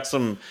hot. We got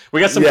some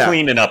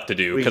cleaning up to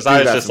do because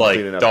I was just like,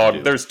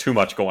 dog, there's too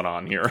much going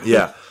on here.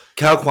 Yeah.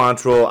 Cal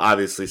Quantrill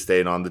obviously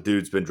staying on. The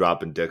dude's been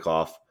dropping dick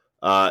off.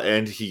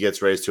 And he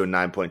gets raised to a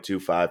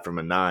 9.25 from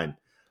a 9.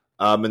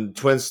 In the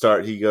Twins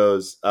start, he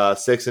goes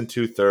 6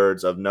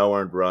 2/3 of no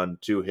earned run,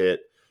 2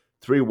 hit,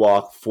 3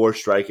 walk, 4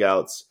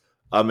 strikeouts.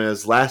 In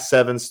his last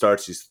 7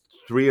 starts, he's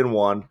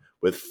 3-1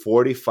 with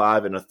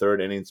 45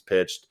 1/3 innings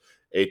pitched,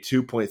 a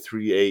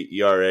 2.38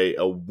 ERA,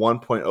 a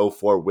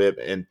 1.04 WHIP,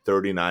 and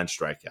 39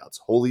 strikeouts.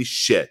 Holy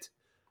shit!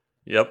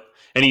 Yep.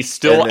 And he's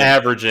still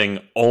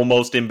averaging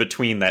almost in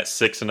between that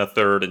 6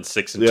 1/3 and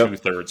 6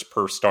 2/3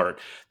 per start.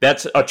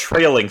 That's a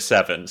trailing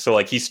 7. So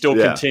like he's still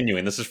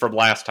continuing. This is from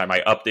last time.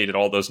 I updated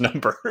all those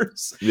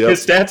numbers.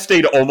 His stats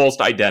stayed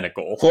almost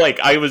identical. Like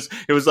it was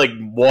like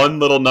one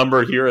little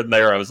number here and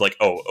there. I was like,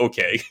 oh,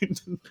 okay.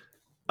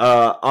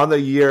 On the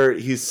year,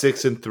 he's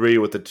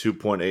 6-3 with a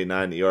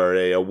 2.89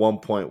 ERA, a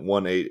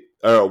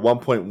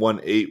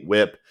 1.18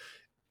 WHIP,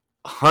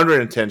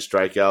 110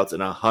 strikeouts,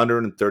 and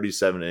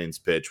 137 innings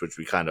pitched, which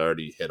we kind of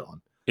already hit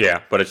on.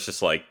 Yeah, but it's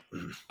just like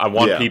I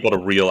want people to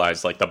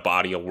realize like the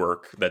body of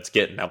work that's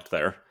getting up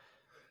there.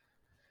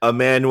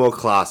 Emmanuel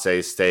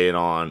Clase staying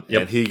on,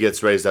 and he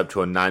gets raised up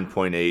to a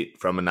 9.8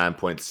 from a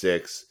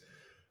 9.6.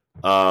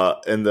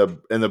 In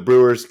the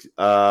Brewers,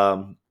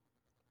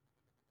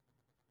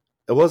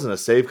 it wasn't a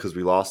save because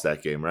we lost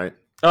that game, right?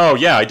 Oh,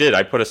 yeah, I did.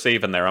 I put a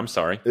save in there. I'm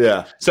sorry.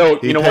 Yeah.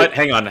 So, you know what?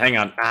 Hang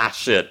on. Ah,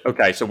 shit.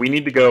 Okay, so we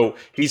need to go.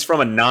 He's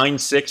from a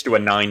 9.6 to a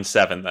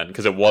 9.7 then,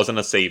 because it wasn't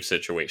a save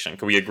situation.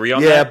 Can we agree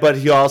on that? Yeah, but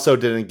he also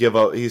didn't give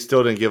up. He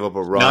still didn't give up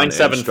a run.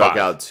 9.75. And struck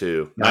out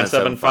 2.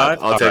 9.75?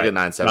 I'll take it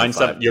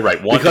 9.75. You're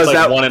right. Because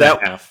like one and a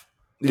half.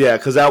 Yeah,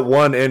 because that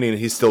one inning,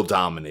 he still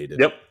dominated.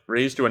 Yep.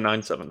 Raised to a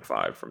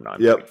 9.75 from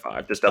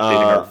 9.5. Just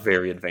updating our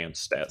very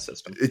advanced stat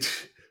system.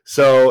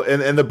 So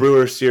in the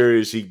Brewers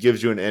series, he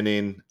gives you an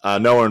inning,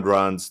 no earned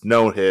runs,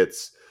 no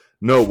hits,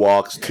 no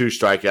walks, 2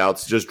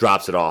 strikeouts, just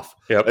drops it off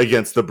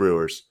against the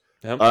Brewers.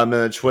 Yep. In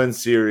the Twins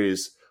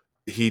series,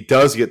 he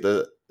does get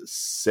the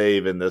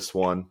save in this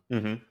one.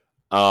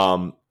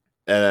 Mm-hmm.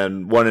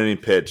 And 1 inning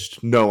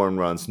pitched, no earned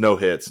runs, no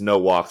hits, no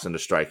walks, and a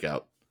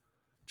strikeout.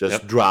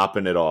 Just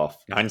dropping it off.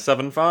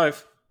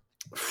 9.75.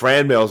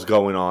 Franmail's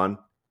going on.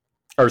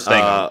 Or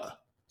staying on.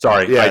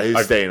 Sorry, yeah,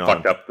 he's staying on. on.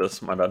 Fucked up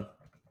this, my bad.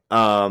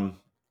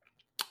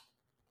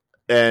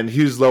 And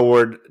he's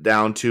lowered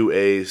down to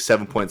a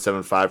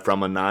 7.75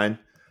 from a 9.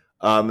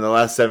 In the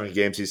last 7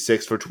 games, he's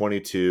 6 for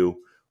 22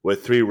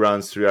 with 3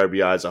 runs, 3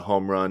 RBIs, a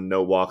home run,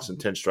 no walks, and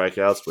 10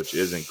 strikeouts, which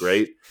isn't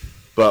great.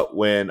 But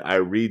when I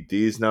read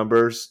these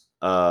numbers,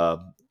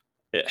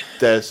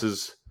 this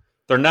is...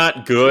 They're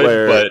not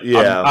good, but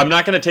I'm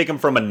not going to take him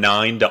from a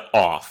 9 to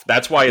off.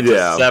 That's why it's a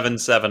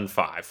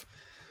 7.75.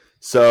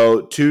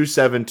 So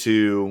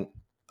 2.72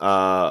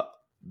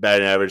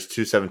 batting average,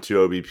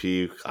 2.72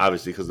 OBP,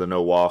 obviously because of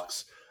no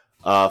walks,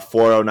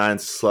 4.09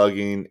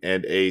 slugging,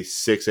 and a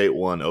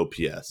 6.81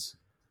 OPS.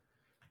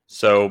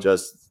 So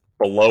just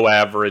below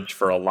average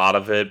for a lot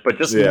of it, but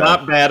just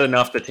not bad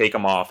enough to take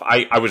him off.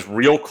 I was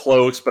real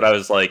close, but I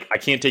was like, I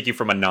can't take you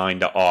from a 9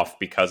 to off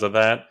because of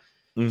that.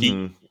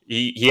 Mm-hmm.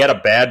 He had a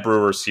bad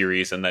Brewers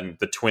series, and then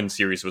the Twin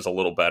series was a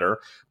little better.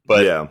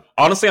 But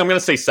honestly, I'm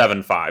going to say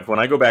 7.5. When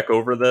I go back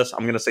over this,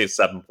 I'm going to say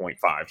 7.5.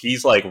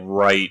 He's like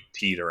right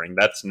teetering.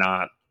 That's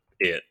not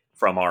it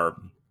from our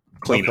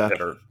cleanup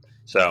hitter.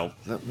 So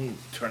let me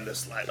turn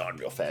this light on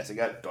real fast. It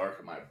got dark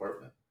in my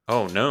apartment.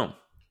 Oh, no.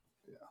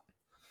 Yeah.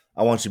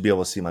 I want you to be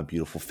able to see my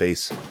beautiful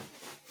face.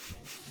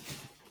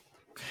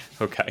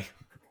 Okay.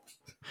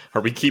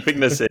 Are we keeping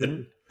this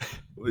in?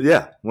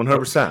 Yeah,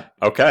 100%.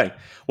 Okay.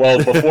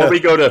 Well, before we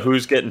go to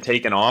who's getting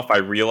taken off, I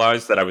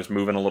realized that I was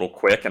moving a little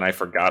quick and I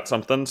forgot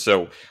something.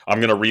 So I'm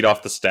going to read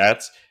off the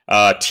stats.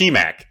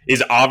 T-Mac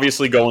is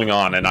obviously going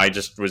on, and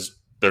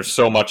there's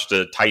so much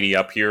to tidy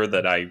up here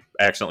that I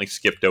accidentally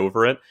skipped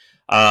over it.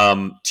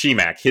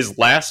 T-Mac,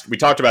 we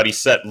talked about he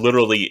set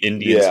literally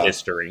Indians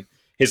history.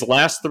 His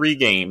last 3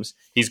 games,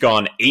 he's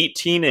gone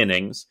 18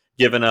 innings,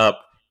 given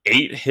up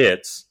 8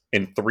 hits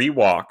and 3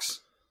 walks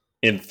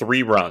in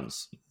 3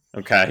 runs.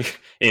 Okay,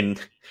 in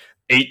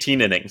 18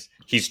 innings.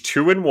 He's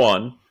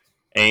 2-1,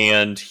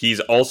 and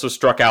he's also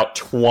struck out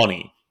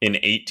 20 in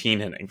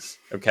 18 innings.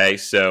 Okay,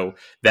 so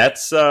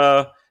that's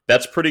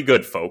pretty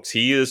good, folks.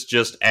 He is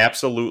just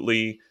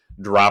absolutely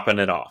dropping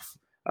it off.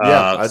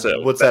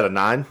 What's that, a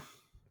 9?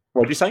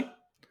 What'd you say?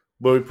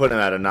 What are we putting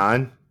him at, a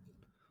 9?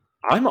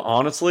 I'm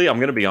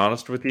going to be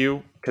honest with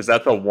you, because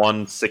that's a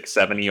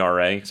 1.67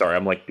 ERA. Sorry,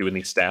 I'm like doing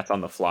these stats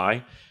on the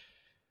fly.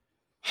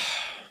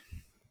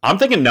 I'm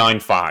thinking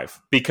 9.5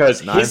 because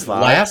his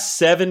last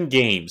 7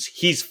 games,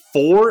 he's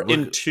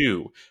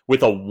 4-2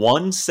 with a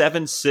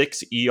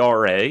 1.76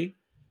 ERA,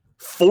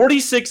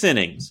 46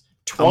 innings,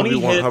 20 hits.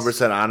 I'm going to be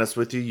 100% honest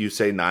with you. You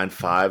say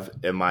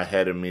 9.5, and my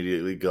head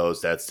immediately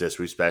goes, that's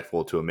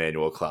disrespectful to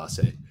Emmanuel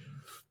Clase.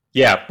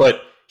 Yeah,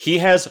 but he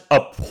has a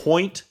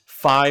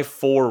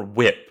 .54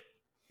 WHIP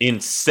in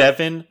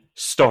 7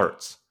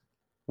 starts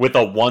with a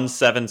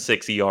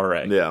 1.76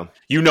 ERA. Yeah,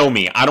 you know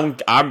me.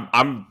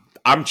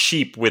 I'm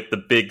cheap with the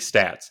big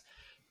stats.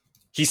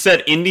 He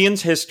said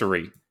Indians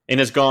history and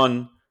has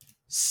gone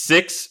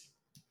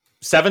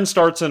 7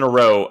 starts in a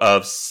row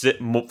of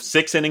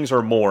 6 innings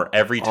or more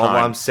every time. All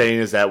I'm saying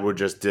is that we're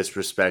just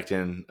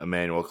disrespecting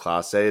Emmanuel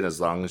Clase, and as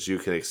long as you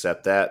can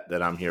accept that,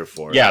 then I'm here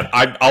for it. Yeah,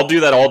 I'll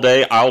do that all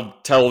day. I'll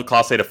tell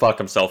Clase to fuck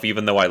himself,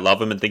 even though I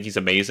love him and think he's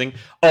amazing.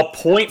 A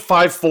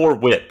 .54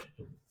 whip.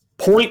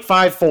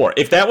 0.54.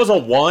 If that was a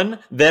 1,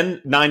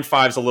 then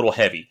 9.5 is a little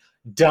heavy.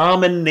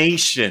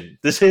 Domination.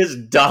 This is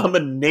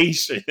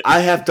domination.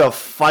 I have to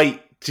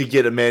fight to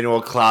get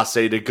Emmanuel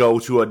Clase to go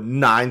to a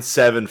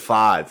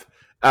 9.75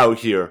 out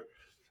here.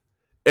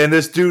 And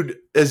this dude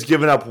has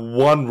given up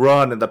 1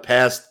 run in the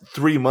past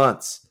 3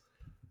 months.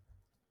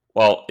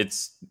 Well,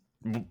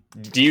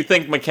 do you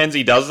think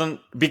McKenzie doesn't?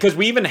 Because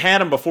we even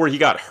had him before he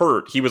got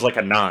hurt. He was like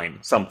a 9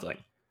 something.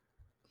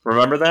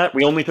 Remember that?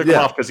 We only took him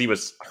off because he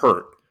was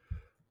hurt.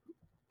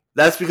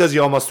 That's because he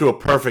almost threw a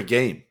perfect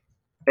game.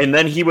 And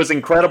then he was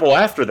incredible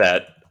after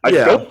that.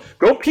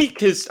 Go peek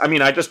his. I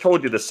mean, I just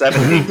told you the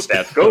 7-game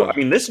stats. Go. I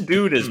mean, this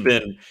dude has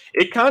been.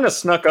 It kind of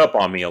snuck up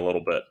on me a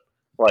little bit.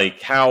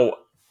 Like how.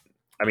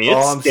 I mean, it's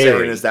all I'm scary.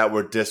 saying is that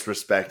we're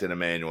disrespecting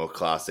Emmanuel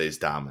Clase's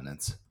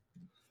dominance.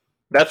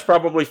 That's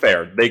probably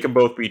fair. They can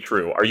both be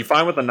true. Are you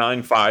fine with a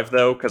 9.5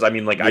 though? Because I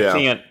mean, like I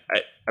can't.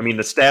 I mean,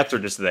 the stats are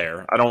just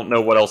there. I don't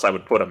know what else I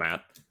would put him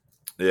at.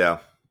 Yeah.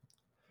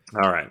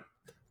 All right.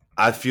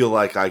 I feel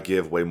like I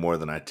give way more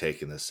than I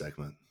take in this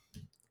segment.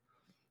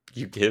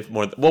 You give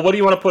more. Well, what do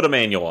you want to put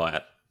Emmanuel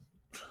at?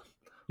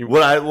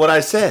 What I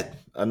said,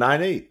 a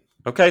 9.8.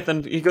 Okay,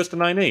 then he goes to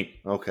 9.8.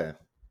 Okay.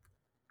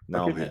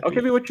 No, I'll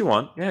give you what you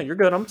want. Yeah, you're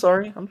good. I'm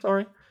sorry.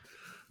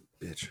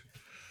 Bitch.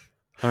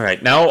 All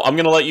right, now I'm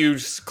going to let you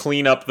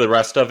clean up the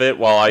rest of it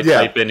while I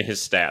type in his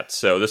stats.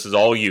 So this is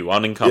all you,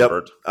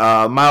 unencumbered.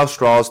 Yep. Miles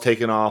Straw's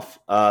taken off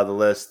the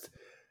list.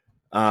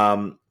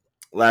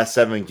 Last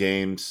 7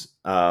 games,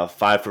 5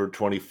 for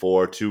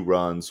 24, 2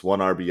 runs, 1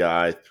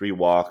 RBI, 3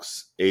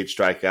 walks, 8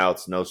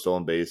 strikeouts, no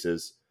stolen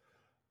bases.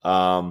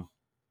 And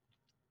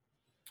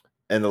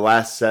the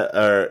last set,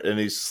 and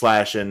he's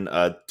slashing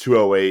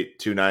 208,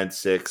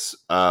 296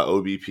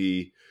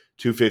 OBP,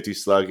 250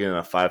 slugging, and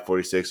a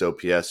 546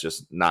 OPS.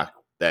 Just not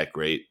that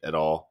great at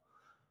all.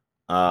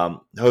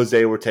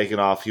 Jose were taken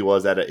off. He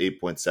was at an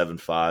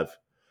 8.75.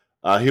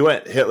 He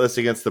went hitless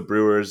against the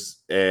Brewers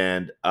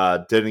and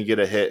didn't get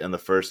a hit in the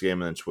first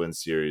game in the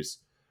Twins series.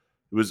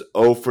 He was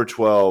 0 for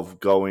 12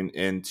 going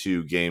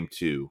into Game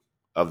 2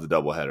 of the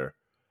doubleheader.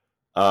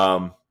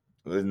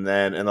 And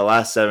then in the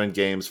last 7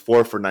 games,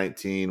 4 for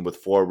 19 with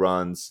 4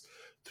 runs,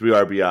 3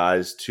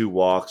 RBIs, 2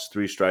 walks,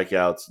 3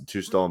 strikeouts, and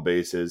 2 stolen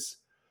bases.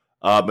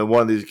 In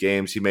one of these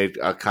games, he made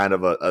a kind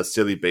of a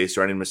silly base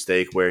running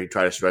mistake where he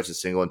tried to stretch a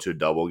single into a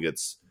double,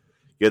 gets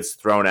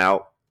thrown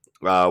out.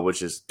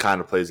 Which is kind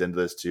of plays into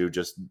this too.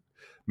 Just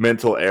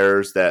mental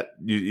errors that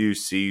you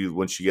see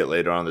once you get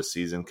later on in the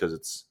season because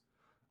it's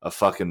a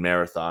fucking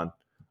marathon.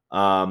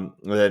 And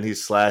then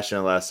he's slashing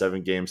in the last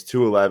 7 games,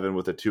 211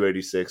 with a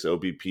 286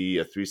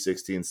 OBP, a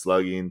 316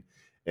 slugging,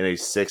 and a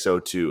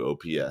 602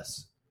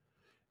 OPS.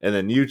 And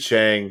then Yu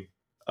Chang,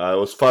 it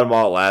was fun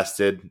while it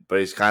lasted, but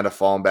he's kind of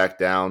fallen back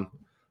down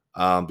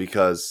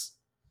because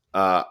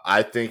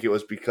I think it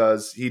was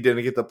because he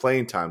didn't get the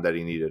playing time that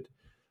he needed.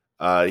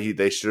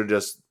 They should have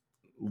just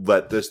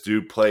let this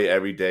dude play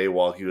every day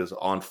while he was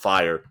on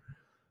fire.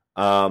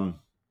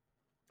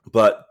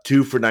 But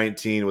 2 for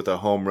 19 with a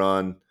home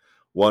run,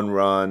 1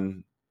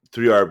 run,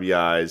 3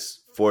 RBIs,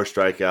 4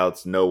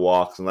 strikeouts, no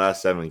walks in the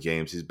last 7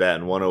 games. He's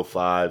batting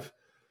 105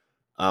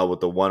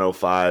 with a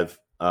 105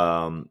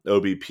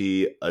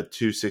 OBP, a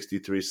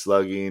 263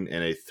 slugging,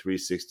 and a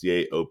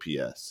 368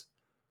 OPS.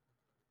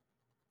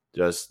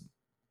 Just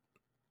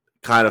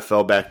kind of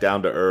fell back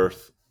down to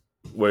earth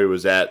where he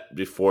was at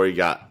before he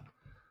got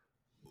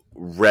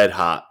red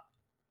hot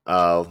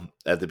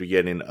at the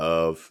beginning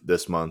of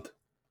this month.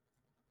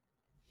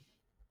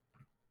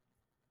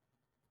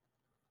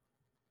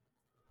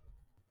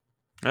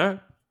 All right.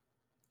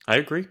 I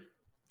agree.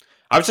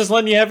 I was just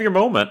letting you have your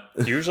moment.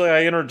 Usually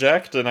I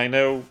interject, and I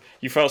know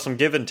you felt some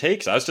give and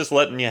takes. I was just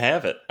letting you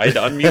have it. I had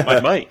to unmute my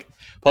mic.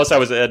 Plus, I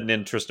was adding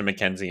in Tristan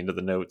McKenzie into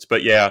the notes.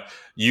 But yeah,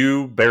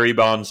 Barry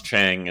Bonds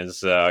Chang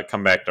has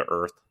come back to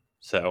earth.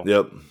 So,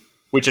 yep.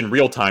 Which in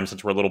real time,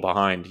 since we're a little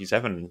behind, he's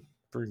having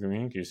pretty good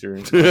Yankee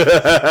series.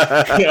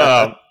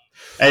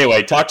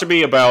 Anyway, talk to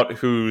me about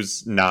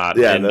who's not.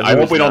 Yeah, and I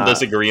hope we don't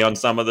disagree on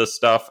some of this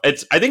stuff. I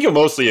think you'll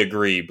mostly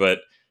agree, but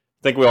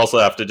I think we also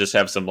have to just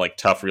have some like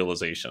tough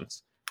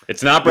realizations.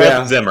 It's not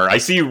Bradley Zimmer. I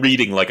see you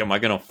reading like, am I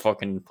going to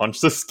fucking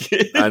punch this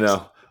kid? I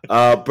know.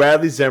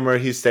 Bradley Zimmer,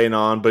 he's staying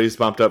on, but he's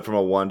bumped up from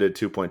a 1 to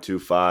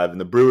 2.25. In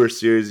the Brewers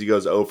series, he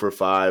goes 0 for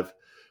 5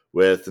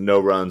 with no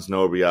runs,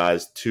 no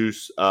RBIs,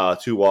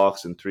 2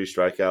 walks, and 3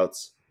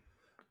 strikeouts.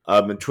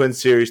 In Twin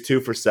series,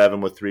 2 for 7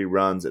 with 3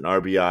 runs, an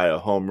RBI, a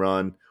home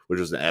run, which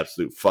was an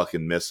absolute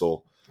fucking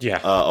missile. Yeah.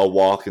 A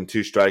walk and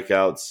 2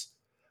 strikeouts.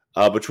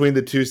 Between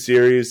the 2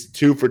 series,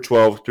 2 for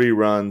 12, 3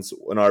 runs,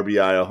 an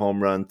RBI, a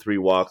home run, 3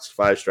 walks,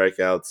 5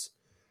 strikeouts.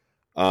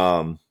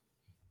 And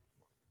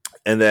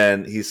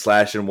then he's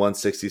slashing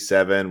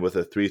 167 with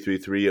a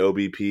 333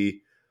 OBP,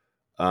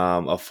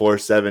 a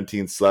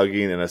 417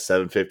 slugging, and a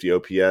 750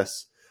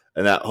 OPS.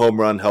 And that home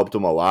run helped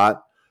him a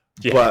lot.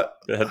 Yeah, but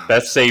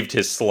that saved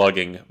his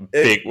slugging.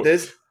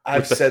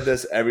 I've said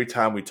this every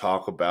time we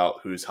talk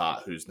about who's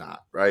hot, who's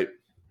not, right?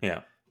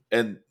 Yeah.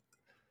 And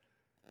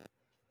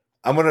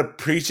I'm going to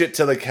preach it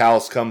till the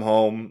cows come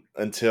home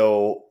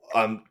until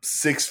I'm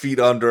 6 feet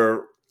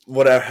under,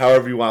 whatever,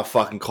 however you want to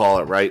fucking call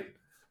it, right?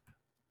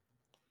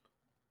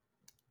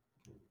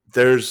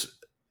 There's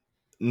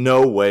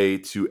no way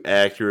to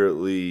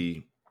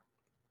accurately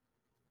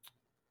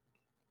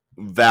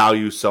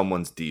value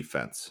someone's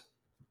defense,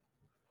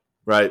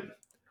 right?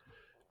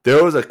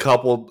 There was a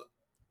couple.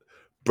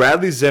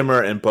 Bradley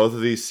Zimmer in both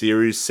of these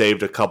series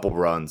saved a couple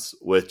runs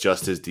with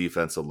just his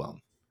defense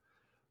alone.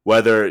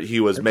 Whether he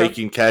was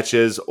making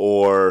catches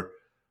or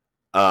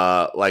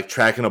like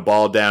tracking a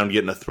ball down,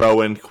 getting a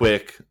throw in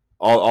quick,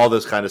 all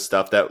this kind of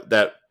stuff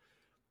that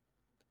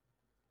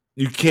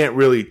you can't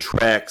really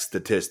track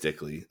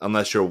statistically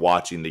unless you're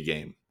watching the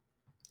game.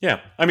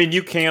 Yeah, I mean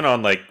you can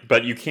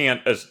but you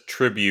can't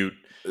attribute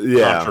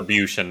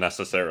contribution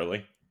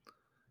necessarily.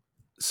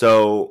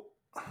 So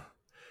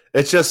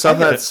it's just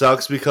something that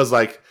sucks because,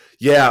 like,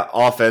 yeah,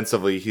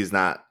 offensively he's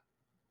not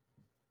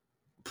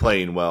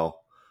playing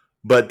well,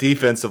 but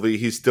defensively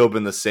he's still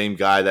been the same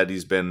guy that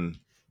he's been.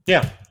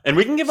 Yeah, and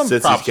we can give him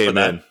props for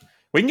that.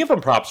 We can give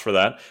him props for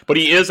that, but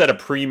he is at a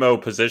primo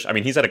position. I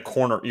mean, he's at a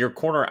corner. Your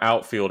corner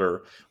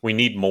outfielder, we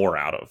need more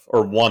out of,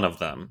 or one of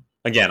them.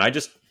 Again, I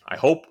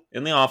hope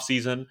in the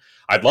offseason,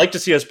 I'd like to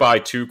see us buy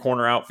 2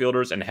 corner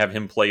outfielders and have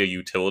him play a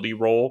utility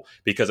role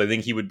because I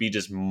think he would be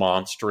just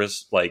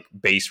monstrous, like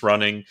base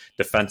running,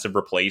 defensive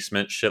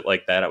replacement, shit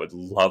like that. I would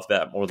love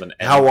that more than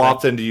anything. How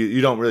often do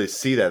you don't really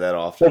see that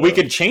often? Well, we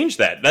could change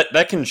that.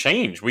 That can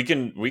change. We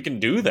can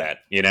do that,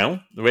 you know?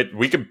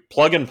 We could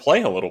plug and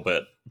play a little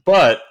bit.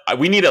 But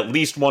we need at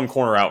least 1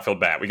 corner outfield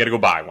bat. We got to go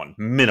buy one.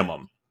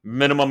 Minimum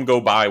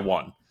go buy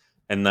one.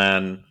 And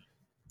then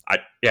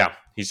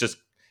he's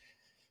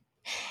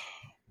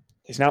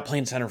not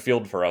playing center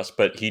field for us,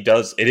 but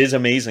it is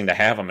amazing to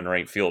have him in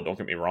right field, don't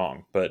get me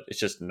wrong, but it's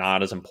just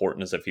not as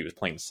important as if he was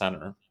playing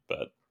center.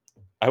 But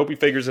I hope he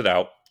figures it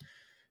out.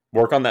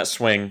 Work on that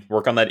swing,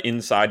 work on that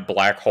inside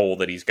black hole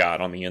that he's got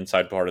on the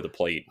inside part of the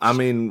plate. I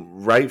mean,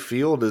 right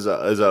field is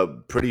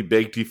a pretty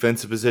big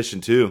defensive position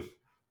too.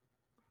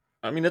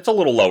 I mean, it's a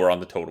little lower on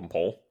the totem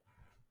pole.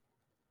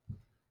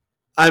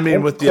 I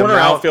mean, with the corner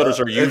outfielders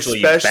are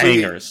usually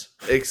bangers,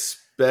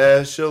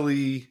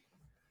 especially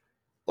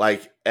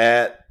like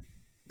at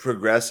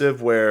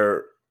Progressive,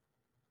 where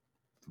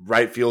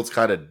right field's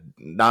kind of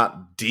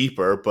not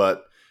deeper,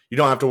 but you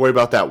don't have to worry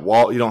about that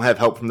wall. You don't have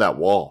help from that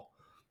wall,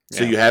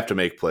 so you have to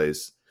make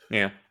plays.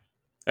 Yeah,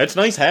 it's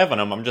nice having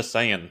him. I'm just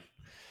saying,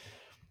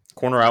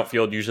 corner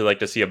outfield usually like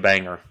to see a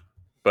banger.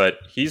 But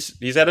he's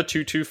at a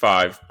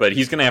 2.25, but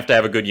he's going to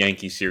have a good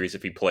Yankee series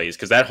if he plays,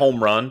 because that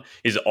home run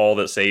is all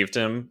that saved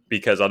him,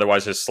 because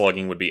otherwise his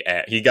slugging would be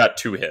he got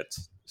 2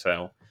 hits.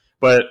 So,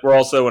 but we're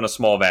also in a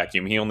small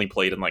vacuum. He only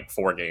played in like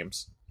 4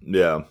 games.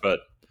 Yeah.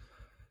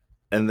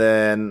 And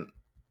then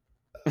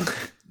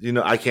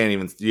I can't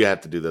even. You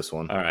have to do this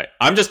one. All right.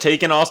 I'm just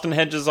taking Austin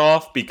Hedges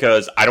off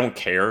because I don't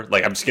care.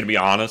 Like, I'm just going to be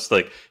honest.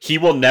 Like, he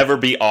will never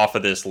be off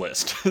of this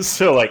list.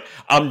 So, like,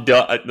 I'm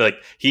done. Like,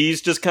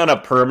 he's just kind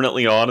of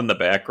permanently on in the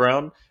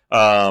background.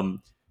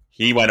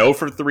 He went 0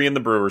 for 3 in the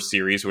Brewers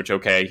series, which,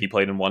 okay, he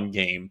played in 1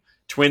 game.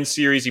 Twins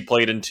series, he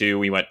played in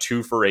 2. He went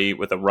 2 for 8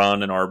 with a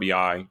run, an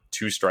RBI,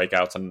 2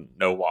 strikeouts, and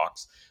no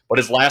walks. But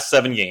his last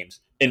 7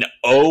 games, an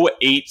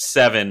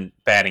 0.87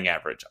 batting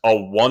average, a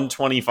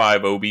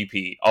 125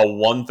 OBP, a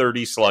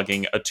 130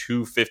 slugging, a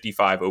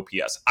 255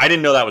 OPS. I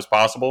didn't know that was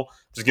possible. I'm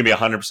just going to be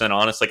 100%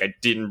 honest. Like, I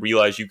didn't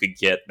realize you could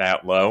get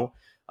that low.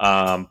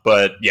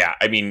 But, yeah,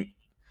 I mean,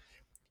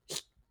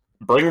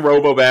 bring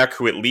Robo back,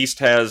 who at least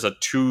has a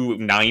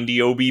 290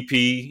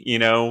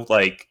 OBP,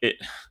 like,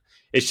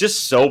 it's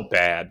just so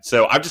bad.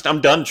 So I'm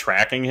done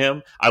tracking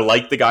him. I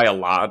like the guy a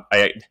lot.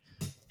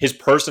 His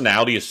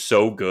personality is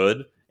so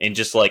good. And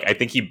just like, I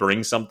think he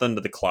brings something to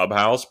the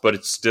clubhouse, but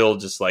it's still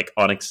just like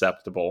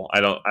unacceptable.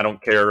 I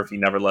don't care if he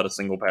never let a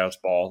single pass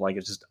ball. Like,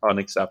 it's just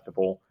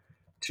unacceptable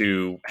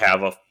to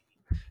have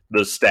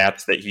the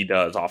stats that he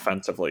does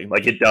offensively.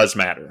 Like, it does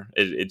matter.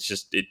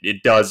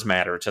 It does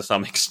matter to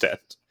some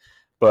extent.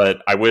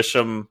 But I wish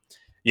him,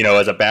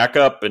 as a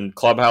backup and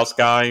clubhouse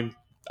guy,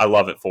 I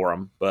love it for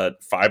him.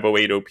 But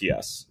 508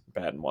 OPS,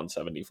 batting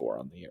 174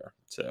 on the year.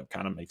 So it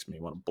kind of makes me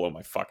want to blow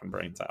my fucking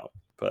brains out.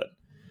 But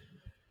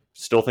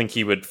still think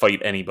he would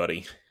fight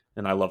anybody,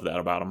 and I love that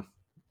about him.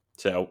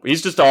 So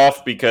he's just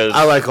off because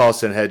I like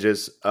Austin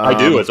Hedges. I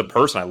do as a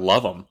person. I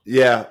love him.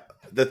 Yeah,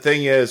 the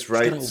thing is,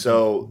 right?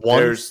 So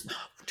there's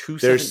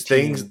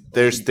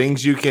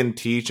things you can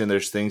teach, and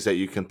there's things that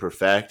you can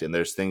perfect, and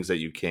there's things that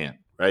you can't.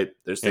 Right?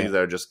 There's things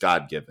that are just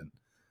God given.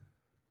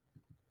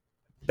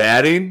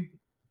 Batting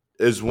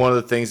is one of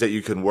the things that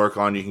you can work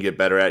on, you can get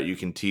better at, you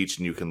can teach,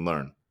 and you can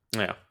learn.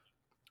 Yeah.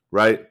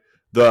 Right?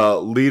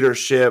 The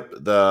leadership,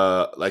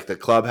 the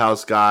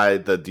clubhouse guy,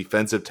 the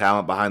defensive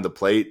talent behind the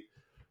plate,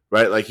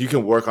 right? Like, you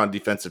can work on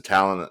defensive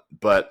talent,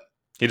 but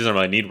he doesn't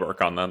really need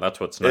work on that.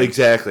 That's what's nice.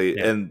 Exactly.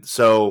 Yeah. And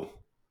so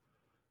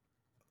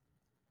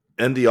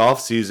in the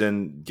off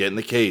season, get in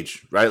the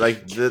cage, right?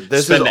 Like,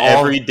 this spend is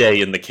every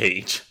day in the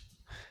cage.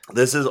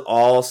 This is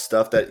all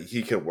stuff that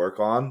he can work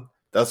on.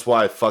 That's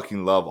why I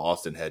fucking love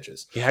Austin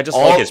Hedges. Yeah, I just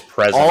like his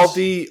presence. All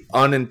the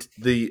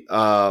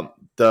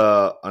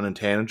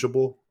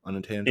unintangible. I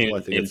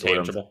think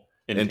intangible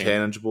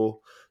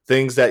intangible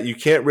things that you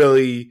can't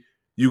really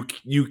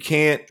you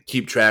can't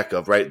keep track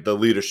of, right? The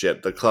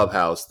leadership, the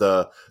clubhouse,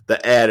 the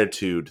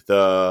attitude,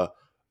 the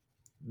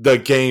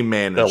game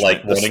They're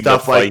like management, the wanting to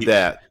stuff like fight,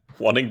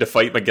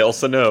 that. Miguel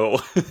Sano.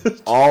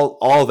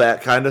 All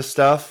that kind of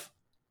stuff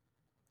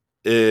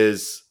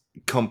is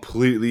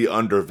completely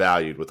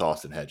undervalued with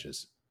Austin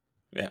Hedges.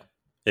 Yeah,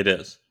 it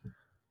is.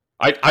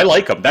 I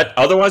like him. That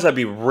otherwise I'd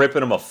be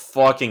ripping him a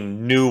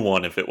fucking new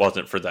one if it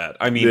wasn't for that.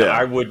 I mean,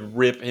 I would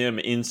rip him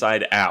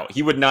inside out.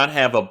 He would not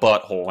have a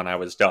butthole when I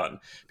was done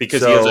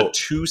because he has a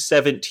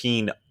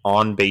 217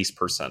 on base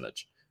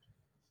percentage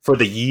for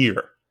the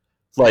year.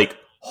 Like,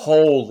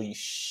 holy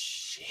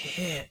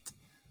shit.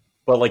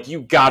 But like, you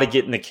got to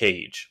get in the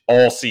cage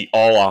all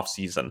off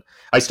season.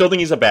 I still think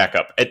he's a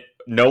backup.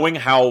 Knowing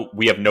how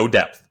we have no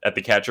depth at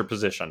the catcher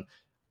position,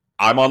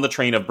 I'm on the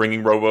train of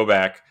bringing Robo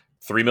back.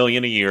 $3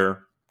 million a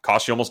year.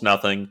 Cost you almost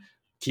nothing.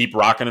 Keep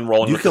rocking and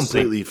rolling. You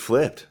completely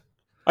flipped.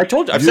 I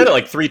told you. I've said it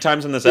like 3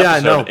 times in this episode. Yeah, I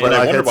know, but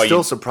like, it's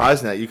still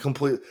surprising that you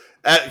completely...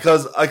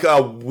 Because like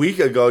a week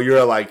ago,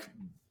 you're like,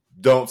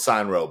 don't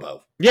sign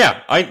Robo.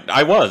 Yeah,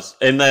 I was.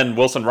 And then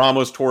Wilson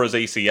Ramos tore his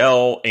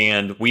ACL,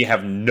 and we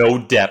have no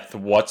depth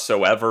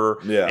whatsoever.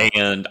 Yeah.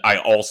 And I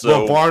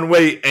also... Well,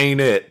 Barnway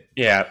ain't it.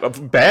 Yeah,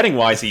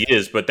 batting-wise, he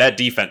is, but that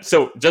defense...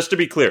 So, just to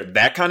be clear,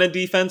 that kind of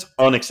defense,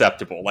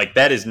 unacceptable. Like,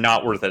 that is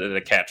not worth it at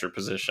a catcher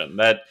position.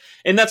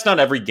 And that's not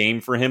every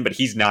game for him, but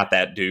he's not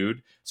that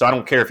dude. So, I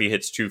don't care if he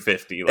hits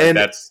 250. Like,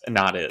 that's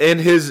not it. And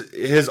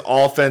his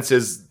offense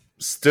is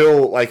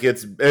still, like,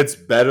 it's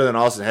better than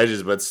Austin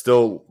Hedges, but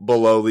still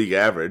below league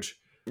average.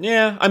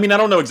 Yeah, I mean, I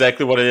don't know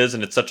exactly what it is,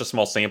 and it's such a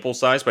small sample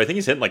size, but I think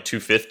he's hitting like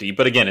 250.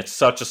 But again, it's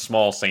such a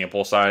small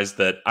sample size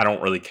that I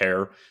don't really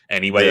care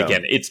anyway. Yeah.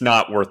 Again, it's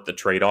not worth the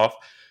trade-off.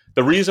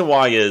 The reason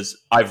why is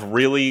I've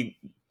really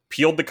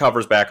peeled the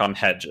covers back on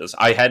Hedges.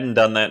 I hadn't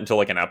done that until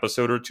like an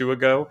episode or 2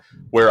 ago,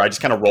 where I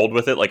just kind of rolled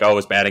with it, like, oh,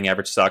 his batting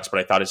average sucks, but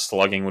I thought his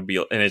slugging would be,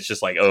 and it's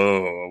just like,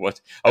 oh, what?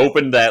 I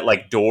opened that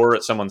like door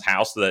at someone's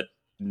house that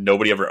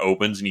nobody ever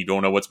opens and you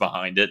don't know what's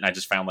behind it, and I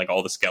just found like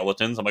all the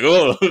skeletons. I'm like,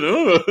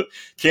 oh,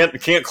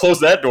 can't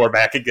close that door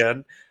back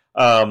again.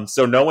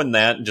 So knowing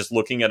that and just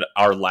looking at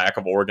our lack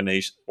of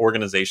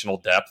organizational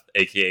depth,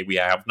 aka we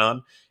have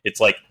none, it's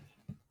like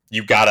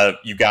you gotta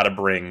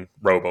bring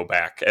Robo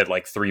back at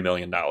like $3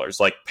 million.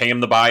 Like, pay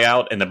him the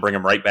buyout and then bring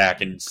him right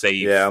back and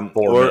save $4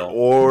 million.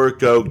 Or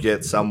go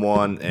get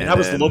someone. And I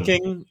was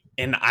looking,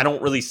 and I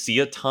don't really see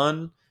a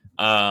ton.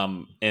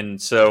 And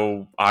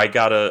so I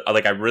gotta,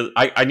 like,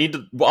 I need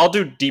to, well, I'll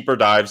do deeper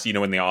dives,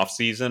 in the off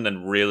season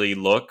and really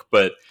look,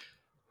 but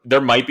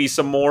there might be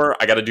some more.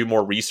 I got to do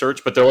more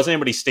research, but there wasn't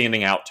anybody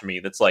standing out to me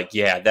that's like,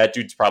 yeah, that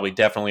dude's probably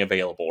definitely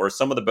available, or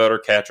some of the better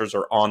catchers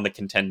are on the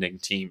contending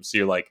team. So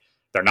you're like,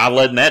 they're not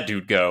letting that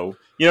dude go.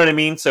 You know what I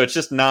mean? So it's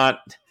just not,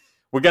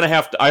 we're going to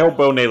have to, I hope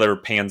Bo Naylor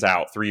pans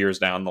out 3 years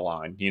down the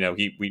line. We're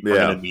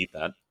going to need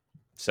that.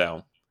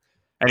 So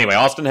anyway,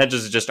 Austin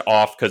Hedges is just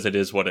off because it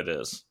is what it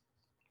is.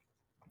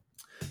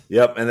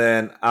 Yep, and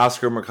then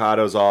Oscar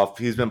Mercado's off.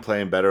 He's been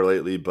playing better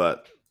lately,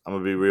 but I'm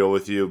going to be real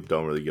with you.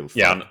 Don't really give a fuck.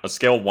 Yeah, on a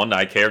scale of 1 to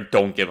I care,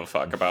 don't give a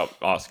fuck about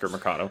Oscar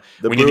Mercado.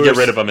 We need to get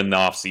rid of him in the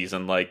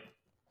offseason. Like,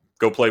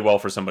 go play well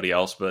for somebody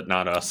else, but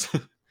not us.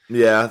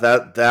 Yeah,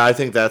 that I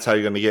think that's how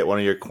you're going to get one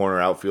of your corner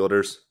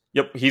outfielders.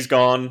 Yep, he's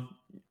gone.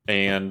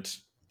 And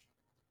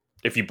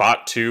if you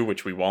bought 2,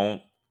 which we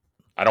won't,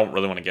 I don't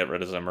really want to get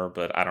rid of Zimmer,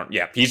 but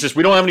he's just,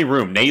 we don't have any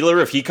room. Naylor,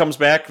 if he comes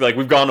back, like,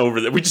 we've gone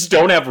over that. We just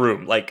don't have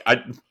room. Like,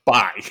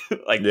 bye.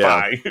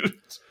 Bye.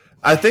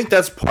 I think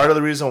that's part of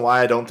the reason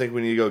why I don't think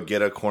we need to go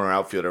get a corner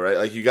outfielder, right?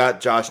 Like, you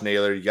got Josh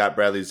Naylor, you got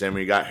Bradley Zimmer,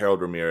 you got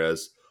Harold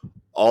Ramirez.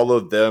 All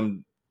of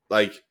them,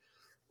 like,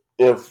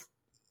 if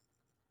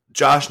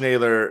Josh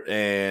Naylor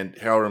and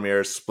Harold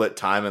Ramirez split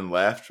time and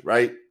left,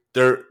 right?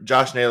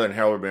 Josh Naylor and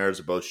Harold Ramirez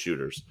are both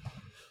shooters.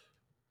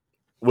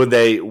 When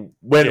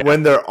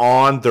they're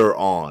on, they're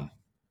on.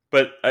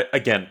 But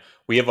again,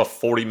 we have a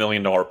 $40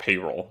 million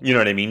payroll. You know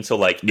what I mean? So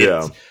like,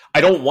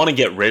 I don't want to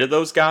get rid of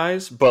those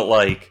guys, but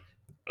like,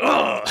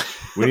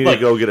 we need to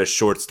go get a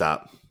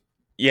shortstop.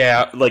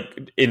 Yeah,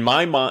 like in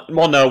my mind.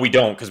 Well, no, we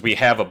don't, because we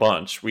have a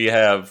bunch. We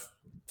have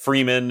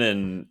Freeman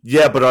and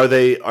but are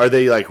they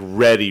like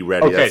ready?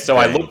 Okay, that's so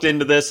I looked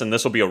into this, and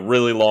this will be a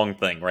really long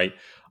thing, right?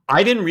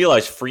 I didn't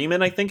realize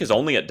Freeman, I think, is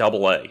only at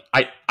AA.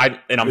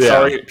 I'm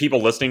sorry,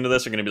 people listening to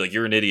this are going to be like,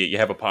 you're an idiot. You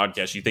have a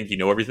podcast. You think you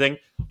know everything.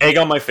 Egg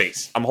on my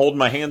face. I'm holding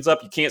my hands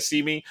up. You can't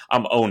see me.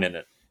 I'm owning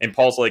it. And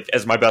Paul's like,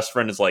 as my best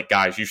friend, is like,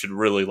 guys, you should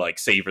really like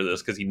savor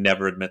this, because he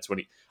never admits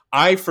when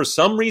I, for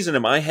some reason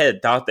in my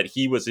head, thought that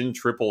he was in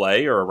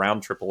AAA or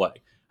around AAA.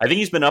 I think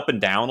he's been up and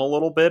down a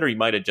little bit, or he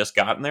might have just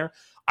gotten there.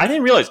 I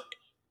didn't realize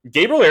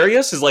Gabriel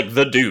Arias is like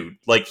the dude.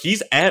 Like,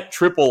 he's at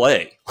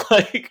AAA.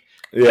 Like,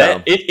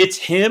 it's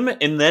him,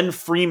 and then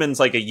Freeman's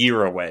like a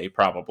year away,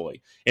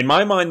 probably. In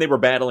my mind, they were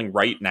battling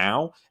right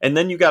now, and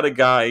then you got a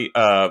guy,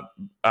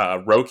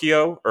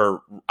 Rocchio,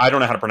 or I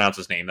don't know how to pronounce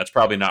his name. That's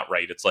probably not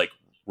right. It's like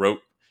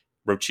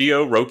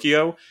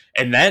Rocchio,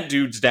 and that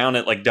dude's down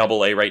at like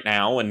AA right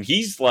now, and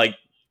he's like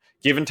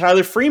giving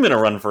Tyler Freeman a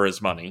run for his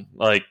money.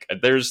 Like,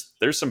 there's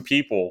some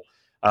people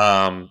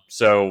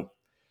So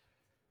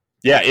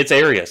yeah, it's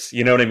Arias.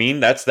 You know what I mean?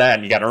 That's that.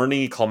 And you got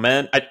Ernie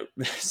Clement.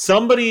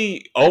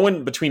 Between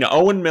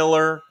Owen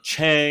Miller,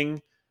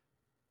 Chang,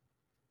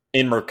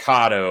 and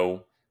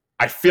Mercado,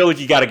 I feel like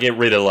you got to get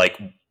rid of like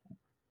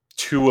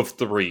 2 of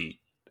 3.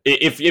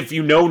 If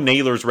you know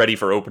Naylor's ready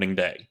for opening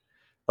day.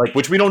 Like,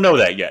 which we don't know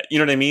that yet. You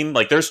know what I mean?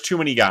 Like, there's too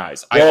many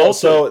guys. Well,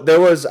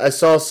 I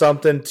saw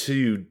something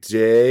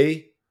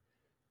today.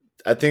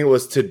 I think it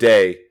was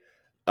today.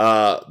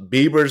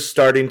 Bieber's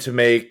starting to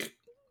make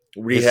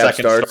rehab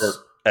starts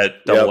at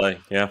AA.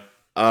 Yeah.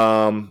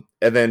 And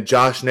then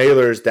Josh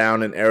Naylor's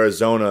down in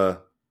Arizona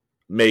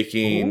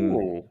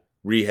making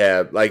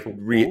rehab, like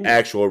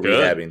actual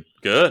rehabbing.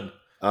 Good.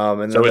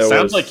 And then so it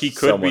sounds like he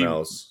could someone be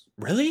else.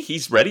 Really?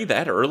 He's ready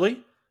that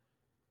early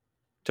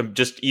to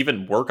just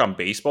even work on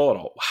baseball at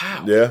all?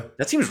 Wow. Yeah.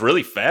 That seems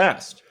really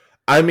fast.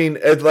 I mean,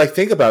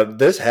 think about it.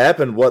 This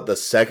happened, the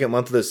second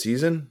month of the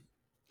season?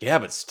 Yeah,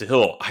 but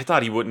still, I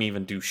thought he wouldn't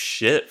even do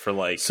shit for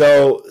like...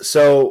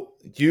 So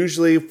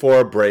usually for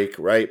a break,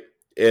 right,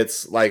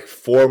 it's like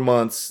 4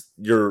 months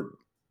you're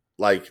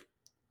like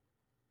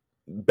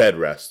bed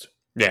rest.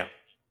 Yeah.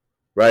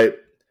 Right?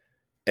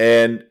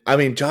 And, I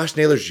mean, Josh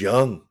Naylor's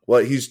young.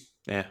 He's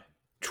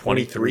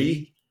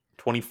 23?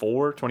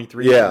 24,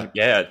 23? Yeah.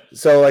 Yeah.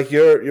 So, like,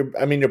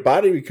 your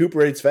body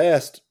recuperates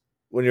fast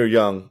when you're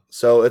young.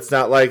 So, it's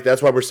not like,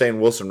 that's why we're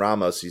saying Wilson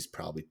Ramos, he's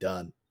probably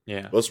done.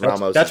 Yeah. Wilson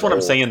Ramos. That's what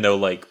I'm saying, though.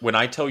 Like, when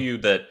I tell you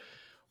that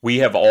we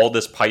have all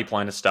this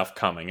pipeline of stuff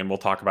coming, and we'll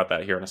talk about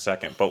that here in a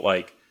second, but,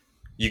 like,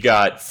 you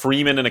got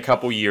Freeman in a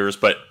couple years,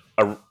 but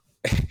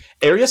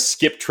Arias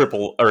skipped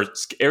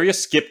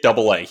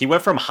double A. He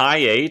went from high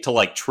A to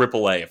like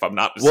triple A, if I'm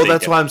not mistaken. Well,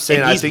 that's why I'm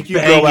saying. I think you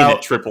go out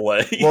at triple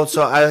A. Well,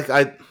 so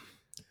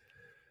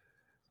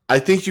I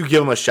think you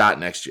give him a shot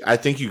next year. I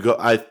think you go.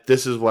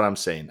 This is what I'm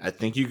saying. I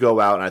think you go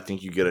out and I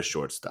think you get a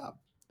shortstop,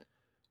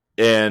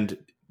 and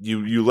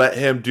you let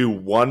him do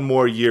one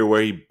more year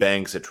where he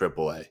bangs at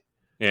triple A.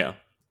 Yeah.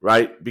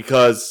 Right,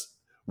 because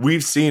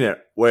we've seen it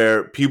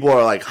where people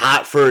are like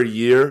hot for a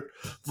year.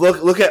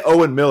 Look at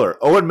Owen Miller.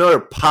 Owen Miller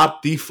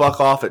popped the fuck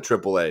off at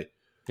AAA.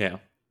 Yeah.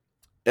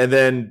 And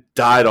then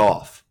died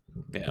off.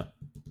 Yeah.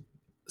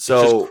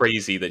 So it's just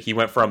crazy that he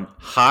went from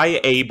high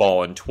A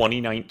ball in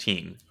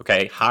 2019,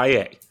 okay, high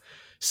A,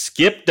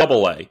 skipped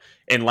double A,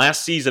 and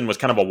last season was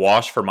kind of a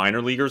wash for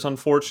minor leaguers,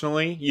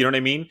 unfortunately. You know what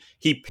I mean?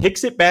 He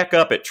picks it back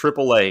up at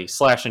AAA,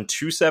 slashing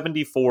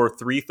 274,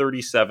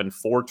 337,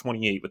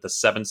 428 with a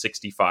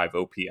 765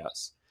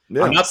 OPS.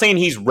 Yeah. I'm not saying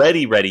he's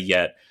ready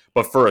yet,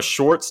 but for a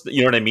short,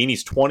 you know what I mean?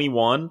 He's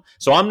 21.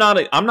 So I'm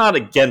not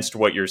against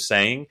what you're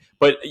saying,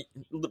 but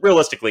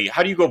realistically,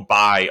 how do you go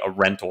buy a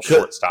rental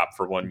shortstop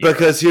for 1 year?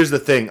 Because here's the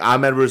thing,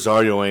 Ahmed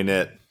Rosario ain't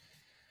it.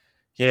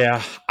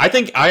 Yeah,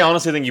 I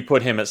honestly think you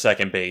put him at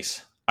second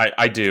base.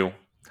 I do.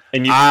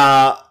 And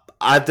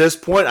at this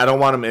point, I don't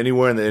want him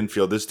anywhere in the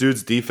infield. This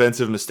dude's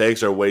defensive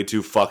mistakes are way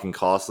too fucking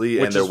costly,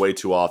 and they're way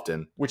too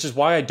often. Which is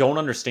why I don't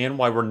understand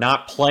why we're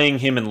not playing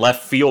him in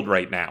left field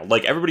right now.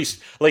 Like, everybody's...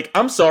 Like,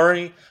 I'm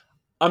sorry.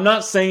 I'm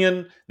not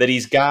saying that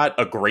he's got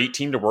a great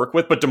team to work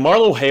with, but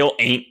DeMarlo Hale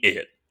ain't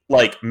it.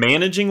 Like,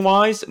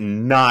 managing-wise,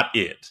 not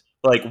it.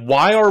 Like,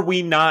 why are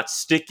we not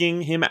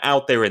sticking him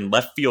out there in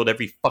left field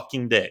every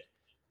fucking day?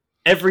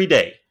 Every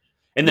day.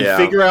 And then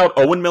figure out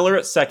Owen Miller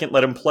at second,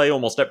 let him play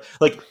almost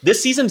like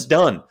this season's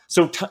done.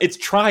 So it's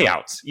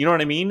tryouts, you know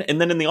what I mean?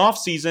 And then in the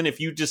offseason, if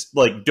you just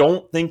like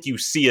don't think you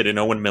see it in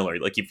Owen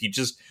Miller, like if you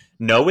just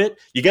know it,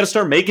 you got to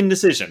start making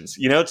decisions.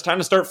 You know, it's time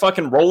to start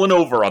fucking rolling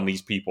over on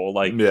these people.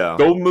 Like,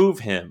 go move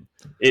him.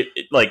 I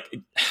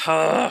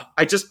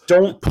just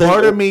don't.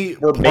 Part of me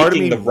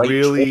really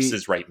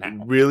choices right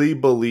now. Really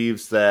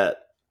believes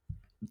that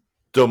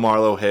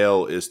DeMarlo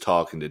Hale is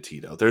talking to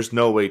Tito. There's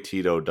no way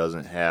Tito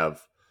doesn't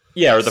have.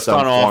 Yeah, or the some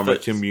front form office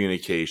of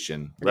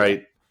communication,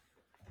 right? Yeah.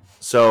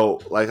 So,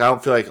 like, I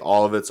don't feel like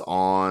all of it's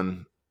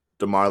on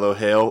DeMarlo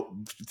Hale.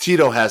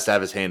 Tito has to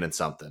have his hand in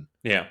something.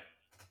 Yeah.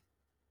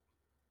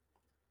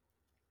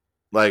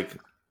 Like,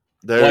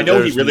 I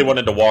know he really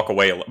wanted to walk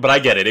away, but I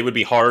get it. It would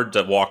be hard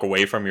to walk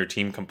away from your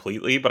team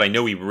completely, but I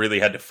know he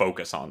really had to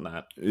focus on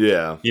that.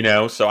 Yeah. You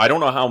know, so I don't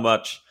know how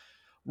much...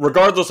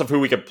 Regardless of who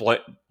we could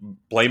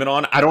blame it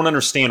on, I don't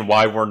understand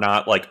why we're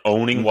not like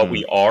owning what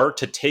we are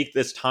to take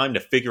this time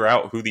to figure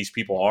out who these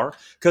people are.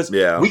 Because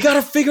we got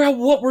to figure out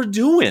what we're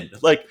doing.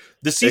 Like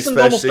the season's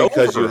almost over.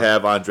 Especially because you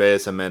have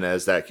Andreas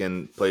Jimenez that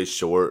can play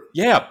short.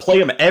 Yeah, play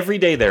him every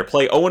day there.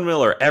 Play Owen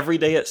Miller every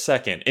day at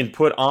second, and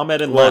put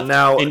Ahmed in left.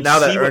 Now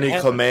that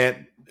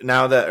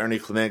Ernie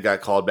Clement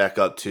got called back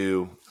up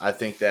too, I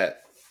think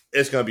that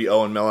it's going to be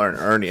Owen Miller and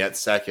Ernie at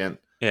second.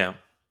 Yeah.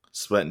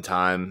 Splitting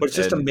time. But it's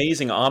just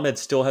amazing. Ahmed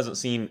still hasn't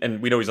seen,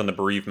 and we know he's on the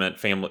bereavement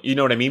family. You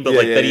know what I mean? But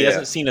he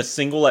hasn't seen a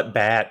single at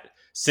bat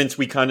since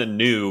we kind of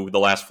knew the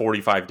last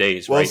 45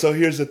 days. Well, right? So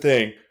here's the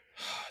thing.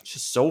 It's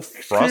just so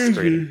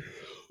frustrating.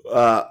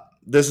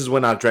 This is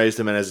when Andres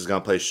Jimenez is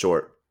going to play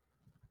short.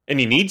 And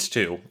he needs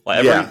to.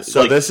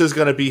 So this is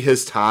going to be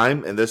his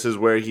time, and this is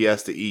where he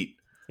has to eat.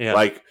 Yeah.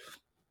 Like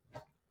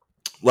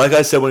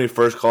I said when we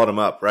first called him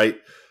up, right?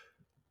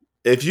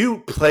 if you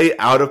play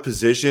out of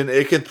position,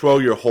 it can throw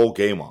your whole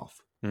game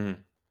off. Mm.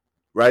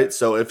 Right?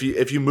 So if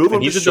you move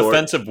him he's to a short,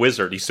 defensive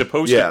wizard. He's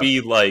supposed to be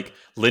like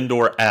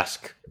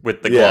Lindor-esque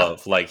with the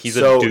glove. Like he's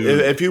so a dude.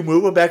 If you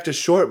move him back to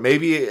short,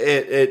 maybe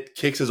it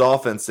kicks his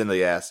offense into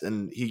the ass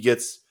and he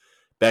gets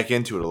back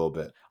into it a little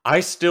bit.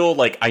 I still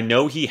I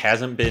know he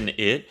hasn't been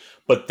it,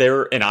 but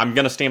and I'm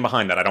going to stand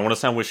behind that. I don't want to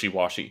sound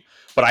wishy-washy,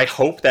 but I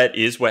hope that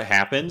is what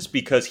happens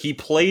because he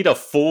played a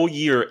full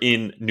year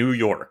in New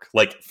York,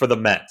 for the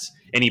Mets,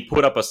 and he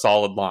put up a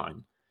solid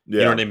line. Yeah.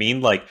 You know what I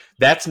mean?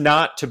 That's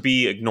not to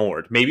be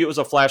ignored. Maybe it was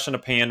a flash in a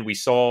pan. We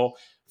saw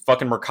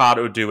fucking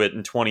Mercado do it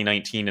in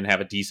 2019 and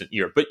have a decent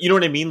year. But you know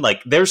what I mean?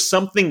 There's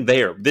something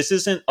there. This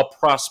isn't a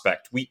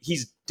prospect.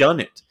 He's done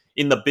it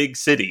in the big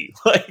city.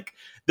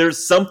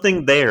 There's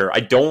something there.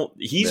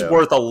 He's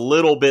worth a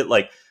little bit.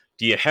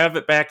 Do you have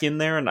it back in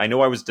there? And I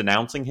know I was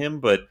denouncing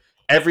him, but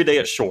every day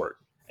at short.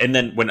 And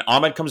then when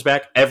Ahmed comes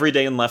back, every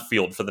day in left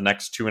field for the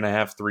next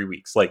 2.5, 3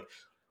 weeks.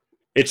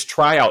 It's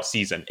tryout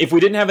season. If we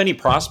didn't have any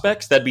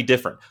prospects, that'd be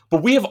different.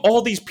 But we have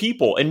all these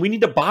people, and we need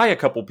to buy a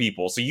couple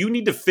people. So you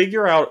need to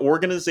figure out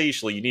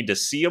organizationally, you need to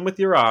see them with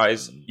your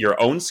eyes, your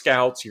own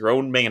scouts, your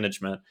own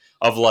management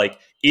of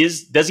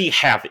does he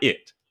have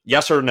it?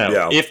 Yes or no?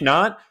 Yeah. If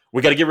not,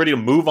 we got to get ready to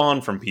move on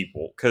from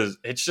people because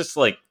it's just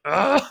I'm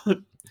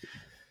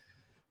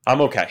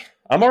okay.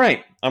 I'm all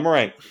right. All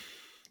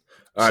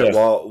right,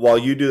 while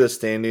you do the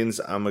standings,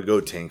 I'm going to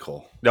go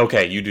Tinkle.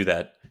 Okay, you do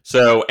that.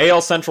 So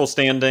AL Central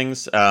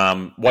standings,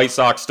 White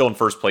Sox still in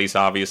first place,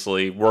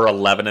 obviously. We're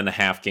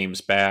 11.5 games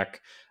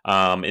back.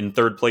 In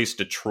third place,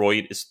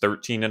 Detroit is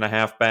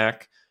 13.5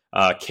 back.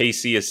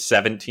 KC is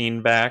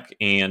 17 back,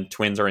 and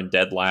Twins are in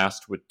dead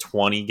last with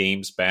 20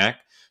 games back.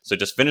 So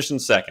just finishing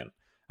second.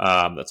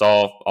 That's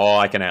all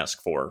I can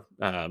ask for.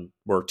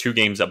 We're 2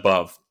 games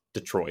above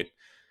Detroit.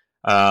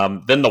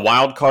 Then the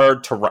wild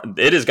card,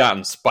 it has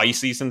gotten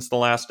spicy since the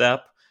last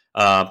ep.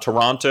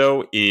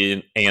 Toronto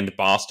and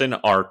Boston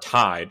are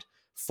tied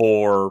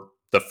for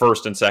the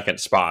first and second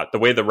spot. The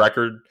way the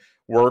record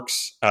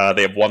works,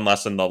 they have one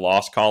less in the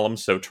loss column,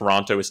 so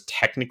Toronto is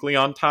technically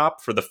on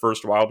top for the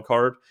first wild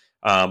card,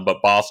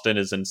 but Boston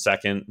is in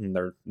second, and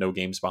they're no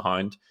games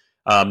behind.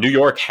 New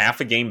York,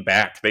 half a game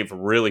back. They've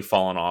really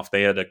fallen off.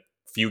 They had a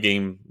few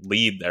game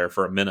lead there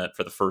for a minute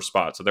for the first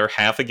spot, so they're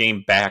half a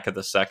game back at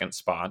the second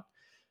spot.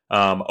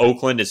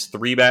 Oakland is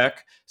 3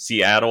 back.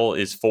 Seattle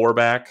is 4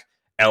 back.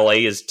 LA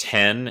is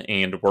 10,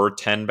 and we're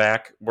 10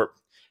 back.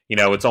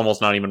 It's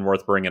almost not even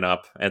worth bringing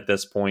up at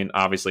this point.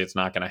 Obviously, it's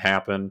not going to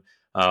happen.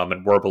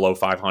 And we're below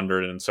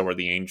 500, and so are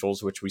the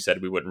Angels, which we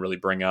said we wouldn't really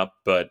bring up.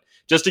 But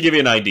just to give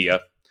you an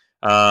idea.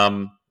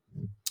 And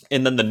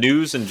then the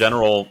news in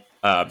general,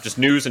 just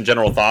news and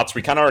general thoughts.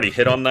 We kind of already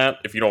hit on that,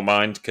 if you don't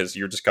mind, because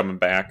you're just coming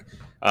back.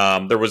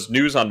 There was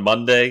news on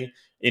Monday,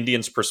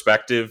 Indians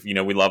Perspective.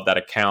 We love that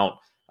account.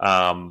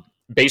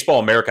 Baseball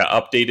America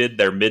updated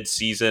their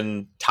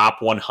mid-season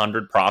top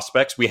 100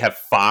 prospects. We have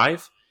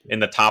 5 in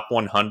the top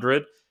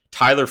 100.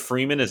 Tyler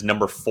Freeman is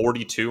number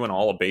 42 in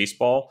all of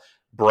baseball.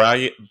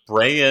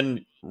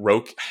 Brian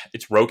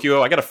it's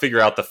Rocchio. I got to figure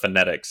out the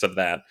phonetics of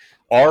that.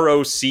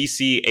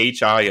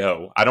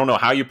 Roccchio. I don't know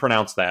how you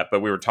pronounce that, but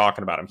we were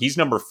talking about him. He's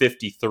number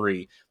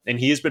 53, and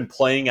he has been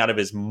playing out of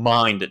his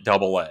mind at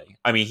Double-A.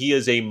 I mean, he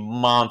is a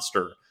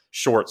monster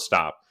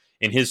shortstop,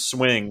 and his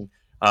swing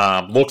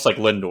looks like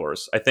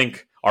Lindor's. I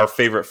think our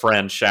favorite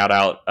friend, shout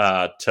out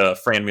to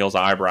Fran Meal's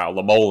eyebrow,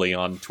 Lamoli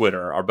on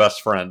Twitter, our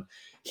best friend.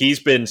 He's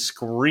been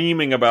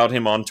screaming about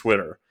him on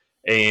Twitter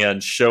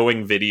and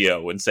showing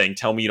video and saying,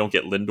 tell me you don't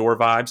get Lindor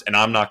vibes. And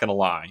I'm not going to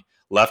lie.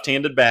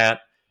 Left-handed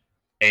bat.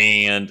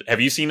 And have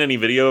you seen any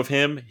video of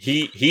him?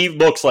 He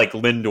looks like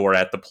Lindor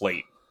at the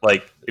plate.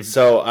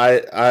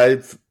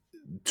 I've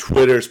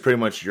Twitter's pretty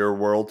much your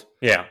world.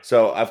 Yeah.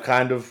 So I've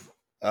kind of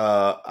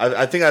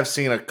I think I've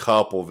seen a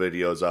couple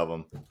videos of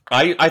him.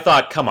 I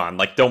thought, come on,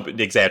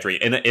 don't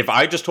exaggerate. And if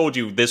I just told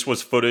you this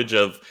was footage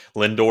of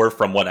Lindor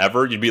from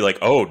whatever, you'd be like,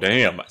 oh,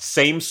 damn.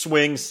 Same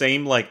swing,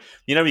 same,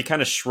 he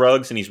kind of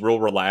shrugs and he's real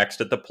relaxed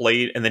at the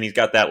plate. And then he's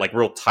got that,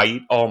 real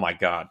tight. Oh, my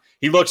God.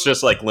 He looks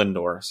just like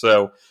Lindor.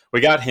 So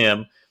we got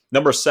him.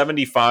 Number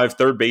 75,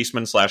 third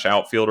baseman /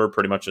 outfielder,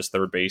 pretty much just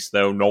third base,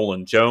 though,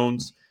 Nolan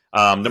Jones.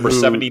 Number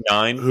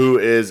 79. Who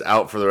is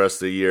out for the rest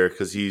of the year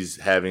because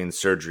he's having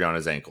surgery on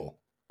his ankle.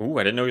 Ooh,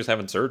 I didn't know he was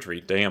having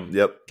surgery. Damn.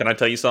 Yep. Can I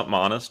tell you something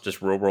honest?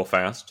 Just real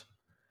fast.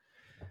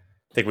 I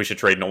think we should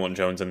trade Nolan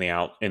Jones in the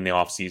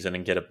offseason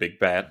and get a big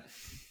bat.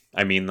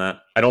 I mean that.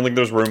 I don't think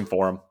there's room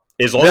for him.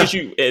 As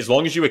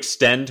long as you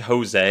extend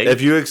Jose,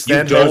 if you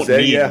extend you don't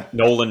Jose, need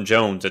Nolan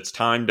Jones. It's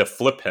time to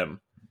flip him.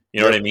 You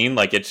know what I mean?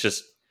 It's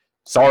just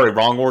sorry,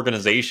 wrong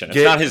organization.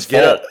 It's not his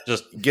fault.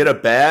 Just get a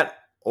bat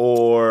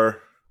or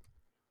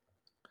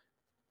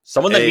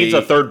someone that needs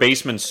a third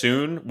baseman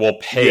soon will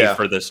pay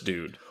for this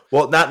dude.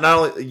 Well, not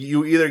only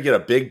you either get a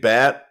big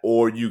bat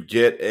or you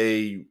get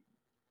a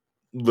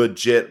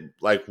legit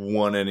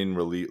 1 inning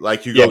relief.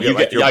 You go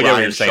get your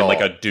Brian Shaw.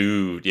 A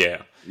dude,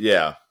 yeah.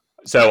 Yeah.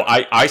 So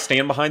I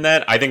stand behind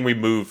that. I think we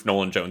move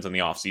Nolan Jones in the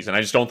offseason.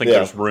 I just don't think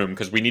there's room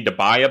because we need to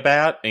buy a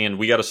bat and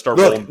we got to start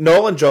rolling.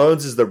 Nolan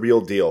Jones is the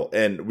real deal,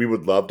 and we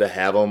would love to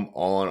have him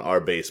on our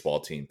baseball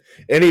team.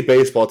 Any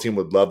baseball team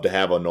would love to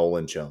have a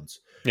Nolan Jones.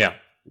 Yeah.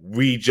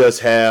 We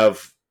just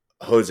have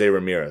Jose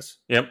Ramirez.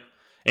 Yep.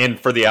 And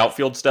for the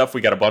outfield stuff, we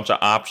got a bunch of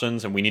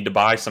options, and we need to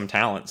buy some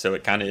talent. So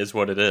it kind of is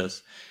what it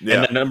is. Yeah.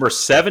 And then number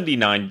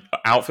 79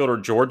 outfielder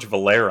George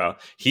Valera,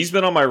 he's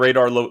been on my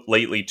radar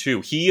lately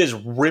too. He is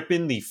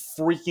ripping the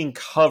freaking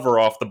cover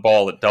off the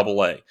ball at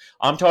AA.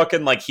 I'm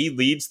talking like he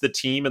leads the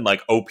team in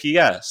like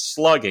OPS,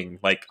 slugging,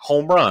 like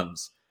home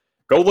runs.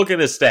 Go look at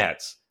his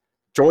stats.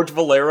 George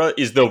Valera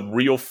is the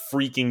real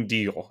freaking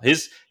deal.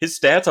 His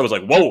stats, I was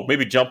like, whoa,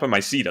 maybe jump in my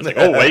seat. I was like,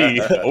 oh,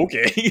 wait,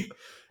 okay.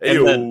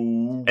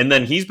 And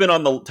then he's been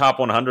on the top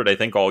 100, I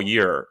think, all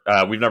year.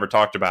 We've never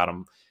talked about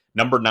him.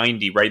 Number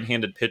 90,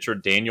 right-handed pitcher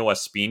Daniel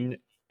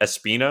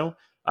Espino.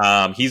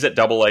 He's at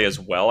AA as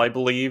well, I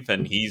believe,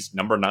 and he's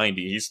number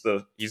 90. He's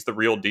the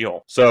real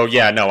deal. So,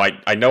 yeah, no,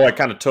 I know I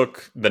kind of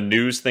took the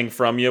news thing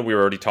from you. We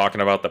were already talking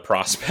about the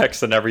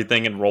prospects and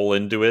everything and roll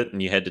into it,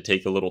 and you had to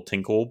take a little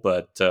tinkle,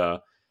 but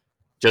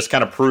just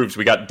kind of proves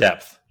we got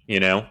depth,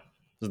 This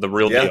is the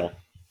real deal.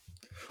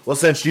 Well,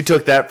 since you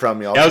took that from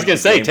me, I was going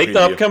to say, take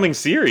the upcoming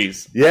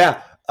series.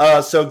 Yeah.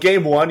 So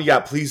game 1, you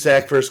got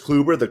Plesac versus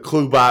Kluber, the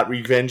Klubot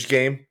revenge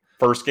game.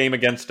 First game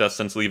against us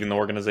since leaving the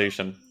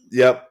organization.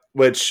 Yep.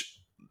 Which,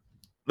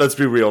 let's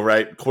be real,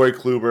 right? Corey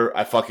Kluber,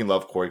 I fucking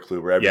love Corey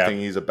Kluber. Everything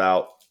he's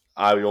about,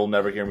 you'll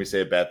never hear me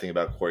say a bad thing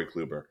about Corey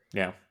Kluber.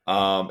 Yeah.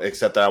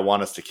 Except that I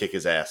want us to kick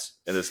his ass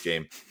in this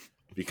game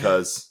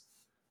because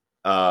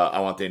I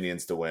want the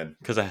Indians to win.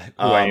 Because I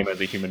am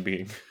as a human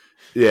being.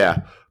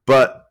 Yeah.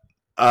 But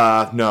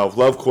no,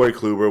 love Corey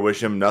Kluber.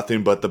 Wish him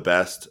nothing but the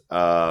best.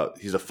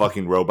 He's a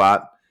fucking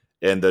robot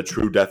and the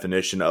true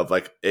definition of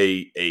like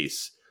a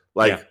ace.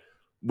 Like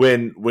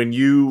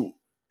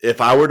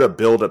if I were to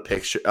build a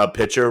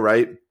pitcher,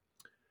 right?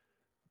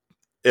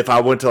 If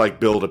I went to like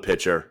build a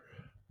pitcher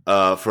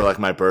for like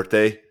my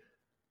birthday,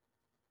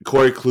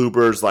 Corey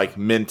Kluber's like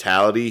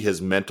mentality,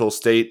 his mental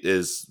state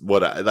is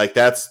what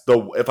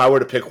if I were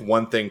to pick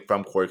one thing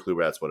from Corey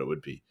Kluber, that's what it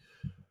would be.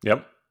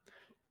 Yep.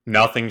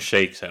 Nothing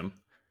shakes him.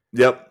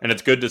 Yep. And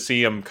it's good to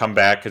see him come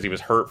back because he was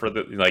hurt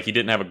he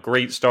didn't have a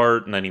great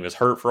start and then he was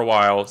hurt for a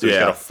while. So he's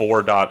got a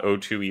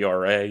 4.02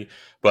 ERA,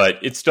 but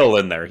it's still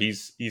in there.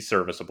 He's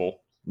serviceable.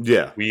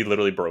 Yeah. We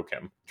literally broke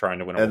him trying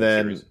to win a World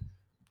Series.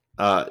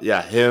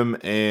 Him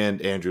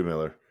and Andrew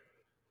Miller.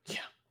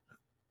 Yeah.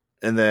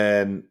 And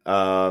then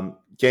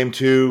game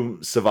 2,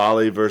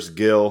 Savali versus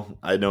Gill.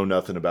 I know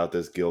nothing about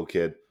this Gill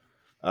kid.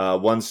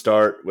 One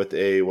start with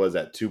a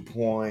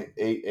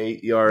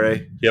 2.88 ERA.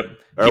 Yep.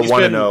 Or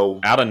 1-0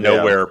 out of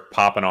nowhere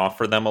popping off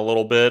for them a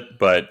little bit,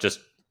 but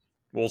just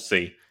we'll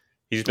see.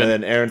 And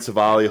then Aaron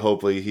Savali,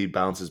 hopefully he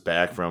bounces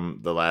back from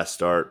the last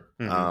start.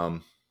 Mm-hmm.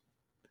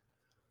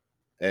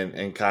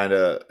 And kind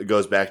of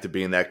goes back to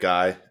being that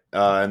guy.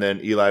 And then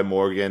Eli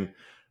Morgan,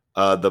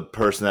 the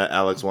person that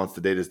Alex wants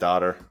to date his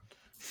daughter,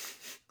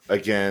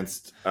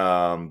 against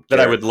that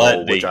I would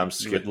let date.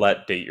 You would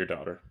let date your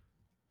daughter.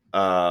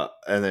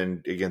 And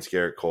then against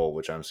Garrett Cole,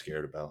 which I'm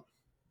scared about.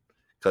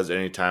 Because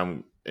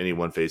anytime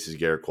anyone faces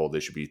Garrett Cole, they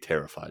should be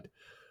terrified.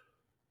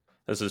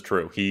 This is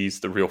true. He's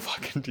the real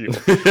fucking deal.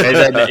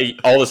 And then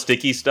all the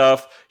sticky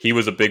stuff, he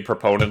was a big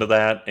proponent of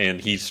that, and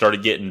he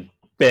started getting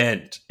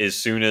bent as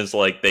soon as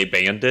they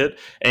banned it.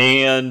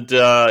 And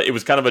it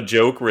was kind of a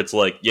joke where it's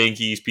like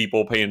Yankees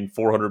people paying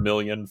 $400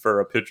 million for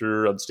a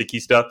pitcher on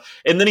sticky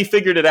stuff. And then he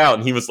figured it out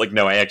and he was like,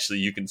 no, actually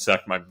you can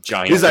suck my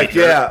giant. He's like,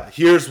 yeah,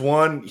 here's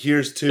 1,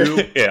 here's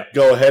 2. Yeah.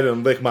 Go ahead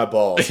and lick my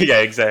balls. Yeah,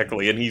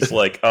 exactly. And he's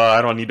like,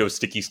 I don't need no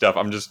sticky stuff.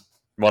 I'm just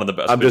one of the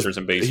best pitchers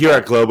in baseball. Here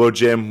at Globo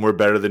Gym, we're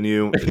better than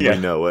you. And we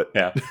know it.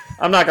 Yeah.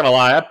 I'm not going to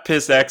lie. I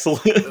piss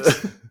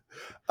excellence.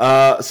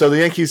 So the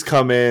Yankees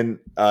come in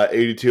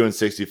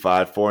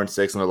 82-65,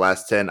 4-6 in their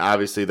last 10.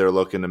 Obviously, they're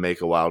looking to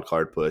make a wild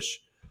card push.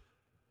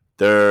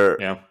 They're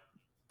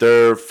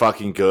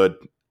fucking good,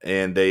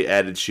 and they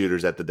added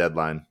shooters at the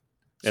deadline.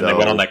 And they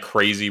went on that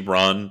crazy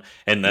run,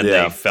 and then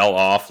they fell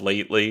off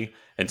lately,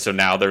 and so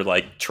now they're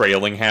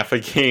trailing half a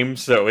game.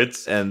 So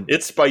it's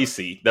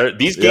spicy.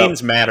 These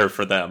games matter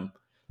for them.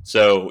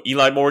 So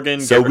Eli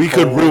Morgan. So we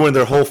could ruin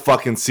their whole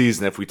fucking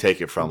season if we take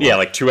it from them.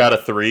 Yeah, 2 out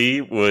of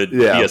 3 would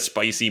be a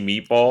spicy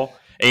meatball.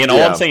 And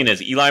all I'm saying is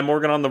Eli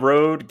Morgan on the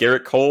road,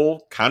 Garrett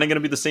Cole, kind of going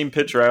to be the same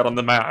pitcher out on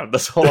the mound.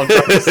 That's all I'm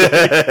trying to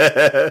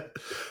say.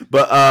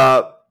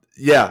 But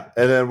and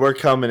then we're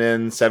coming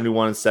in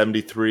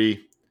 71-73,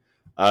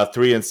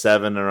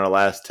 3-7 in our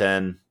last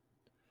 10.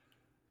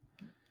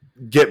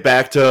 Get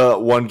back to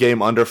 1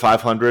 game under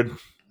 500.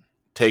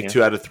 Take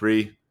 2 out of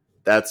 3.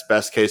 That's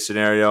best case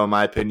scenario in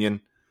my opinion.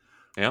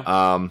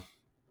 Yeah.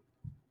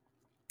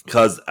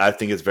 Because I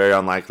think it's very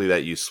unlikely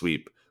that you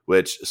sweep,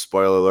 which,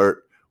 spoiler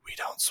alert, we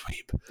don't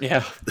sweep.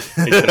 Yeah,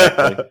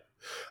 exactly.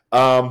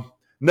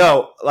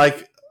 No,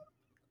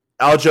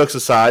 all jokes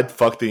aside,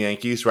 fuck the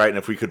Yankees, right? And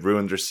if we could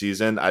ruin their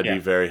season, I'd be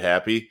very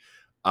happy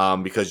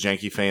because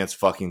Yankee fans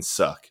fucking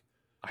suck.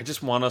 I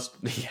just want us.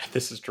 Yeah,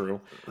 this is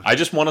true. I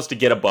just want us to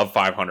get above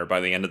 500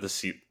 by the end of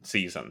the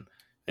season.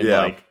 And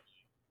like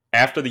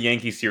after the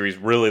Yankee series,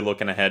 really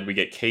looking ahead, we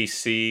get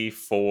KC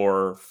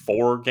for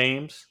 4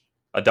 games,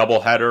 a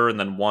doubleheader, and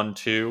then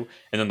 1-2,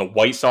 and then the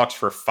White Sox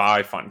for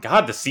 5 fun.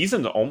 God, the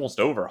season's almost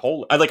over.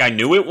 Holy, I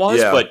knew it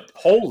was, but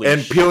holy.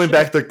 And peeling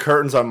back the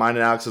curtains on mine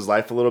and Alex's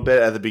life a little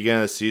bit at the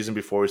beginning of the season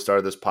before we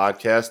started this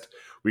podcast,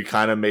 we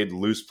kind of made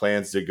loose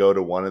plans to go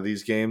to one of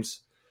these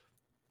games,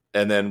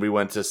 and then we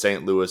went to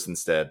St. Louis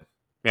instead.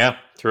 Yeah,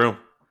 true.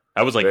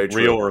 That was like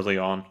real early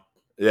on.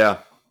 Yeah.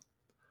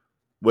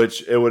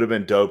 Which it would have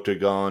been dope to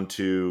go on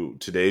to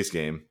today's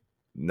game.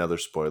 Another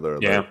spoiler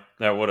alert. Yeah,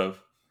 that would have.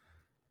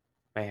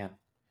 Man.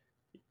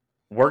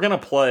 We're going to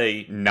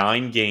play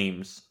 9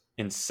 games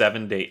in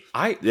 7 days.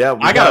 I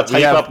got to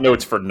type up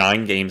notes for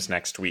 9 games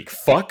next week.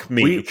 Fuck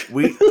me.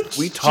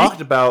 We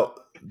talked about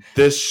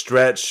this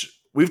stretch.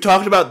 We've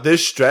talked about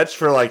this stretch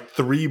for like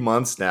 3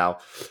 months now.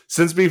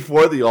 Since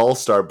before the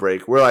All-Star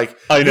break. We're like,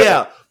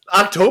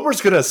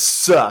 October's gonna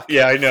suck.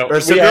 Yeah, I know.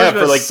 We have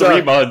for like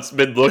 3 months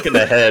been looking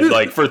ahead,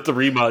 like for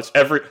 3 months.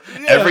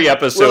 Every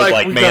episode,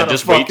 like man,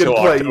 just wait till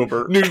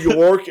October. New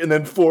York, and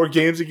then 4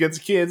 games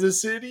against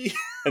Kansas City,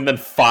 and then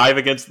 5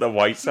 against the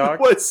White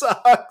Sox.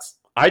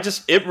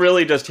 It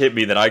really just hit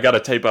me that I got to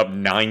type up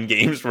 9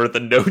 games worth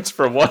of notes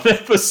for one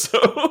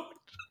episode.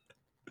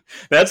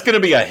 That's gonna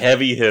be a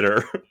heavy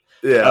hitter.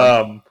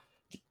 Yeah.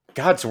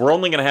 God, so we're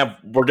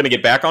gonna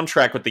get back on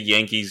track with the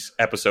Yankees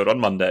episode on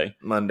Monday,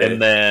 and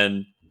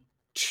then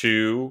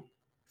 2,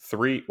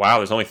 3. Wow,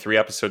 there's only 3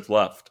 episodes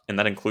left, and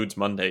that includes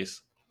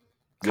Mondays.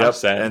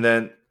 Sad.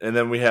 And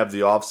then we have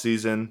the off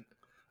season,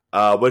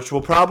 which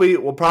we'll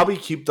probably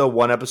keep the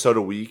 1 episode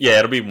a week. Yeah,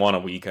 it'll be 1 a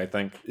week, I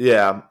think.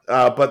 Yeah,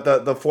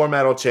 but the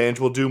format will change.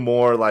 We'll do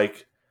more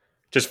like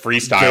just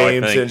freestyle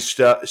games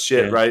and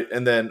shit, right?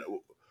 And then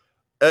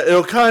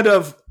it'll kind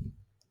of.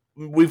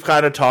 We've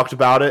kind of talked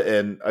about it,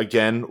 and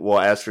again, we'll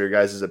ask for your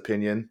guys'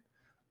 opinion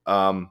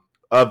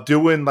of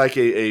doing like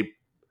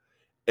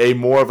a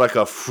more of like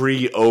a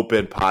free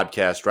open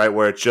podcast, right?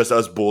 Where it's just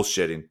us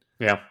bullshitting.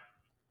 Yeah.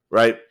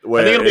 Right?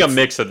 Where I think it'll be a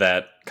mix of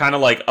that. Kind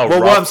of like a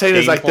what I'm saying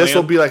is like this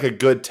will be like a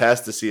good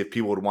test to see if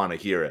people would want to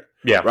hear it.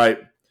 Yeah. Right?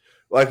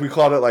 Like we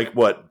called it like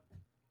what?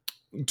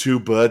 2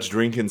 buds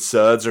drinking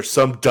suds or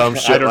some dumb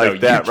shit like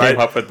that, right?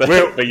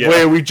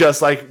 Where we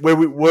just like where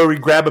we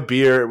grab a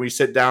beer and we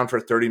sit down for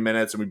 30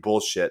 minutes and we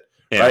bullshit,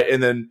 right?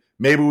 And then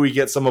maybe we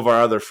get some of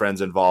our other friends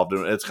involved,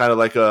 and it's kind of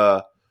like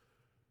a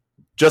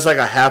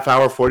half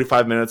hour,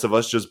 45 minutes of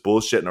us just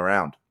bullshitting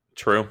around.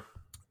 True.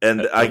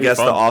 And I guess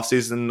the off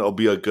season will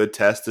be a good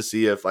test to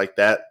see if like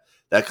that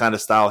kind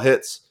of style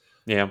hits.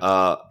 Yeah.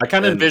 I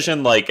kind of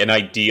envision like an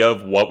idea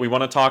of what we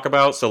want to talk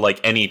about. So like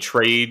any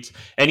trades,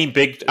 any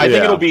big, I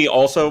think it'll be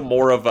also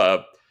more of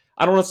a,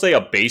 I don't want to say a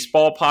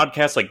baseball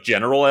podcast, like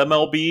general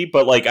MLB,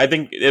 but like I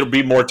think it'll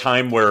be more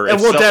time where and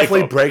we'll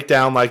definitely break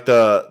down like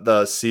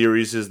the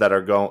series that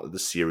are going. The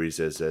series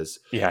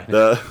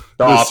the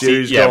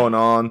series going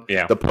on.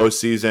 Yeah. The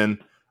postseason,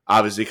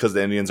 obviously, because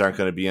the Indians aren't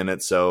going to be in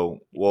it, so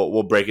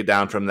we'll break it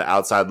down from the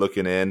outside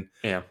looking in.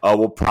 Yeah.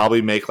 We'll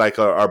probably make like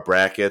our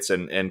brackets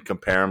and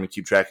compare them and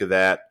keep track of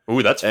that.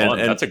 Ooh, that's fun.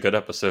 And that's a good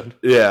episode.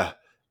 Yeah.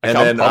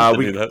 And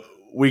then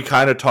we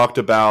kind of talked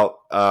about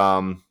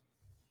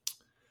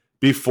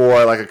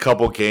before like a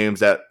couple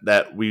games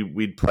that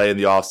we'd play in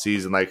the off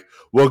season. Like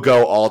we'll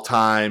go all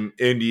time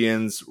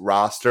Indians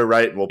roster,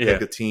 right? And we'll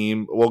pick a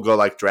team. We'll go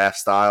like draft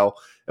style,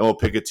 and we'll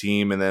pick a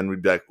team, and then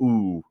we'd be like,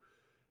 ooh.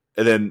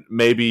 And then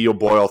maybe your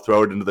boy will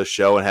throw it into the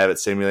show and have it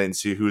simulate and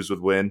see whose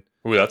would win.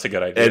 Ooh, that's a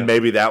good idea. And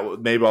maybe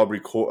I'll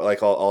record,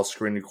 like I'll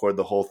screen record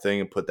the whole thing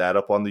and put that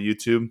up on the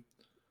YouTube.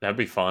 That'd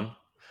be fun.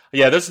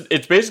 Yeah,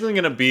 it's basically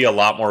going to be a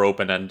lot more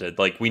open ended.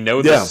 Like we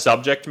know the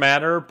subject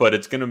matter, but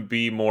it's going to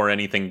be more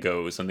anything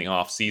goes in the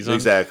off season.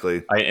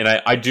 Exactly.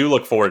 I do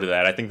look forward to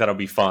that. I think that'll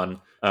be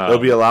fun. There'll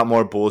be a lot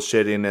more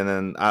bullshitting, and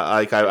then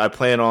I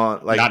plan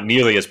on like not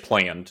nearly as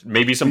planned.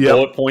 Maybe some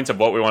bullet points of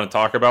what we want to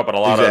talk about, but a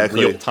lot of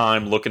real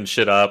time looking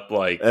shit up.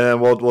 Like, and then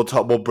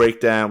we'll break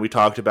down. We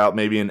talked about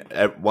maybe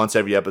once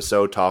every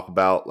episode talk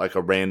about like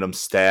a random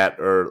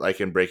stat or like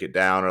and break it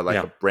down, or like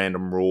a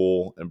random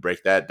rule and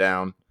break that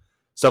down.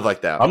 Stuff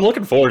like that. I'm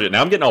looking forward to it.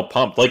 Now I'm getting all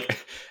pumped. Like,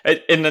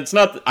 and it's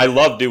not. I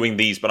love doing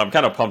these, but I'm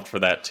kind of pumped for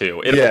that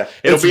too.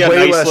 It'll be a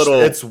nice little.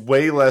 It's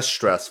way less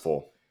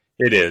stressful.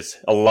 It is.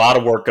 A lot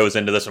of work goes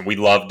into this, and we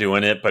love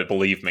doing it. But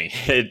believe me,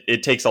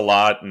 it takes a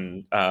lot,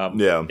 and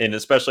and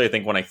especially I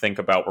think when I think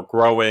about we're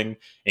growing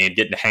and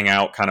getting to hang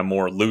out kind of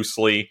more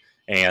loosely,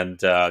 and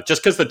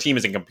just because the team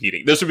isn't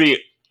competing, this would be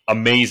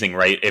amazing,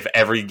 right? If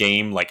every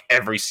game, like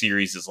every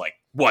series, is like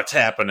what's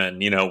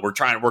happening. You know, we're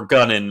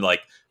gunning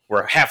like.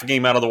 We're half a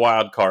game out of the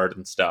wild card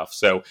and stuff.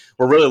 So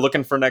we're really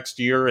looking for next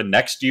year. And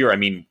next year, I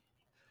mean,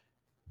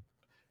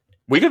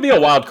 we could be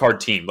a wild card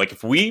team. Like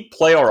if we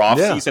play our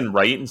offseason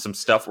right and some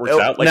stuff works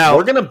out, like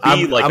we're going to be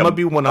I'm going to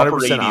be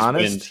 100%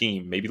 honest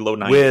team, maybe low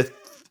 90s.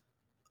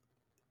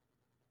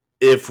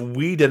 If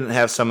we didn't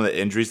have some of the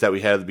injuries that we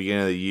had at the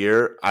beginning of the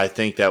year, I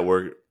think that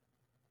we're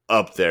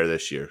up there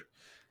this year.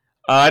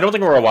 I don't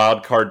think we're a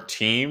wild card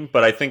team,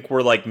 but I think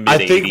we're like mid-80s.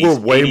 I think we're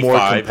way 85.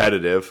 more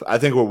competitive. I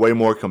think we're way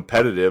more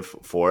competitive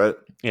for it.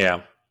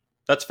 Yeah,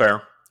 that's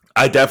fair.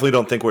 I definitely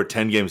don't think we're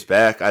 10 games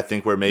back. I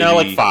think we're maybe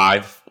like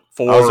 5,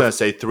 4. I was going to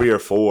say 3 or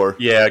 4.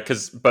 Yeah,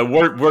 but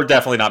we're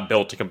definitely not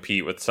built to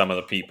compete with some of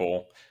the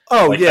people.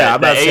 Oh like yeah,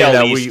 I'm not saying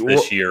that we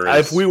this year.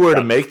 If we were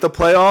to make the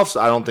playoffs,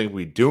 I don't think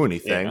we'd do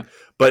anything. Yeah.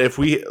 But if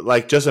we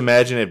just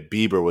imagine if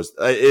Bieber was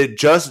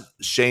just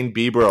Shane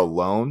Bieber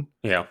alone.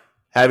 Yeah,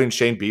 having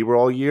Shane Bieber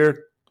all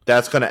year,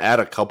 that's going to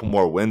add a couple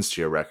more wins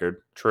to your record.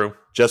 True,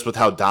 just with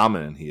how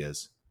dominant he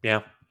is.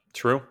 Yeah,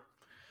 true.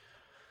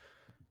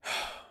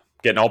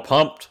 Getting all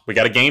pumped. We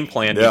got a game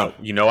plan. Yeah.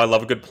 You know I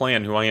love a good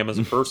plan. Who I am as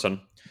a person.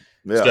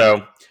 Yeah.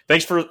 So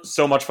thanks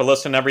so much for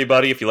listening,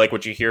 everybody. If you like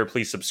what you hear,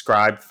 please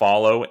subscribe,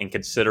 follow, and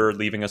consider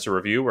leaving us a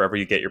review wherever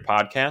you get your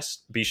podcasts.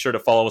 Be sure to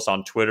follow us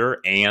on Twitter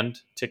and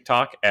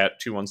TikTok at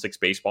 216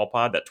 Baseball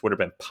Pod. That Twitter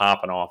been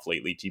popping off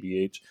lately,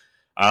 TBH.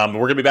 We're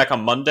going to be back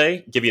on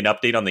Monday, give you an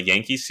update on the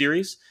Yankees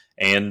series.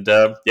 And,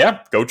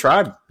 go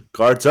Tribe.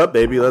 Cards up,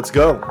 baby. Let's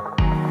go.